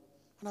Afolabi.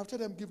 And I'll tell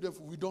them, give them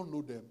food. We don't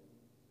know them.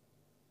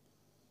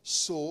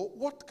 So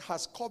what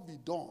has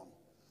COVID done?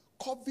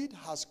 COVID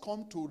has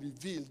come to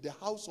reveal the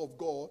house of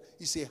God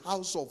is a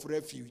house of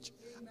refuge.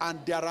 Amen.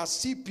 And there are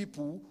still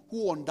people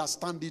who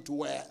understand it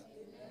well.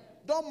 Amen.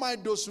 Don't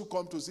mind those who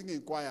come to sing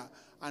in choir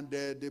and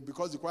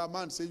because the choir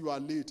man say you are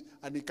late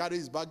and he carried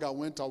his bag and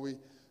went away.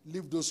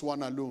 Leave those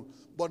one alone.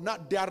 But now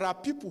there are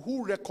people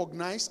who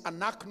recognize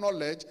and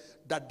acknowledge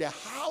that the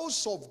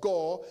house of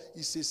God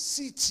is a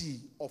city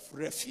of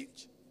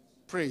refuge.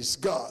 Praise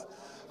God.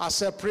 I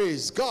said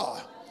praise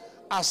God.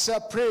 I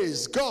said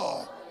praise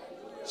God.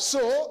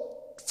 So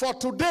for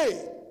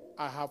today,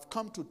 I have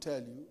come to tell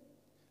you,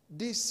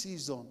 this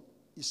season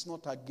is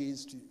not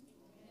against you.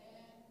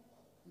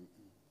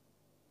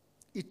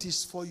 It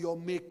is for your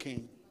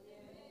making.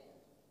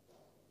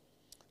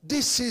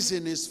 This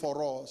season is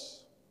for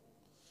us.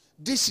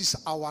 This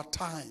is our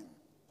time.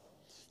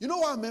 You know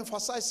why I'm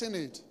emphasizing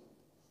it?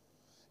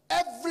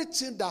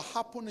 Everything that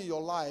happened in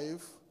your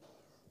life,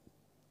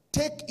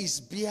 take its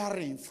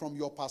bearing from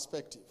your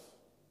perspective.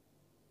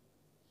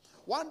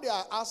 One day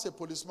I asked a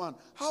policeman,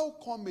 how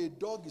come a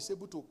dog is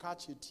able to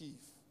catch a thief?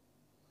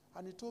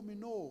 And he told me,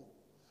 no.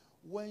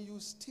 When you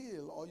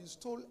steal or you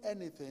stole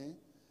anything,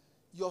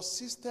 your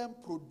system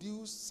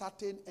produces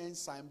certain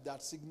enzymes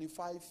that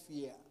signify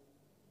fear.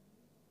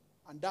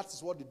 And that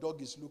is what the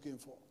dog is looking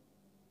for.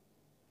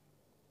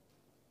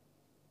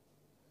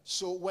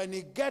 So when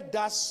he gets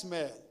that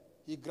smell,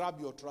 he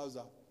grabs your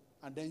trouser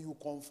and then you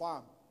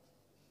confirm.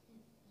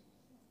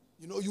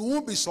 You know, you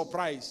won't be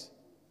surprised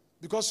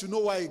because you know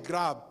why he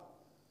grabbed.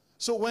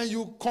 So when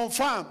you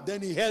confirm,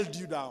 then he held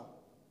you down.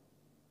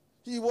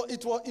 He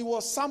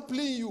was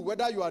sampling you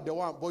whether you are the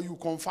one, but you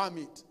confirm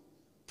it.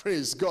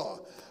 Praise God.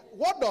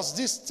 What does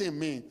this thing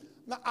mean?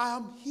 Now, I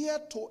am here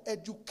to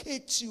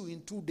educate you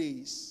in 2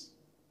 days.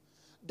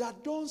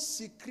 That don't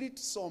secrete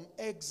some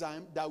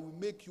enzyme that will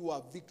make you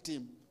a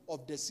victim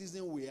of the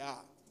season we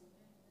are.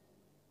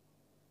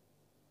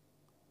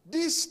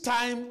 This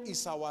time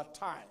is our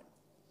time.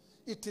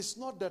 It is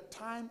not the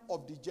time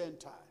of the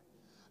Gentile.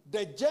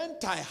 The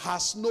Gentile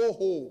has no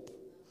hope.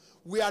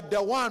 We are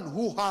the one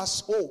who has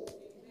hope.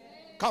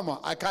 Come on,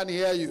 I can't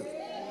hear you.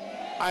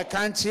 I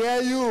can't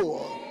hear you.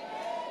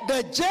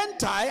 The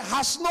Gentile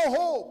has no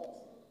hope.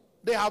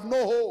 They have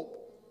no hope.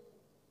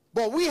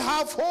 But we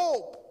have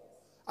hope.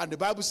 And the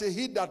Bible says,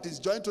 he that is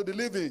joined to the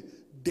living,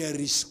 there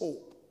is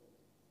hope.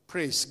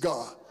 Praise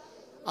God.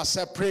 I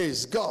said,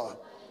 praise God.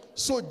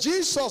 So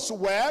Jesus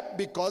wept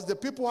because the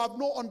people have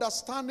no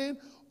understanding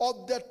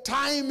of the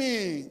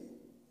timing.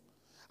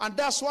 And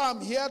that's why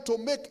I'm here to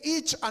make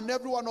each and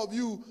every one of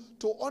you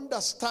to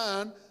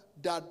understand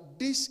that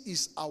this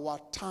is our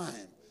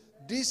time.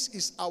 This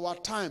is our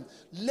time.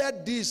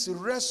 Let this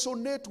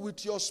resonate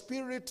with your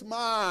spirit,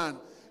 man,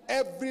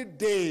 every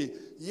day.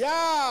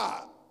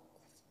 Yeah.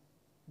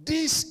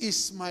 This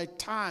is my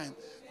time.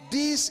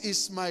 This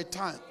is my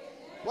time.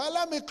 Well,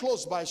 let me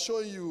close by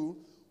showing you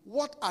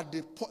what are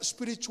the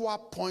spiritual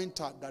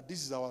pointer that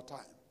this is our time.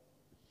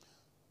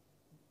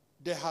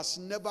 There has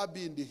never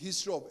been in the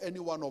history of any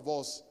one of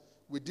us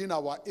within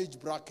our age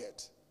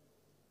bracket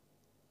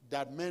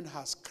that man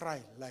has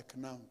cried like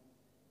now.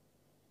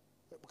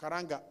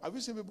 Karanga, have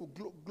you seen people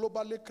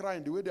globally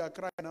crying the way they are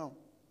crying now?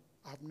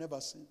 I've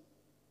never seen.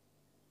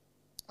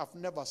 I've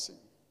never seen.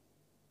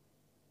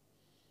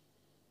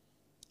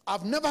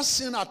 I've never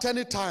seen at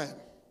any time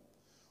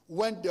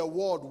when the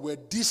world were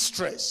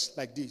distressed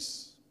like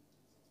this.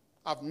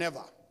 I've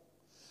never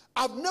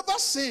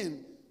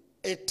seen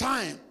a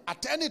time,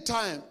 at any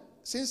time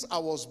since I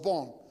was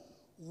born,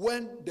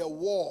 when the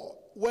war,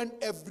 when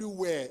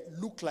everywhere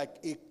looked like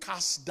a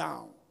cast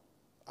down.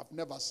 I've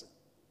never seen.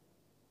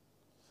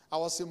 I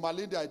was in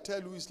Malindi, I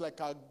tell you, it's like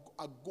a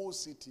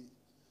ghost city.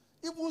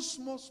 Even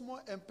small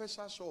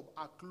M-Pesa shops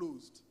are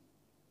closed.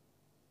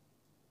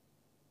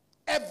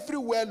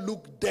 Everywhere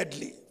looked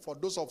deadly. For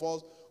those of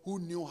us who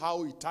knew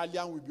how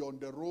Italian will be on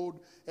the road,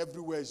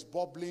 everywhere is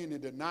bubbling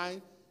in the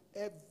night.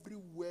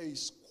 Everywhere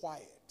is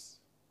quiet.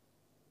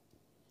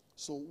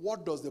 So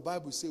what does the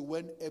Bible say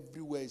when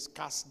everywhere is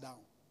cast down?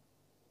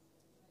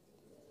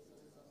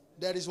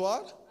 There is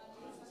what?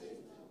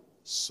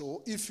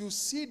 So if you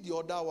see the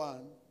other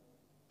one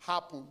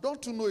happen,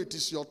 don't you know it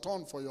is your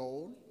turn for your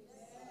own?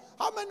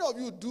 How many of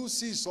you do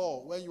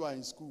seesaw when you are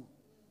in school?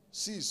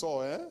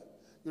 Seesaw, eh?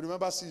 You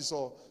remember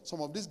seesaw?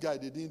 Some of these guys,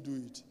 they didn't do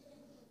it.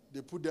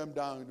 They put them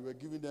down, they were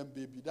giving them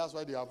baby. That's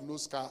why they have no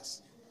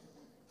scars.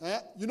 Eh?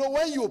 You know,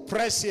 when you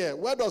press here,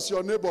 where does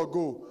your neighbor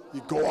go? He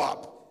go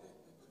up.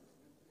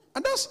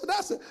 And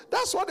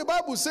that's what the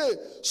Bible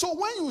says. So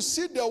when you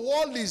see the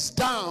wall is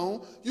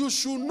down, you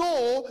should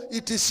know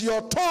it is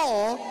your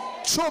turn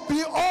to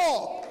be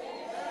up.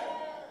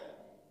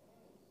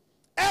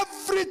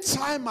 Every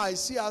time I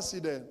see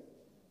accident,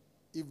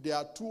 if there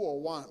are two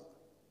or one,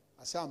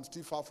 I say I'm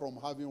still far from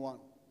having one.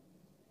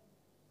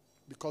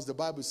 Because the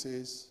Bible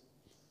says,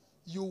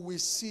 you will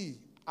see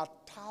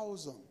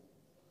 1,000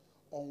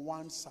 on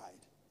one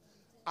side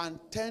and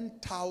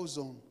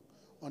 10,000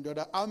 on the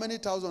other. How many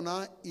thousand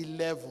are?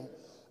 11.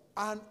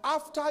 And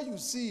after you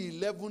see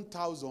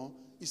 11,000,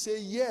 he say,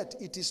 yet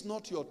it is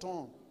not your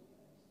turn.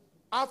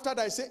 After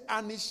that, he say,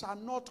 and it shall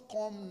not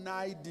come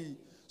nigh thee.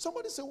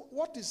 Somebody say,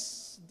 what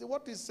is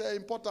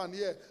important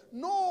here?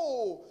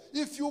 No.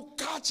 If you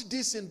catch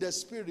this in the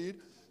spirit,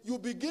 you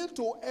begin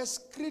to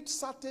excrete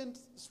certain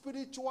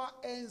spiritual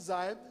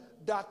enzymes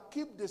that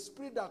keep the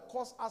spirit that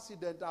cause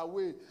accident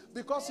away.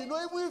 Because you know,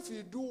 even if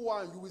you do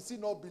one, you will still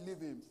not believe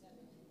him.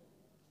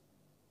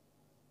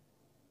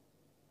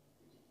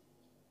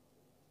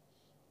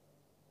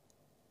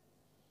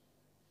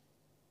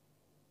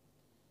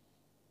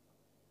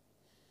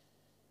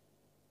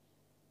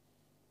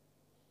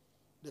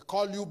 They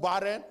call you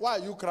barren. Why are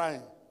you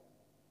crying?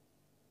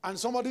 And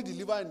somebody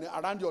deliver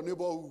around your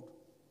neighborhood.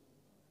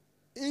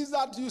 Is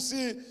that you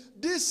see,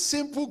 this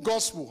simple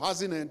gospel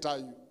hasn't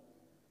entered you.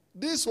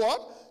 This what?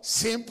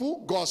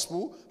 Simple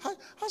gospel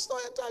has not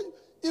entered you.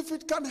 If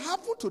it can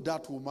happen to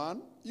that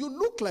woman, you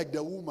look like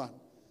the woman.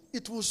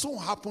 It will soon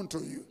happen to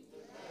you.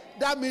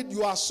 That means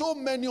you are so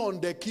many on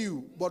the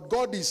queue, but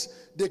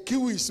the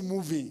queue is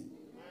moving.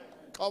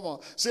 Come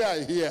on, say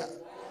I hear.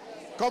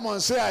 Come on,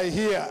 say I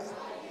hear.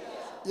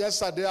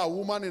 Yesterday, a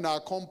woman in our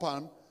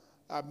compound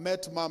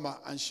met Mama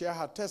and shared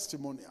her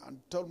testimony and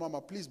told Mama,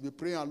 please be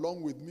praying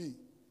along with me.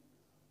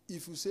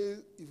 If you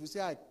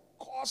say I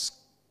cause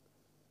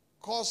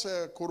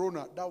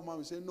corona, that woman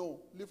will say, no,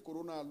 leave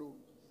corona alone.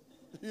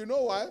 You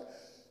know why?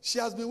 She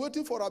has been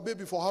waiting for her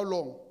baby for how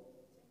long?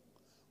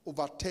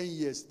 Over 10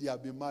 years they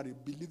have been married,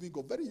 believing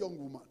God, very young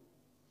woman.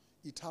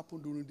 It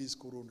happened during this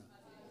corona.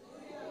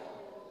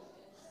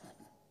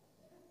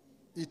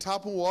 It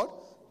happened what?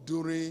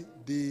 During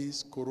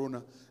this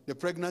corona. The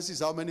pregnancy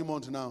is how many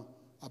months now?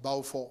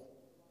 About 4.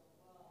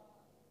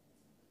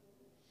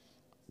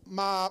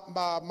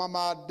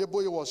 Mama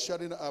Deboye was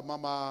sharing,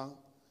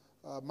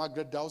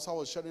 Margaret Dowsa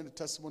was sharing the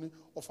testimony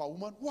of a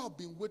woman who had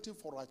been waiting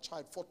for a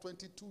child for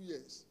 22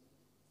 years.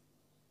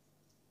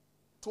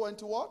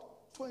 20 what?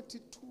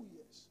 22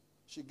 years.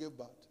 She gave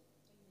birth.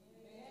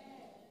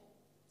 Amen.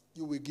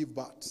 You will give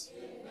birth.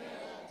 Amen.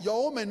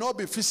 Your own may not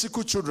be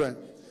physical children,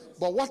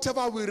 But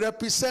whatever will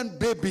represent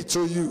baby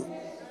to you,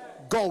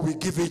 God will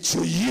give it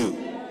to you.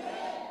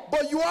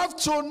 But you have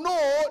to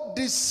know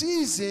this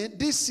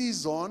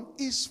season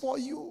is for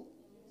you.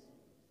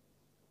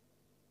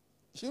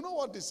 You know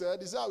what he said?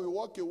 He said, I will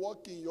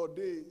walk in your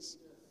days.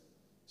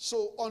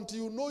 So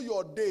until you know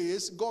your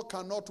days, God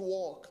cannot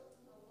walk.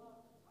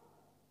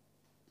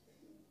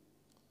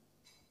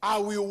 I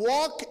will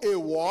walk a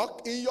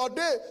walk in your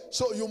day.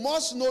 So you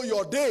must know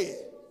your day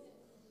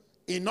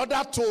in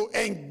order to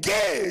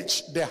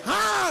engage the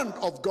hand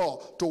of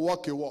God to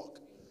walk a walk.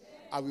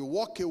 I will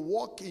walk a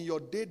walk in your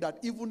day that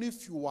even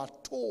if you are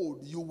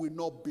told, you will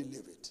not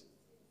believe it.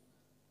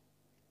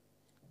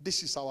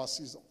 This is our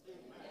season.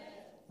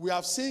 We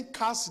have seen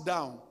cast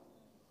down.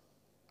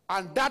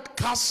 And that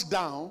cast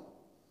down,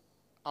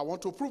 I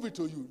want to prove it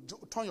to you.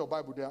 Turn your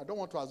Bible there. I don't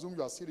want to assume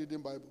you are still reading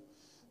Bible.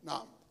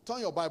 Now, turn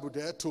your Bible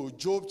there to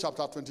Job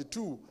chapter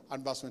 22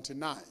 and verse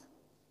 29.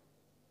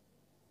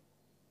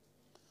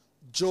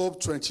 Job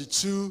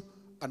 22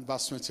 and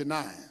verse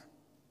 29.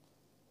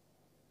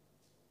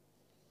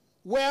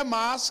 Wear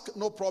mask,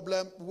 no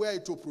problem. Wear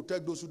it to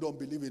protect those who don't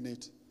believe in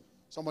it.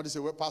 Somebody say,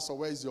 well, Pastor,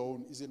 where is your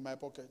own? It's in my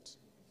pocket.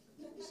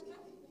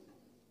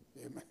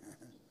 Amen.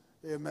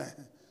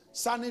 Amen.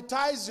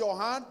 Sanitize your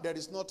hand. There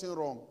is nothing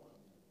wrong.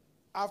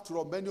 After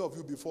all, many of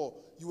you before,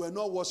 you were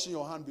not washing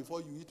your hand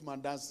before you eat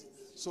mandazi.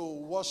 So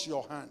wash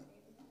your hand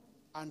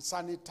and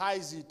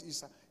sanitize it.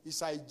 It's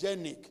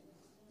hygienic.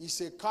 It's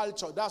a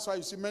culture. That's why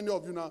you see many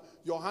of you now,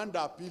 your hand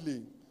are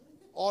peeling.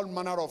 All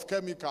manner of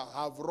chemical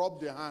have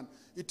rubbed the hand.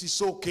 It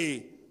is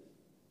okay.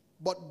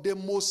 But the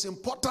most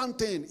important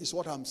thing is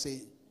what I'm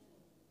saying.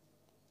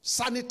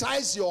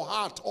 Sanitize your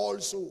heart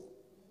also.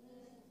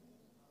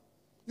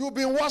 You've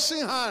been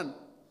washing hand.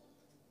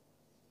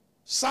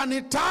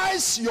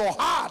 Sanitize your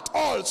heart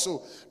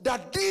also.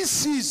 That this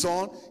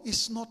season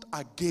is not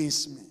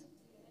against me.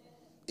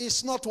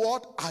 It's not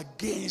what?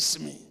 Against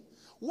me.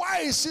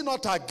 Why is it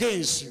not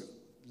against you?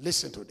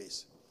 Listen to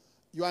this.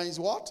 You are in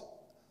what?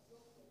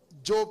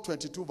 Job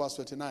 22 verse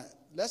 29.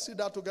 Let's see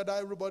that together,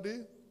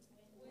 everybody.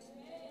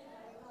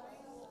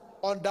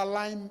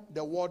 Underline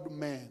the word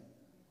man.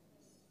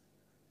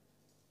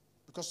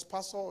 Because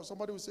Pastor,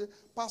 somebody will say,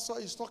 Pastor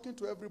is talking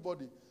to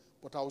everybody.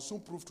 But I will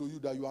soon prove to you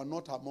that you are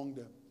not among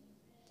them.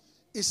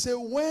 He said,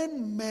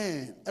 when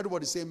men,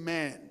 everybody say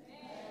man.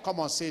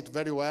 Come on, say it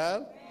very well.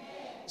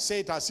 Man.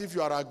 Say it as if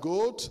you are a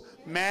goat.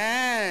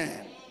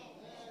 Man.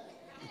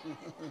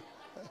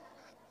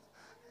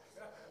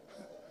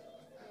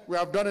 We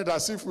have done it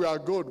as if we are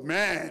good.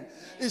 Man.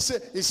 He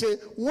said,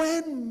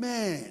 when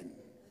men,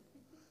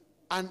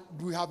 and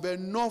we have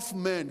enough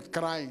men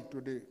crying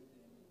today.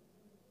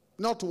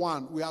 Not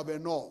one, we have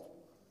enough.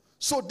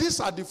 So these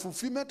are the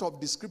fulfillment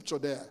of the scripture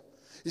there.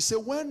 He said,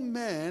 when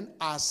men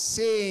are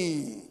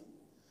saying,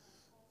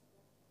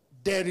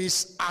 there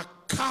is a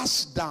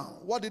cast down.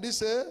 What did he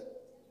say?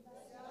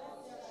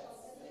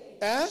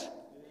 Eh?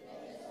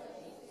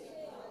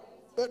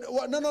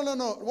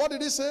 No. What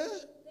did he say?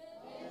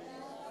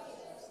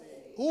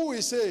 Who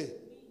will say?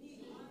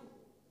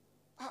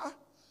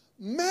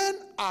 Men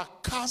are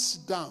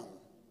cast down.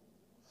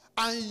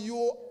 And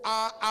you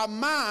are a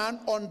man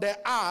on the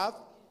earth,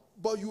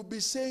 but you'll be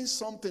saying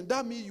something.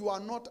 That means you are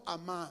not a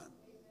man.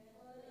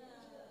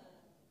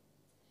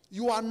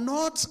 You are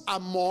not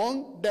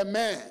among the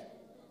men.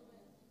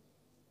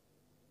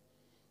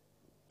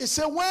 It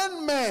said,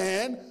 when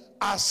men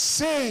are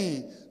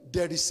saying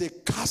there is a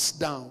cast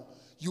down,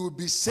 you will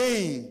be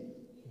saying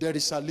there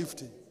is a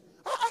lifting.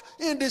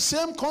 In the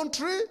same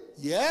country?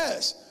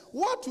 Yes.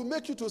 What will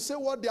make you to say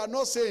what they are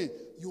not saying?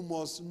 You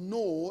must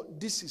know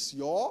this is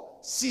your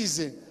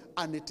season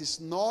and it is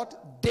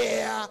not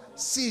their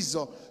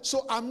season.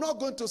 So I'm not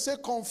going to say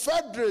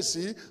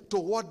confederacy to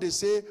what they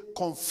say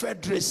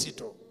confederacy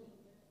to.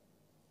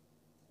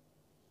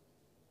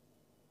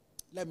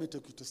 Let me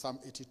take you to Psalm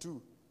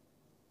 82.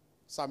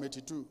 Psalm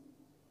 82.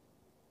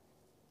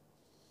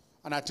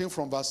 And I think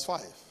from verse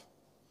 5.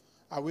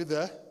 Are we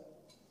there?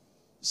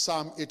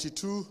 Psalm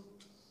 82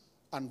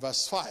 and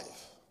verse 5.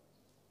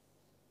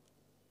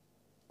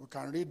 We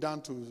can read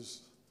down to,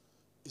 is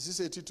this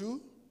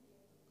 82?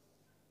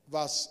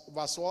 Verse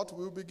what?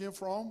 We'll begin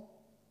from?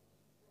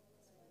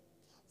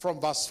 From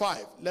verse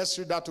 5. Let's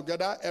read that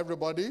together,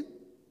 everybody.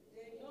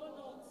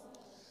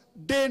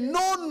 They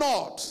know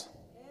not.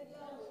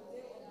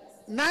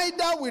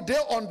 Neither will they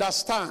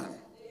understand.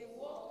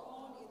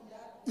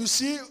 You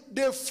see,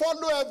 they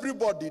follow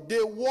everybody.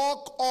 They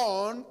walk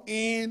on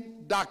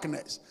in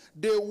darkness.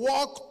 They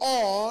walk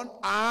on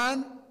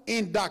and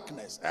in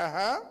darkness.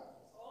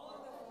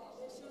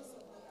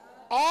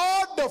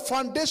 All the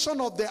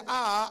foundation of the earth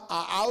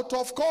are out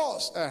of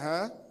course.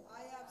 I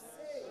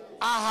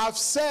have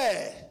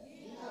said,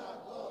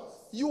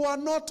 you are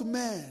not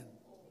men.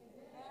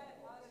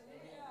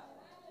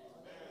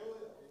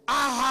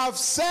 I have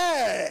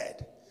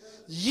said,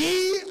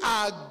 ye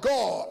are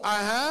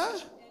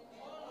God.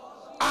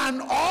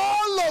 And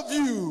all of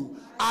you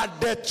are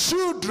the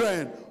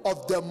children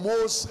of the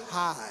Most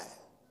High.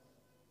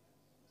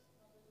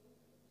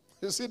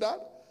 You see that?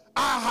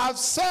 I have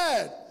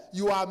said,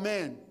 you are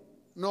men.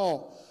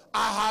 No.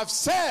 I have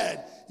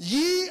said,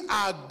 ye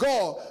are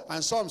God.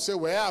 And some say,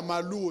 where am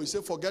I, Luo? He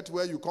say, forget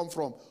where you come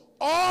from.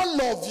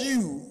 All of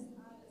you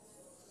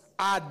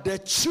are the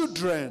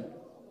children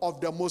of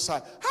the Most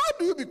High. How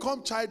do you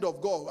become child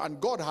of God?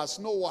 And God has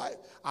no wife.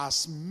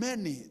 As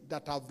many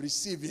that have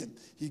received him,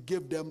 he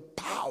gave them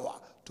power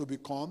to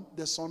become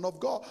the son of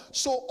God.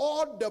 So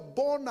all the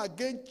born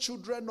again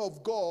children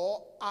of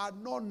God are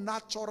not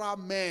natural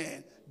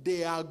men.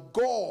 They are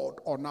God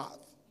on earth.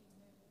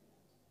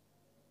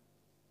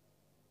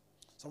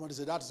 Somebody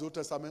said that is Old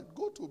Testament.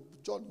 Go to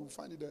John, you will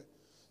find it there.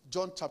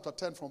 John chapter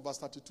 10 from verse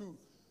 32.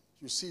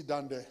 You see it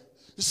down there.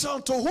 You see,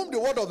 unto whom the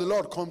word of the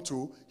Lord come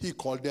to, he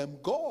called them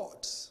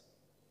gods.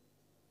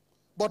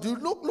 But you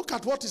look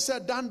at what he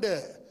said down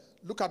there.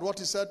 Look at what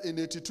he said in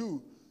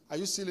 82. Are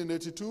you still in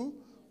 82?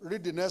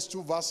 Read the next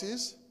two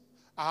verses.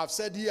 I have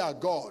said ye are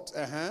gods.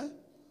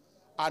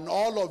 And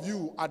all of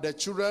you are the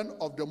children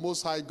of the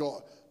Most High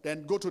God.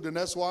 Then go to the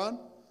next one.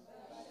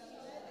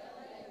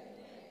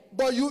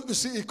 But you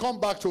see, it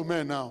come back to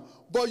men now.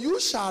 But you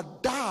shall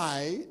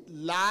die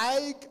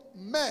like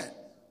men.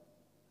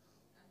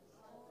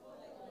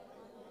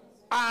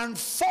 And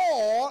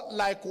fall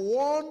like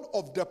one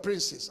of the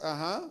princes.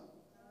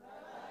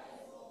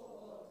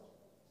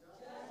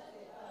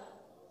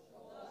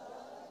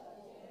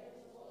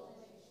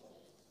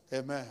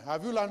 Amen.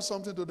 Have you learned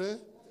something today?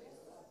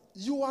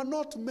 You are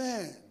not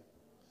men.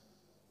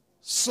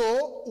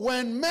 So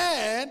when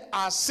men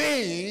are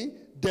saying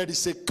there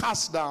is a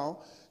cast down,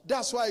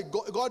 that's why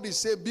God is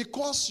saying,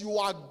 because you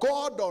are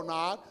God on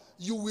earth,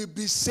 you will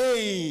be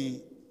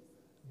saying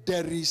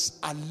there is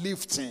a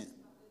lifting.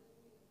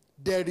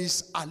 There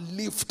is a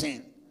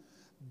lifting.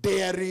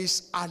 There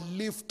is a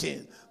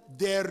lifting.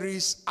 There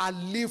is a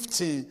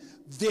lifting.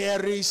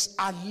 There is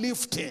a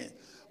lifting.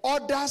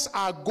 Others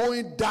are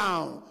going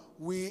down.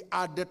 We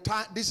are the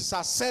time. This is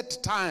a set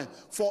time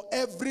for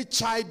every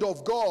child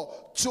of God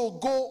to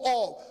go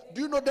up.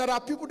 Do you know there are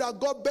people that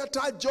got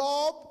better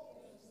job?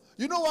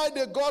 You know why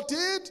they got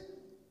it?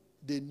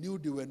 They knew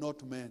they were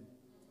not men.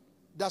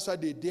 That's why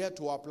they dared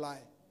to apply.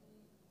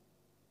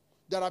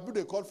 There are people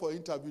they called for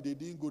interview. They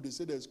didn't go. They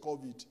said there's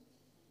COVID.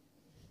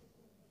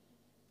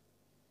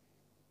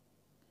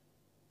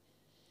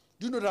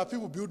 Do you know there are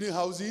people building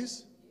houses?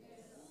 Yes.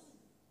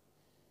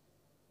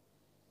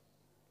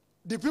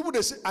 The people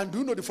they say, and do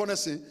you know the funny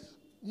thing?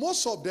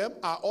 Most of them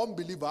are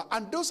unbelievers,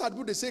 and those are the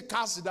people they say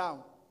cast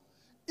down.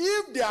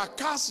 If they are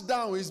cast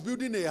down, is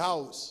building a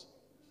house.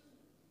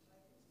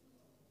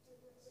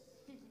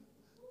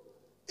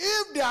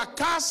 If they are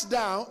cast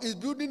down, is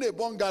building a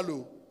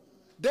bungalow.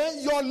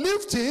 Then your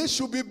lifting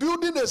should be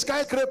building a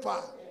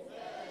skyscraper.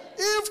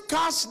 If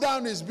cast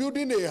down is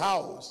building a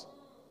house,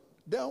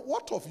 then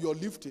what of your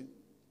lifting?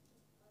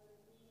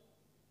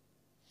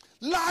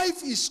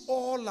 Life is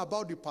all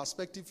about the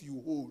perspective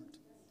you hold.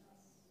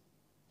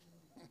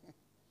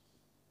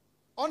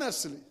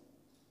 Honestly.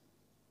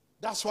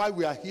 That's why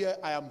we are here.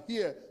 I am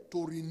here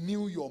to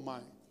renew your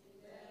mind.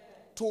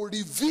 To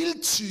reveal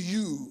to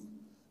you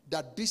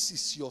that this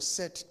is your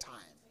set time.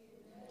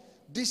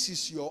 This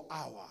is your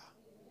hour.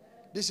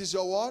 This is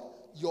your what?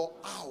 Your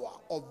hour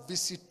of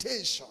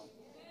visitation.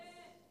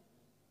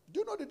 Do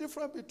you know the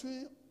difference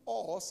between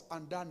us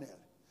and Daniel?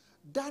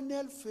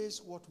 Daniel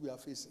faced what we are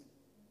facing.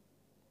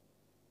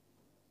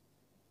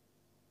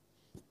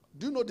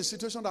 Do you know the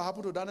situation that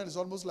happened to Daniel is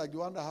almost like the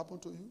one that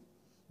happened to you?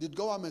 Did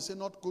government say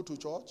not go to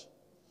church?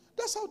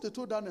 That's how they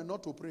told Daniel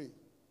not to pray.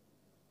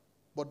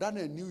 But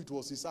Daniel knew it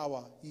was his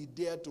hour. He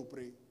dared to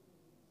pray.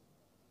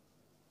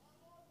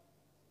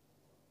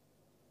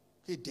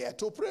 He dared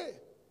to pray.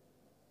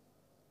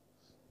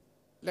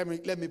 Let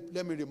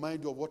me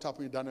remind you of what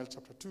happened in Daniel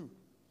chapter 2.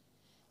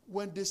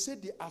 When they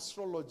said the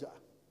astrologer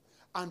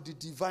and the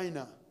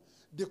diviner,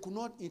 they could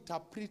not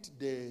interpret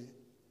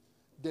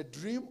the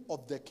dream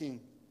of the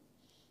king.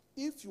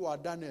 If you are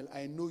Daniel,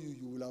 I know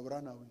you will have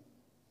run away.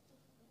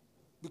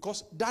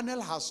 Because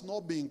Daniel has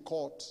not been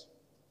caught.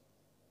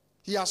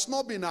 He has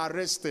not been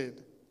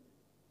arrested.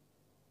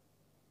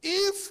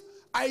 If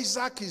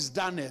Isaac is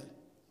Daniel,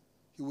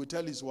 he will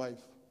tell his wife,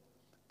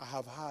 I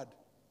have heard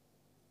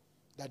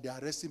that they are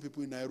arresting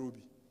people in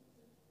Nairobi.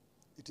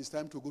 It is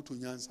time to go to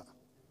Nyanza.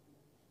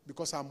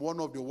 Because I'm one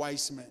of the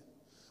wise men.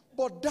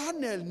 But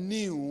Daniel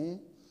knew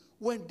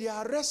when they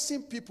are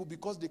arresting people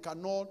because they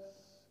cannot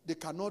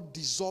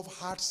dissolve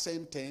hard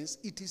sentence,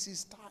 it is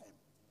his time.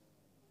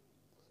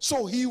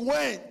 So he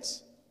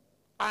went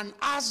and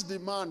asked the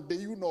man, the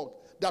eunuch,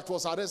 that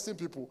was arresting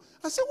people.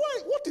 I said, why?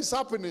 What is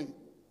happening?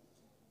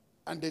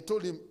 And they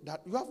told him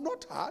that you have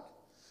not heard.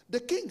 The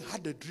king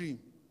had a dream.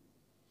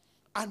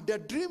 And the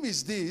dream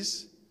is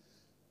this.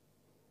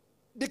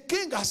 The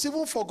king has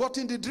even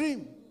forgotten the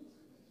dream.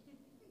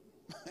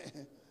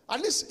 At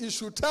least he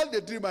should tell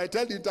the dream, I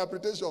tell the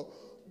interpretation.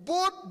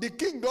 Both the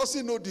king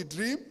doesn't know the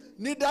dream,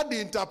 neither the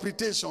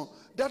interpretation.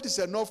 That is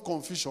enough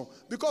confusion.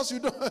 Because you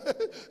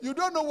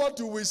don't know what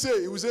you will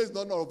say. He will say it's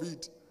none of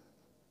it.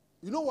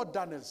 You know what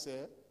Daniel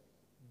said?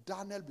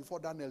 Daniel, before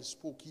Daniel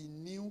spoke, he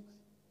knew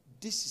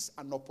this is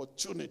an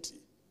opportunity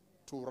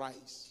to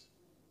rise.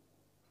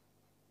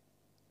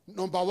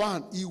 Number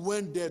one, he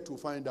went there to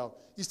find out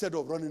instead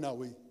of running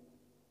away.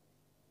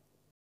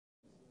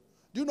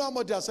 Do you know how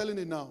much they are selling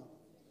it now?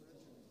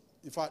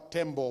 In fact,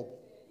 10 bob.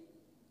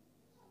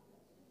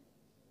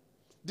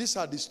 These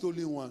are the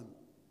stolen one.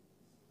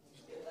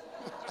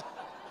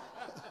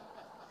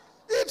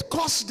 It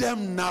costs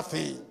them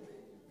nothing.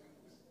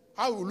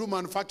 How will you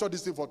manufacture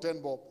this thing for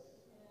 10 bob?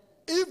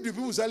 If the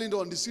people selling it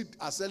on the street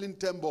are selling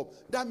 10 bob,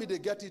 that means they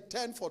get it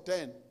 10 for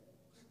 10.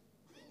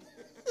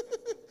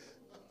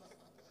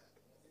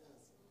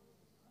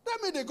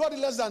 That means they got it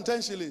less than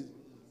 10 shillings.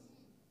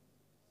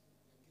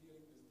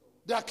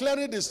 They are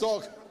clearing the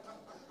stock.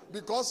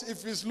 Because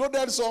if it's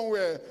loaded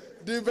somewhere,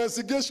 the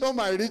investigation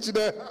might reach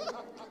there.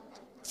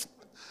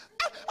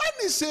 And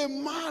it's a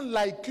man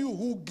like you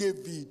who gave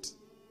it.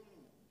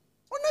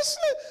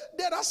 Honestly,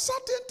 there are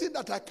certain things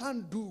that I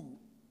can't do.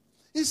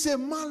 It's a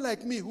man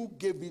like me who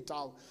gave it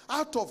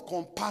out of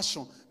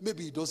compassion.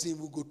 Maybe he doesn't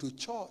even go to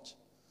church.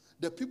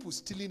 The people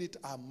stealing it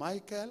are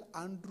Michael,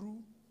 Andrew,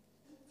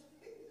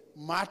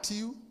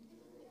 Matthew,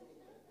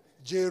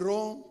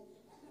 Jerome,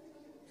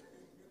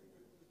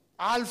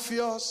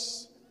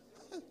 Alphaeus,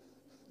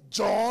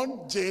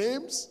 John,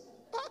 James.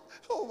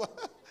 Oh,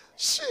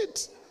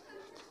 shit.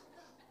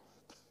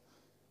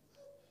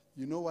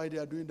 You know why they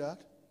are doing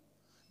that?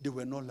 They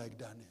were not like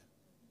Daniel.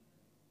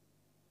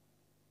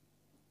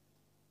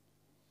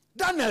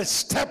 Daniel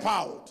stepped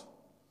out.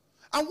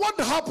 And what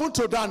happened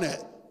to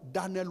Daniel?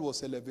 Daniel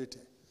was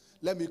elevated.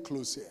 Let me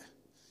close here.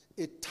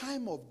 A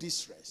time of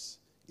distress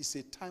is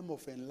a time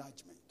of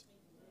enlargement.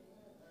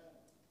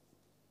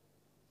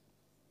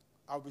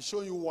 I'll be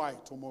showing you why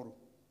tomorrow.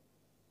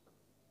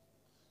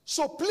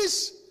 So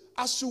please,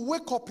 as you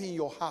wake up in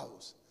your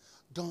house,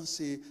 don't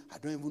say, I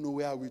don't even know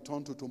where I will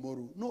turn to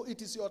tomorrow. No,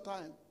 it is your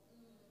time.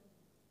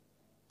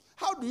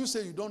 How do you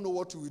say you don't know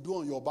what you will do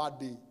on your bad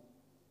day?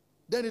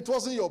 Then it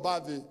wasn't your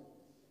bad day.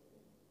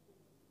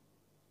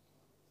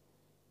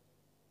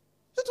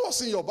 It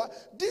wasn't your bad.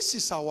 This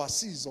is our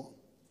season.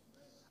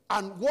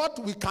 And what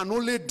we can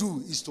only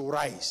do is to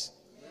rise.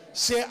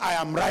 Say, I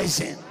am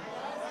rising.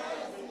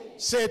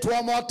 Say it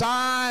one more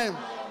time.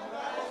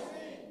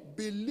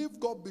 Believe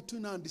God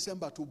between now and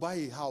December to buy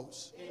a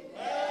house.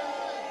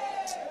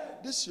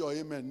 This your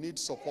amen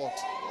needs support.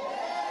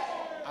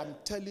 I'm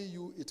telling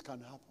you it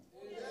can happen.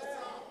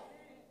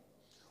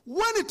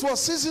 When it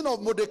was season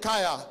of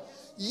Mordecai,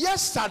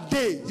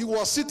 yesterday he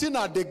was sitting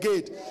at the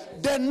gate.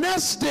 The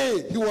next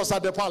day he was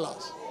at the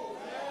palace.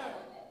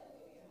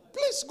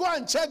 Please go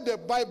and check the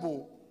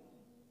Bible.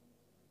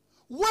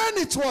 When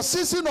it was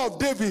season of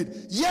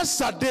David,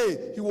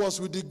 yesterday he was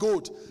with the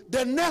goat.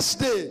 The next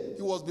day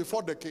he was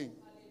before the king.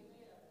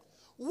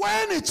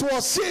 When it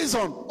was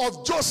season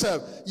of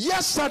Joseph,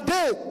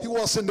 yesterday he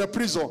was in the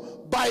prison.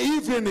 By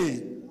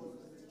evening.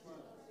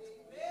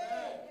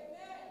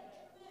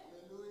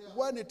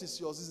 When it is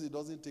your season, it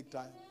doesn't take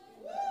time.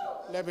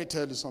 Let me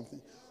tell you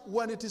something.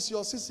 When it is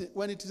your season,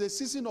 when it is a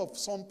season of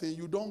something,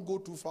 you don't go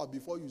too far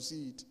before you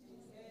see it.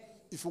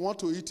 If you want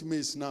to eat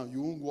maize now,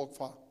 you won't walk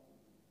far.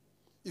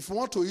 If you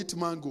want to eat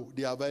mango,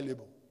 they are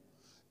available.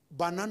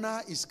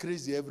 Banana is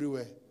crazy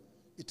everywhere.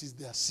 It is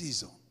their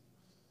season.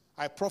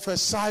 I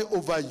prophesy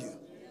over you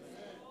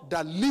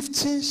that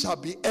lifting shall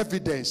be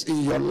evidence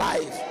in your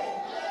life.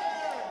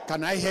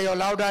 Can I hear your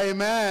louder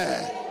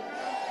amen?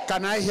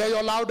 Can I hear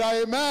your louder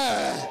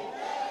amen?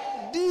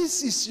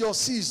 This is your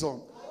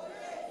season.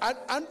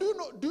 And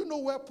do you know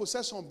where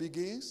possession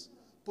begins?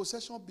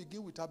 Possession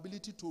begins with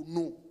ability to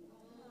know.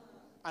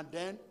 And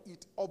then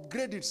it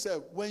upgrades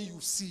itself when you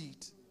see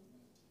it.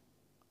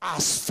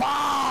 As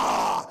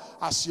far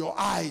as your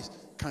eyes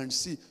can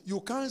see.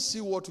 You can't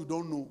see what you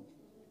don't know.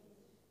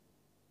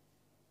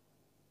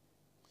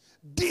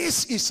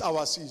 This is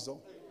our season.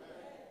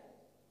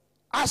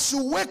 As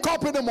you wake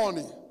up in the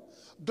morning,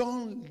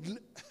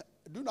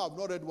 I've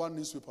not read one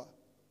newspaper.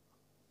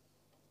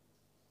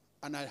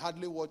 And I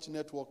hardly watch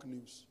network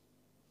news.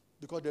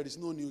 Because there is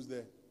no news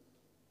there.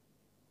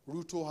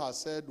 Ruto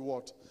has said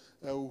what?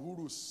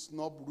 Uhuru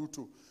snubbed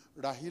Ruto.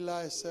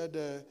 Rahila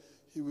said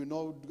he will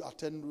not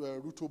attend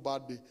Ruto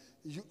birthday.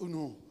 You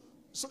know.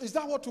 So is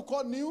that what you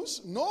call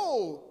news?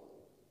 No.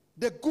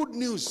 The good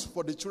news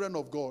for the children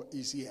of God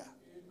is here.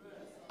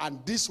 Amen.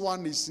 And this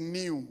one is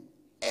new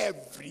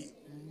every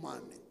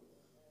morning.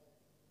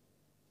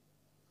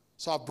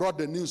 So I brought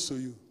the news to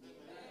you.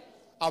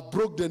 I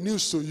broke the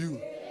news to you.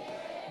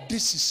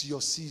 This is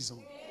your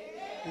season.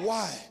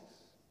 Why?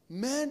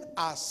 Men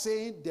are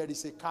saying there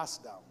is a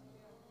cast down.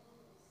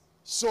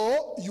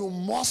 So you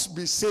must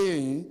be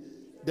saying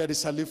there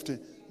is a lifting.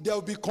 There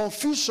will be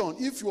confusion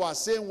if you are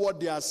saying what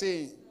they are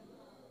saying.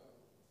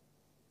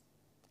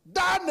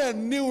 Daniel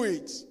knew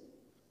it.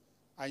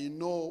 And you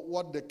know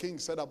what the king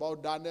said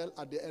about Daniel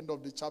at the end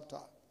of the chapter?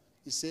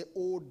 He said,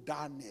 "Oh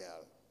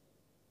Daniel,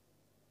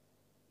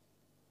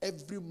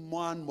 every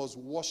man must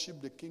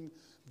worship the king,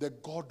 the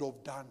God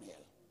of Daniel."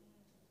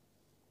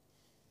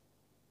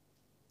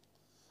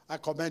 I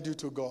commend you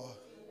to God.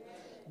 Amen.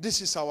 This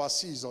is our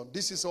season.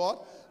 This is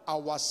what?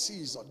 Our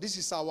season. This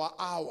is our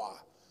hour.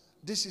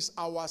 This is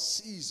our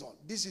season.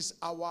 This is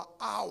our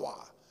hour.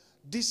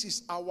 This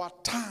is our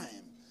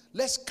time.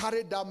 Let's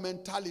carry that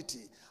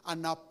mentality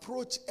and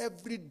approach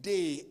every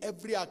day,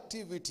 every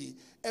activity,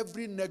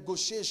 every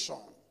negotiation.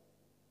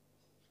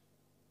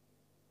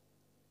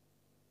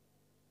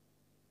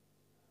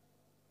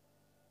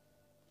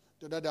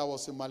 The other day I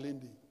was in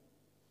Malindi.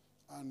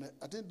 And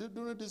I think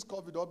during this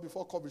COVID or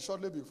before COVID,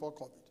 shortly before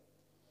COVID.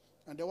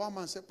 And the one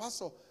man said,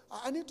 Pastor,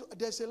 I need to,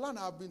 there's a land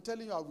I've been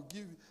telling you I will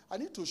give you. I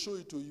need to show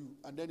it to you.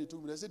 And then he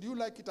told me, I said, do you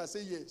like it? I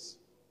said, yes.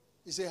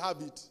 He said,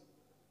 have it.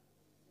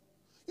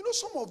 You know,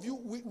 some of you,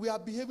 we are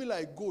behaving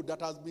like goat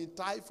that has been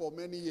tied for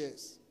many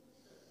years.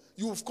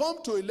 You've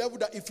come to a level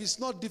that if it's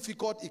not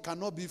difficult, it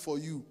cannot be for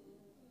you.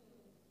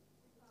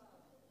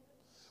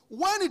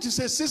 When it is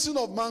a season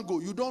of mango,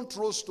 you don't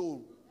throw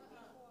stone.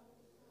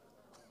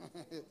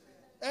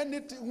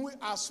 Anything,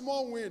 a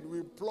small wind,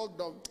 we plug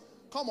them.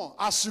 Come on,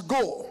 as you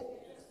go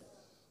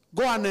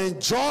and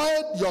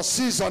enjoy your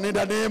season in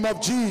the name of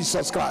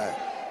Jesus Christ.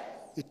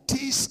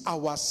 It is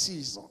our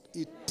season.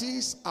 It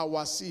is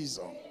our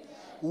season.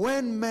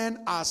 When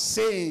men are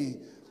saying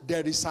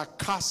there is a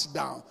cast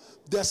down,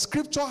 the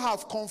scripture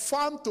have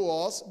confirmed to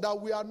us that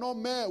we are not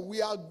men,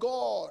 we are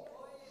God.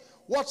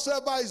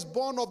 Whatsoever is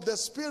born of the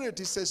Spirit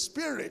is a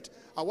spirit,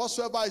 and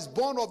whatsoever is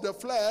born of the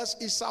flesh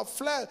is a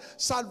flesh.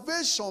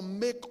 Salvation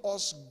make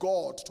us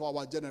God to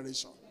our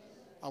generation.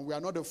 And we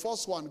are not the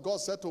first one. God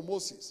said to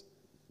Moses,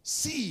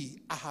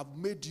 see, I have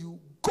made you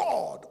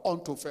God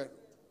unto Pharaoh.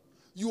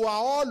 You are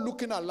all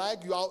looking alike.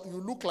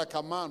 You look like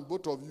a man,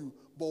 both of you,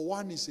 but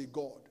one is a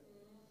God.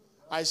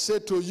 I say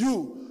to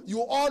you,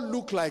 you all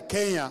look like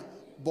Kenya,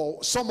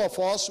 but some of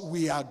us,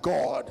 we are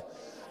God.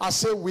 I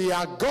say we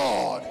are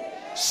God.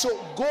 So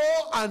go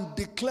and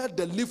declare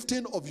the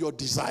lifting of your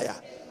desire.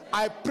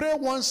 I pray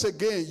once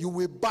again, you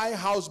will buy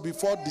house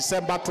before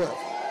December 12th.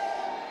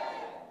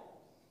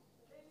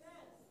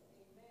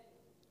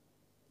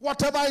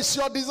 Whatever is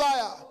your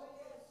desire.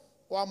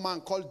 One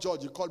man called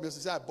George, he called me and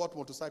said, I bought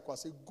motorcycle. I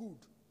said, good.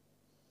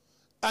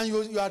 And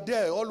you are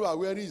there, all you are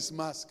wearing is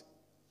mask.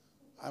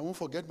 I won't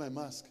forget my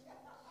mask.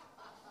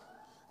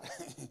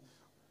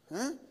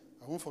 Huh?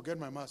 I won't forget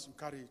my mask. You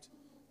carry it.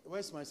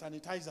 Where's my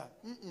sanitizer?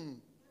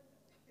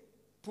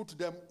 Put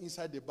them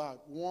inside the bag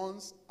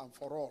once and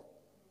for all.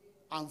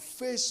 And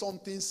face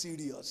something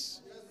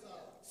serious.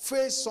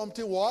 Face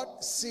something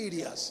what?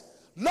 Serious.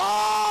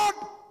 Lord,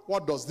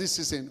 what does this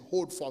season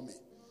hold for me?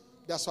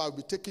 That's why I'll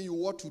be taking you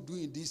what to do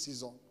in this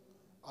season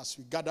as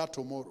we gather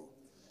tomorrow.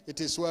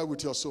 It is well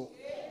with your soul.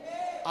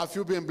 Have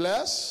you been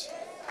blessed?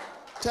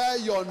 Tell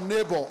your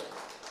neighbor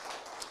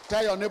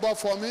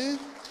for me,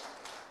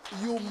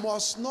 you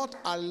must not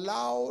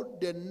allow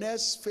the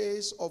next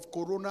phase of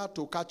corona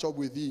to catch up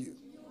with you.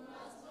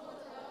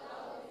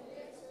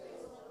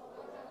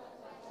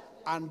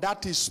 And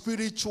that is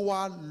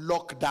spiritual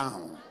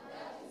lockdown.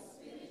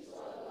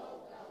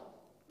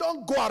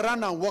 Don't go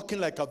around and walking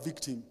like a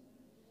victim.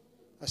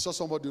 I saw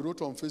somebody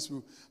wrote on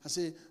Facebook and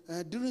say,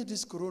 during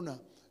this corona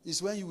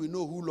is when you will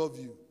know who love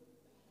you.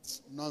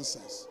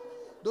 Nonsense.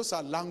 Those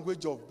are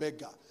language of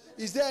beggar.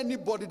 Is there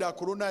anybody that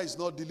corona is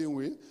not dealing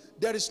with?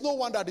 There is no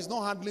one that is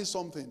not handling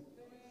something.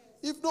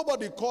 If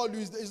nobody call you,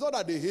 it's not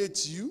that they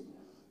hate you.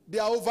 They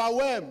are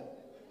overwhelmed.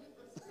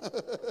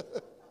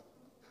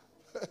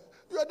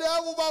 They are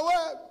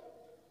overwhelmed.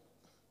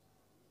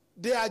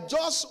 They are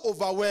just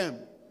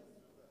overwhelmed.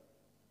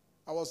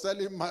 I was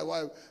telling my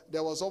wife,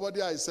 there was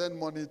somebody I sent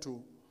money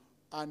to,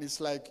 and it's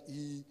like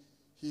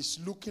he's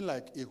looking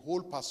like a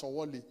whole Pastor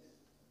Wole.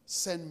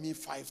 Send me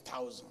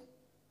 5,000.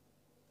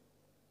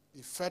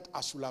 He felt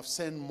I should have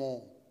sent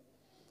more.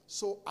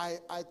 So I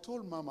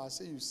told Mama, I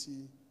said, you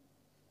see,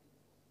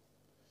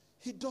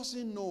 he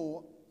doesn't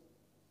know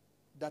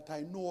that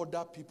I know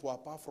other people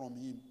apart from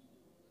him.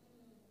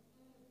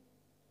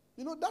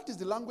 You know, that is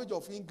the language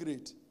of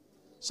ingrate.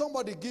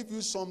 Somebody give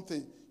you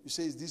something, you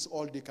say, is this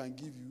all they can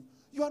give you?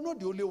 You are not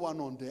the only one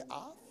on the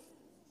earth.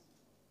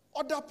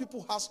 Other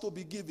people has to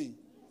be giving.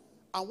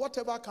 And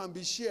whatever can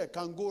be shared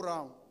can go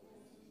around.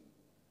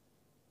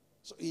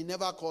 So he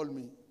never called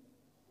me.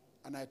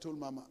 And I told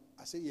Mama,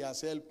 I said, he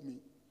has helped me.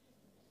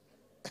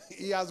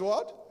 He has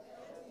what?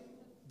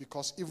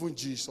 Because even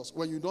Jesus,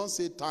 when you don't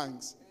say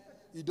thanks,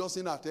 he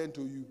doesn't attend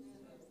to you.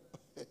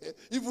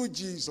 Even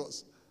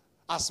Jesus,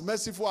 as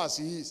merciful as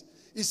he is,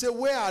 he said,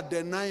 where are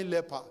the 9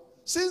 lepers?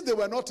 Since they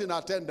were not in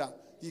attendance,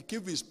 he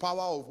gave his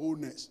power of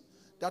wholeness.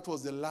 That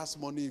was the last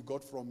money he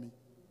got from me.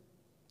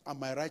 And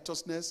my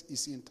righteousness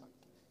is intact.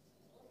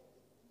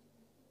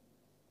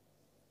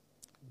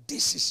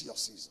 This is your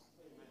season.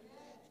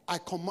 I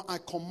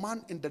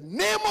command in the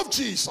name of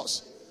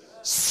Jesus,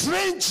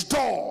 strange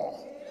door.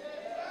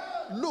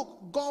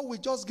 Look, God will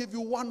just give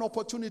you one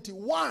opportunity.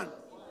 One.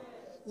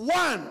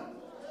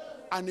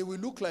 And it will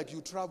look like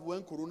you traveled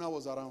when Corona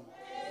was around.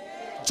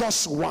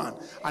 Just one.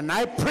 And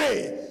I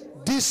pray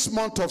this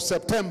month of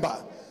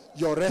September,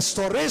 your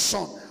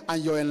restoration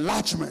and your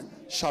enlargement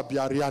shall be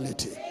a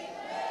reality.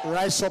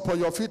 Rise up on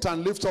your feet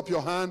and lift up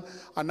your hand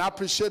and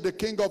appreciate the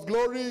King of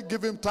Glory.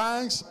 Give him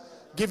thanks.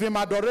 Give him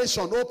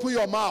adoration. Open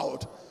your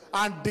mouth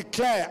and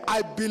declare,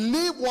 I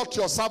believe what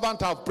your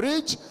servant have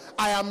preached.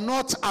 I am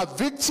not a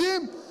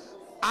victim.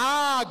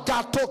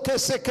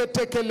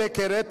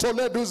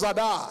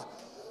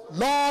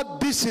 Lord,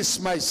 this is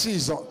my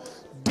season.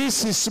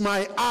 This is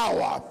my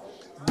hour.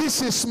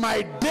 This is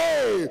my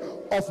day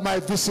of my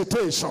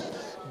visitation.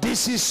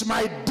 This is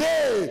my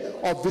day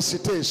of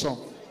visitation.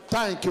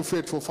 Thank you,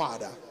 faithful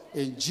Father.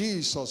 In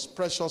Jesus'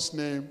 precious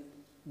name,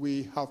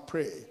 we have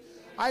prayed.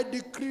 I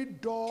decree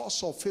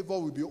doors of favor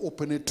will be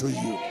opened to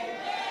you.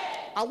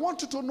 I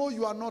want you to know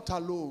you are not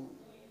alone.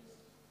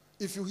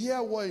 If you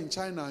hear war in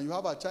China, you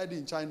have a child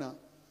in China,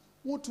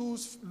 won't you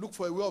look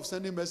for a way of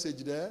sending a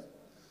message there?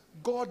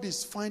 God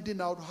is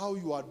finding out how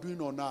you are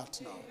doing on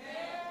earth now.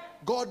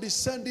 God is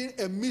sending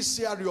a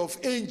emissary of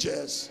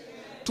angels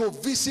to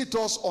visit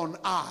us on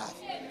earth.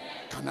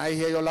 Can I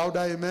hear you louder?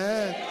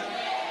 Amen.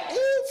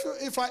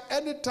 If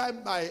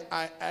anytime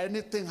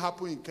anything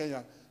happen in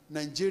Kenya,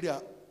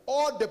 Nigeria,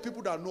 all the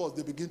people that know us,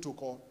 they begin to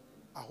call.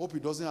 I hope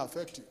it doesn't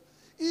affect you.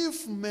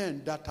 If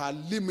men that are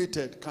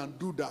limited can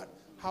do that,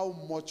 how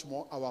much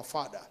more our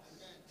Father?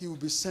 He will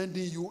be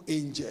sending you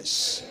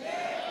angels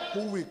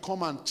who will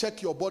come and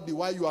check your body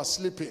while you are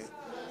sleeping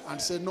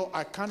and say, no,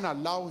 I can't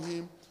allow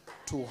him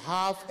to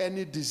have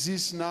any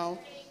disease now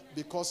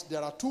because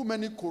there are too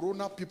many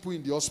corona people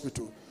in the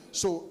hospital.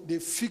 So they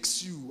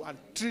fix you and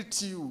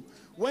treat you.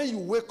 When you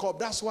wake up,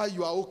 that's why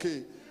you are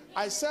okay.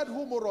 I said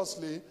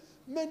humorously,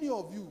 many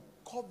of you,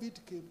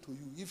 COVID came to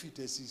you if it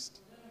exists.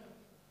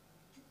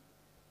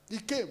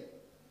 It came.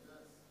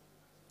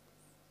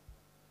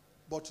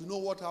 But you know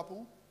what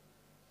happened?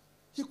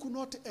 He could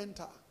not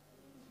enter.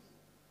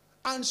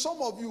 And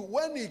some of you,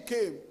 when he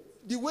came,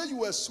 the way you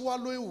were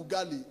swallowing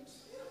ugali,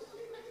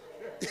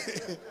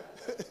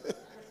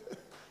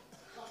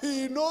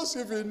 he knows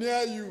if he's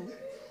near you,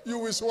 you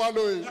will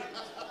swallow it.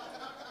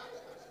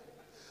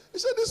 He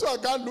said, this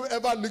one can't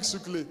ever look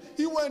sickly.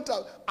 He went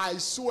out. I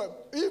swear,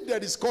 if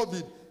there is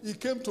COVID, he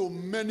came to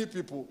many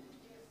people.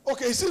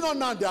 Okay, you see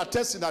now they are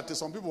testing that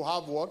some people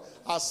have what?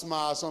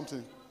 Asthma or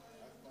something.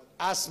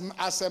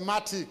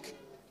 Asthmatic.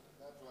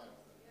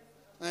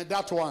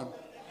 That one.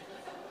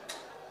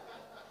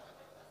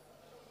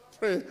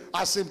 Pray,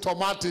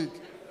 asymptomatic.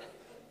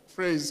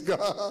 Praise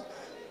God.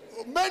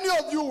 Many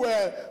of you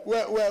were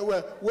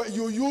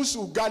you use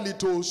ugali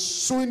to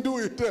swindle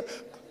it.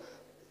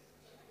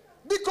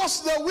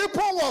 Because the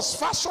weapon was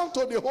fashioned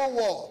to the whole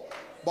world.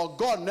 But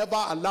God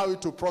never allowed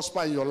it to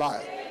prosper in your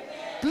life.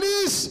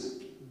 Please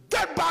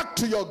get back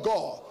to your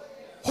God.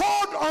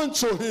 Hold on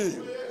to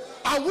him.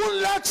 I won't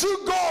let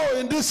you go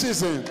in this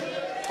season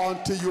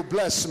until you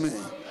bless me.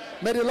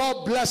 May the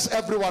Lord bless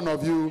every one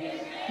of you.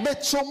 May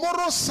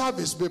tomorrow's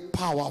service be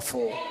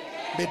powerful.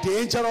 May the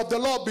angel of the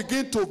Lord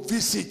begin to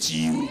visit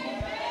you.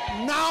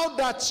 Now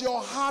that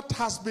your heart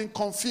has been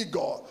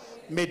configured,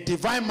 may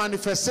divine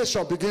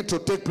manifestation begin to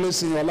take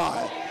place in your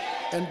life.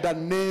 In the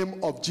name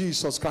of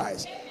Jesus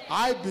Christ.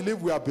 I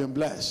believe we have been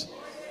blessed.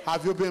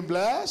 Have you been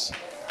blessed?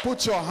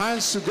 Put your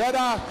hands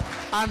together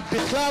and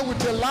declare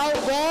with a loud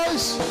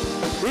voice,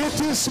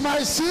 it is my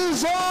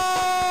season.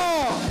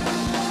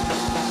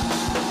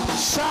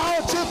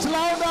 Shout it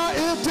louder,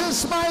 it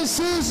is my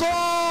season.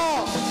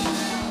 Amen.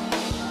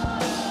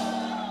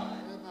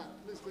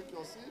 Please take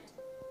your seat.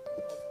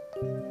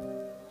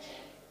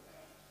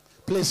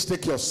 Please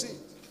take your seat.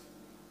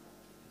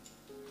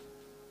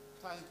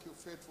 Thank you,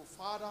 faithful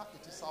Father.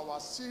 It is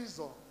our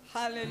season.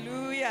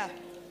 Hallelujah.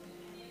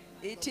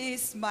 It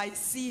is my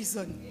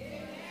season.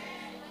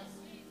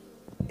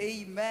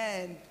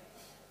 Amen.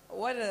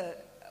 What a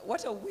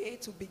way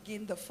to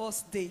begin the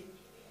first day.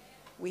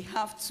 We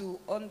have to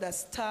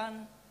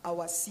understand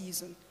our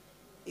season.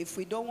 If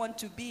we don't want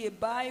to be a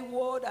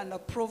byword and a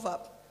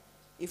proverb,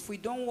 if we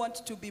don't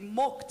want to be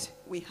mocked,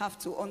 we have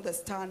to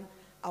understand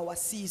our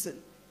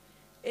season.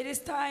 It is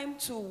time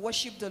to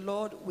worship the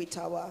Lord with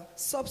our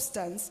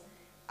substance.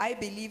 I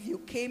believe you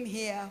came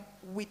here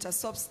with a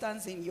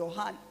substance in your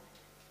hand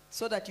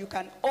so that you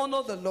can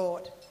honor the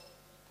Lord.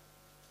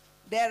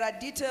 There are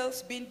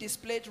details being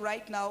displayed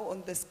right now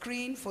on the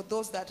screen for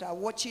those that are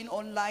watching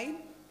online.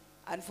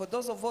 And for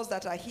those of us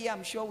that are here,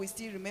 I'm sure we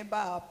still remember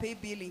our pay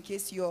bill in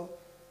case you're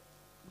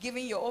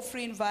giving your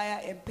offering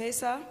via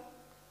M-Pesa,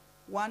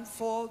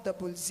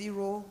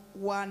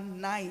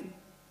 140019.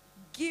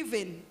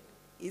 Giving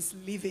is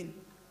living.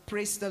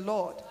 Praise the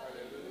Lord.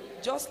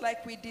 Hallelujah. Just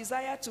like we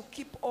desire to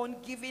keep on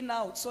giving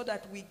out so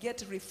that we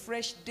get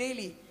refreshed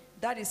daily,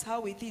 that is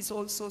how it is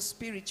also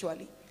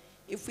spiritually.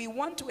 If we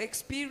want to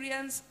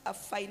experience a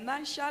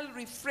financial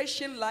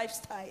refreshing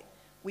lifestyle,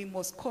 we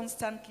must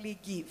constantly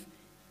give.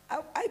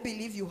 I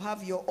believe you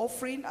have your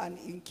offering, and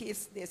in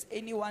case there's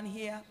anyone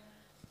here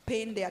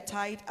paying their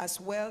tithe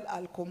as well,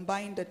 I'll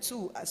combine the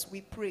two as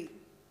we pray.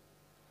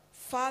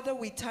 Father,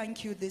 we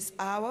thank you this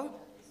hour.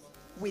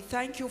 We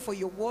thank you for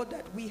your word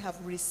that we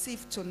have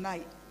received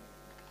tonight.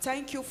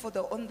 Thank you for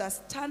the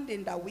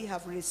understanding that we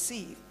have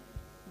received.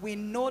 We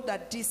know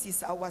that this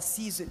is our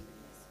season.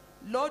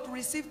 Lord,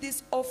 receive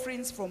these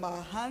offerings from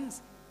our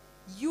hands.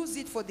 Use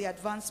it for the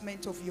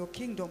advancement of your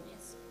kingdom.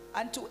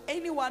 And to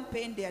anyone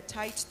paying their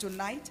tithe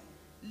tonight,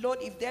 Lord,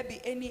 if there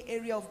be any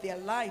area of their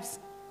lives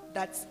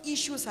that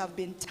issues have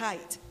been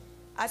tight,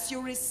 as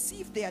you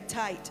receive their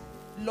tithe,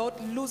 Lord,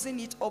 loosen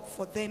it up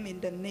for them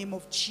in the name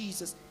of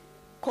Jesus.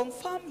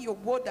 Confirm your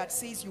word that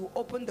says you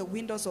open the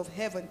windows of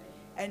heaven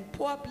and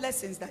pour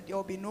blessings that there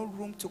will be no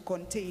room to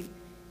contain.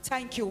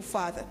 Thank you,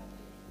 Father,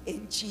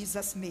 in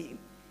Jesus' name.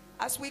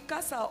 As we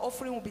cast our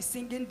offering, we'll be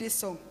singing this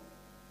song.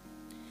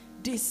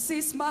 This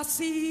is my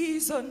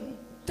season.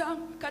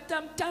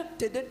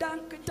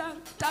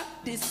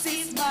 This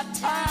is my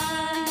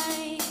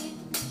time.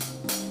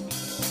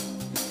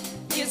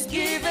 He's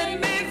given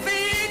me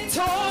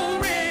victory.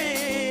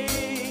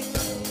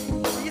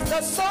 He's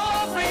the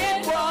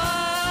sovereign one.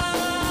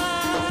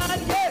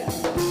 Yeah.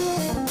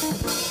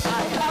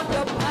 I have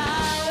the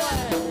power.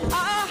 I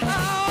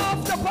have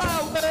the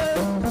power.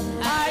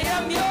 I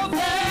am your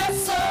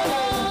vessel.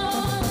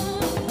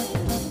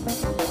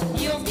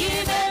 You've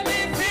given me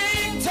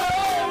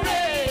victory.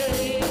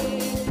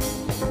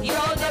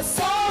 You're the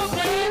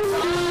sovereign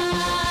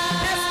one.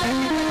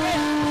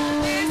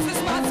 This is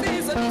my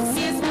season. This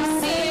is my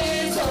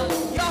season.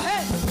 Your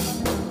head.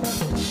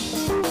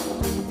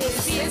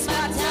 This is my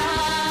time.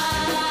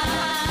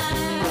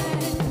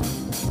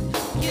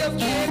 You've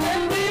given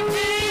me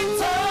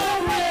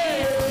victory.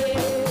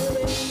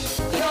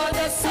 You're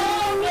the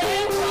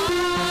sovereign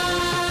one.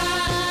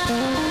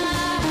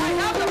 I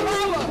have the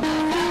power.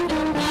 I have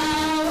the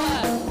power.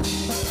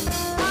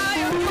 I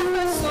am your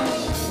vessel.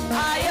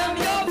 I am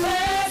your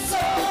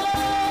vessel.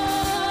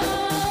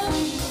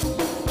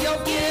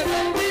 You've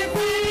given me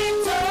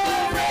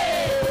victory.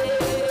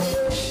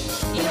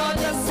 You're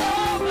the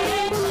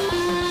sovereign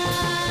one.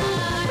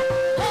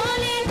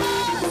 Holy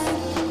Ghost,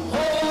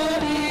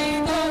 Holy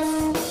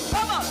Ghost,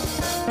 come on.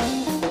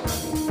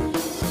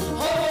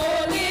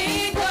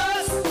 Holy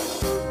Ghost,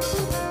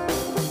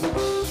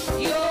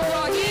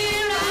 you're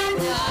here right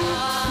now.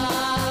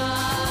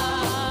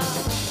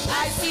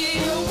 I see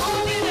you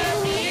moving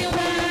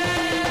everywhere,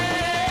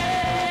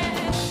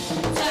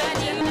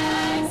 turning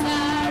lives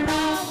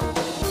around,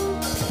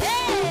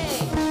 hey,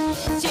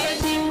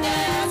 changing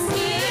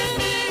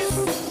destinies.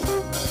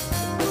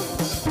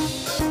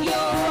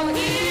 You're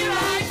here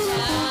right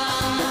now.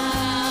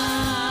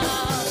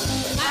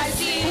 I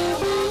see you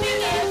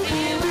moving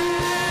everywhere.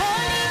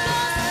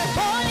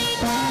 Holy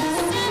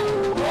Ghost,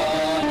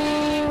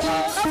 Holy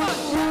Ghost, come on.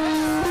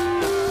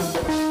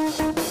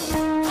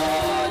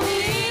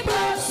 Holy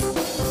Ghost,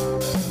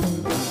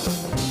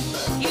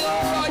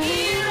 you're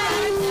here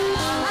right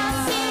now. I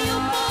see you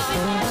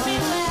moving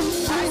everywhere.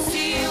 I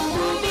see you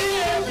moving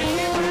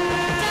everywhere.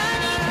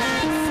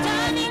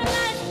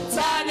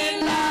 Turning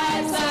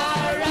lives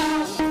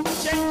around,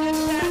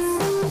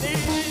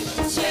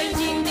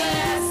 changing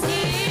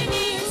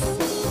destinies.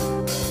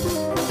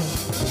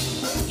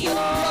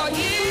 You're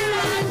here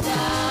right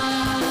now.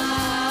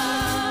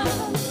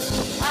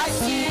 I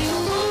see you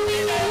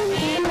moving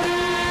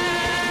everywhere.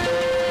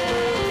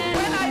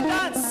 When I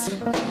dance,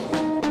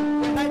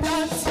 when I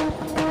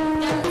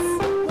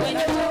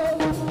go,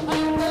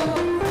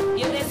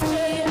 you're the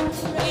spirit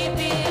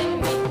within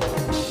me.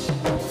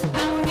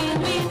 I'm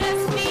filled with the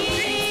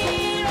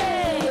Spirit,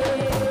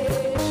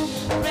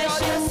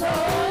 precious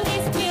Holy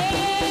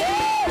Spirit.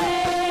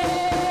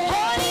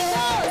 Holy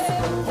Ghost,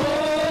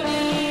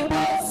 Holy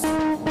Ghost,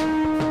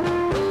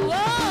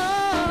 whoa,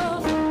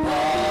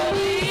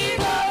 Holy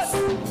Ghost,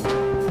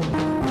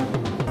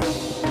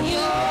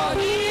 you're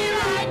here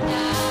right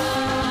now.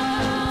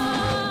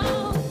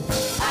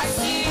 I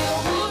see you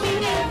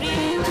moving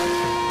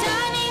everywhere,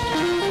 turning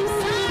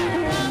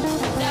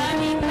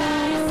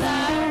lives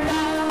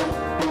around,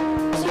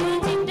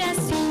 changing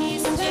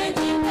destinies.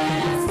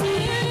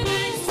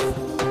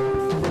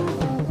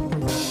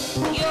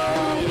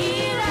 You're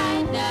here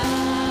right now.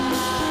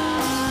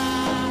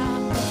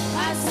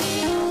 I see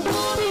you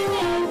moving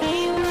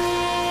everywhere.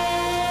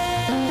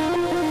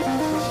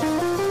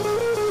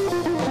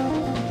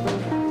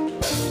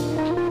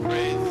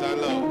 Praise the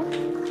Lord.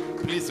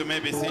 Please, you may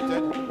be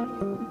seated.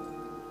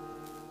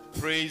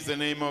 Praise the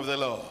name of the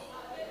Lord.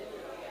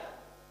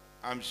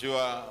 I'm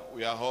sure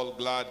we are all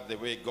glad the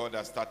way God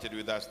has started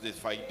with us this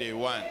fight, day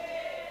one.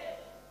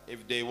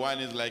 If day one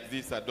is like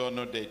this, I don't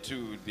know day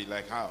two would be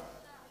like how.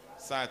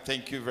 Sir,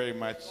 thank you very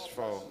much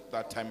for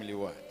that timely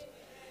word.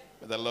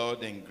 May the Lord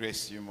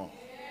grace you more.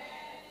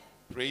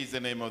 Praise the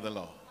name of the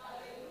Lord.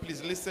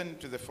 Please listen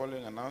to the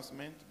following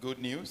announcement. Good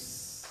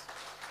news.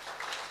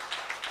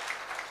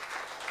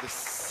 The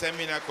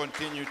seminar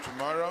continues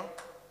tomorrow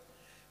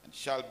and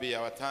shall be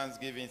our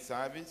Thanksgiving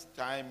service.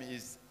 Time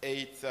is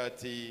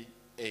 8:30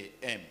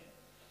 a.m.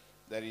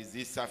 That is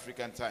East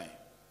African time.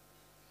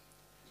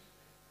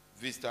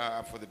 Visit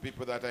for the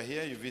people that are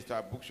here, you visit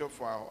our bookshop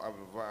for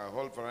a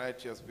whole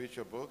variety of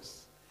spiritual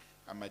books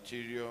and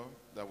material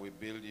that will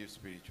build you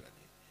spiritually.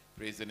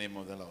 Praise the name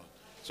of the Lord.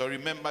 So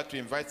remember to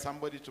invite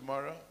somebody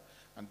tomorrow,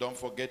 and don't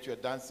forget your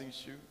dancing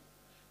shoe.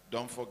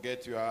 Don't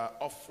forget your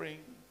offering.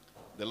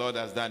 The Lord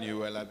has done you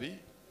well, Abi.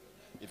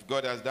 If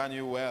God has done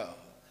you well,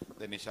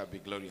 then it shall be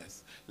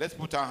glorious. Let's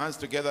put our hands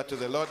together to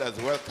the Lord as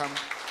welcome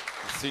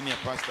senior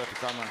pastor to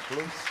come and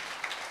close.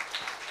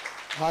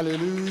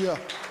 Hallelujah.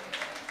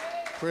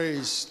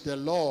 Praise the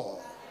Lord.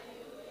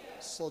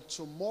 So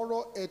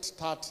tomorrow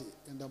 8:30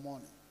 in the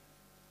morning,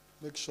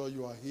 make sure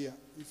you are here.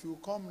 If you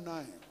come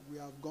 9, we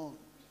have gone.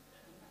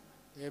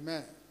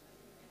 Amen.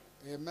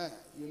 Amen.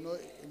 You know,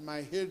 in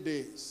my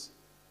heydays,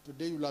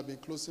 today you will have been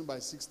closing by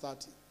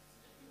 6:30.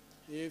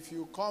 If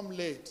you come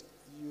late,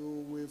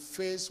 you will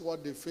face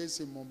what they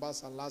faced in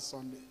Mombasa last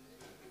Sunday.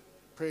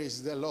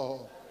 Praise the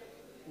Lord.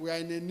 We are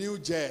in a new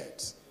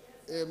jet.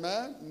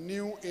 Amen.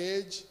 New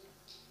age.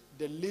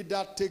 The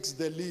leader takes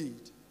the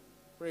lead.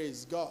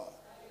 Praise God.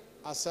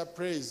 I said,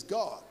 praise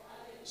God.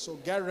 So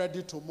get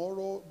ready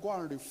tomorrow. Go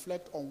and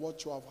reflect on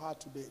what you have heard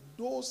today.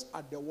 Those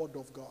are the word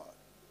of God.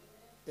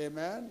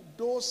 Amen.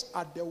 Those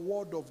are the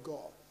word of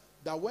God.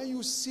 That when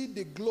you see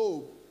the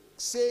globe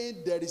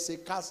saying there is a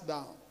cast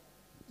down,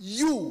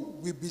 you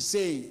will be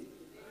saying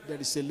there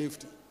is a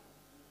lifting.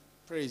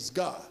 Praise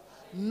God.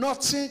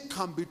 Nothing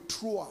can be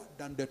truer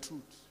than the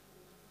truth.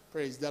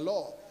 Praise the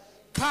Lord.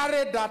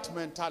 Carry that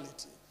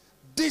mentality.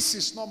 This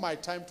is not my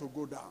time to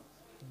go down.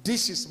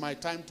 This is my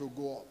time to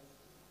go up.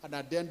 And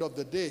at the end of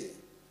the day,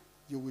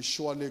 you will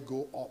surely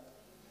go up.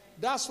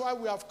 That's why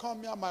we have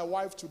come here, my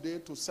wife, today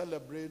to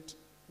celebrate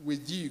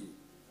with you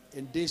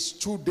in these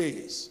 2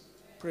 days.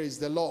 Praise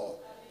the Lord.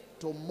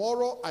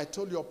 Tomorrow, I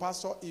told your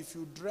pastor, if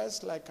you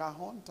dress like a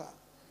hunter,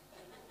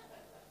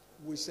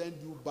 we send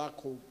you back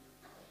home.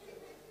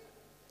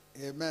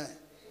 Amen.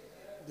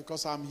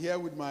 Because I'm here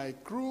with my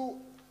crew,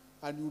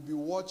 and you'll be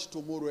watched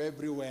tomorrow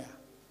everywhere.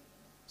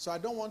 So I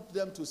don't want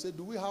them to say,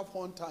 do we have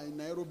hunter in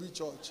Nairobi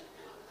church?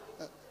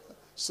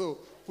 So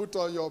put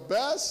on your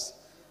best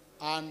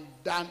and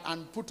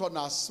put on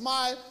a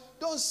smile.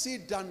 Don't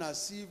sit down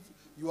as if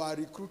you are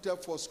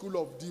recruited for School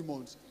of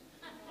Demons.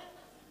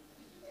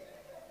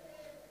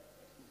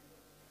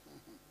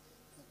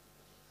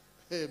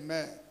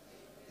 Amen.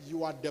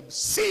 You are the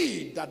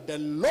seed that the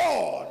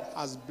Lord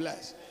has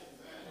blessed.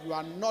 You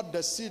are not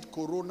the seed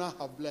Corona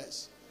have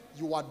blessed.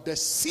 You are the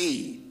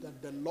seed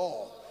that the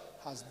Lord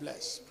has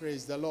blessed.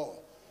 Praise the Lord.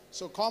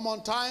 So come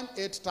on time,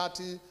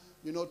 8:30.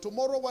 You know,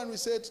 tomorrow when we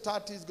say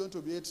 8:30, it's going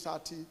to be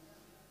 8:30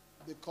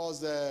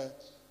 because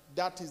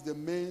that is the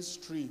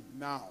mainstream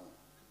now.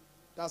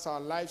 That's our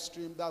live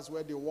stream. That's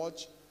where they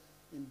watch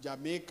in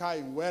Jamaica,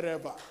 in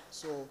wherever.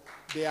 So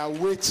they are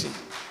waiting.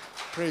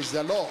 Praise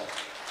the Lord.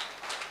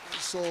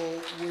 So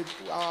with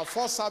our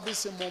first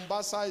service in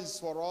Mombasa is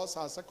for us.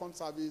 Our second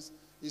service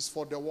is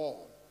for the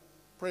world.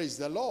 Praise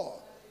the Lord.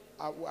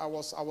 I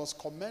was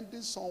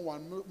commending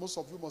someone. Most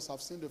of you must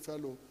have seen the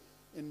fellow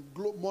in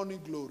Morning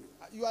Glory.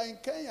 You are in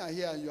Kenya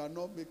here and you are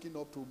not making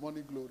up to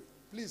Morning Glory.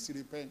 Please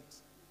repent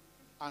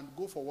and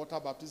go for water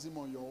baptism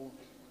on your own.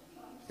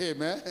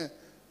 Amen.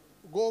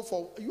 Go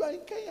for, you are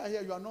in Kenya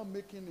here, you are not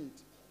making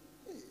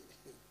it.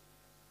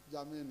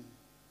 Jamani,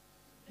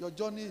 your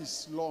journey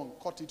is long,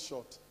 cut it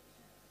short.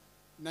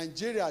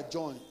 Nigeria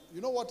join.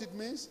 You know what it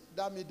means?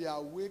 That means they are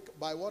awake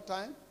by what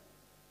time?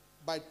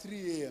 By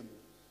 3 a.m.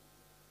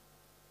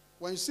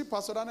 When you see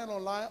Pastor Daniel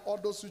online, all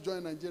those who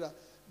join Nigeria,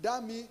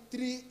 that means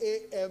 3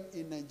 a.m.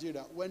 in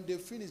Nigeria. When they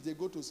finish, they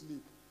go to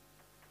sleep.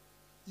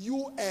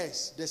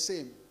 US, the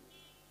same.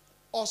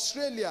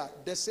 Australia,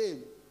 the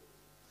same.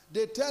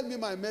 They tell me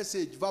my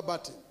message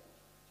verbatim.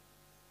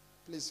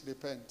 Please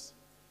repent.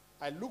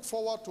 I look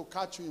forward to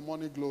catch you in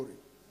Morning Glory.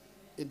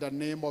 In the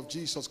name of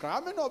Jesus Christ.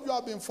 How many of you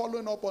have been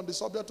following up on the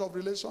subject of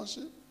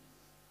relationship?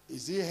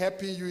 Is he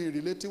helping you in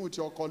relating with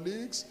your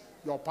colleagues,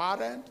 your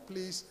parent?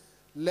 Please,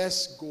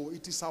 let's go.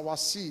 It is our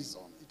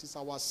season. It is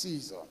our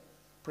season.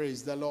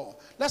 Praise the Lord.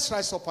 Let's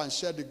rise up and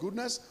share the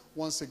goodness.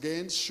 Once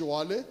again,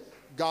 surely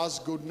God's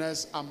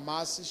goodness and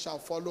mercy shall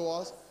follow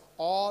us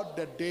all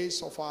the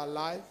days of our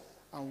life,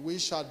 and we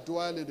shall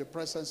dwell in the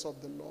presence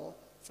of the Lord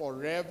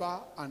forever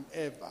and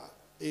ever.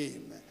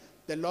 Amen.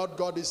 The Lord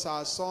God is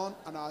our sun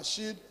and our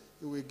shield.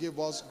 He will give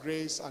us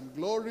grace and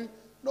glory.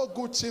 No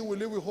good thing will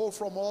he withhold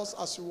from us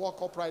as we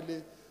walk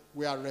uprightly.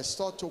 We are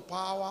restored to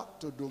power,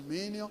 to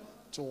dominion,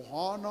 to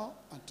honor,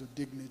 and to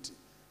dignity.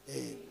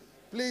 Amen.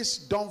 Please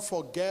don't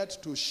forget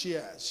to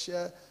share.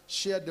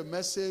 Share the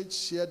message,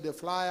 share the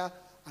flyer,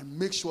 and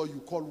make sure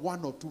you call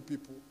 1 or 2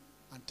 people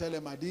and tell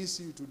them, I didn't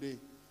see you today.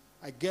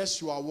 I guess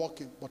you are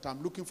working, but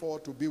I'm looking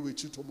forward to be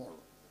with you tomorrow.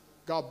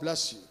 God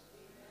bless you.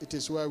 It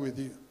is well with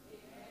you.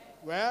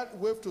 Well,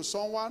 wave to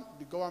someone.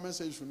 The government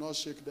says you should not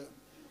shake them.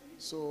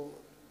 So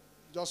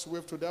just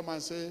wave to them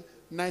and say,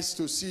 nice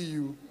to see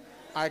you.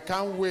 I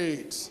can't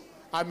wait.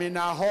 I'm in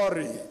a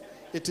hurry.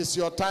 It is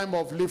your time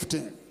of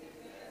lifting.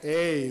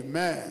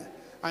 Amen.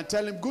 And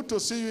tell him, good to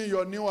see you in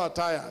your new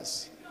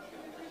attires.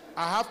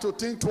 I have to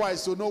think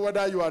twice to know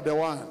whether you are the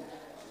one.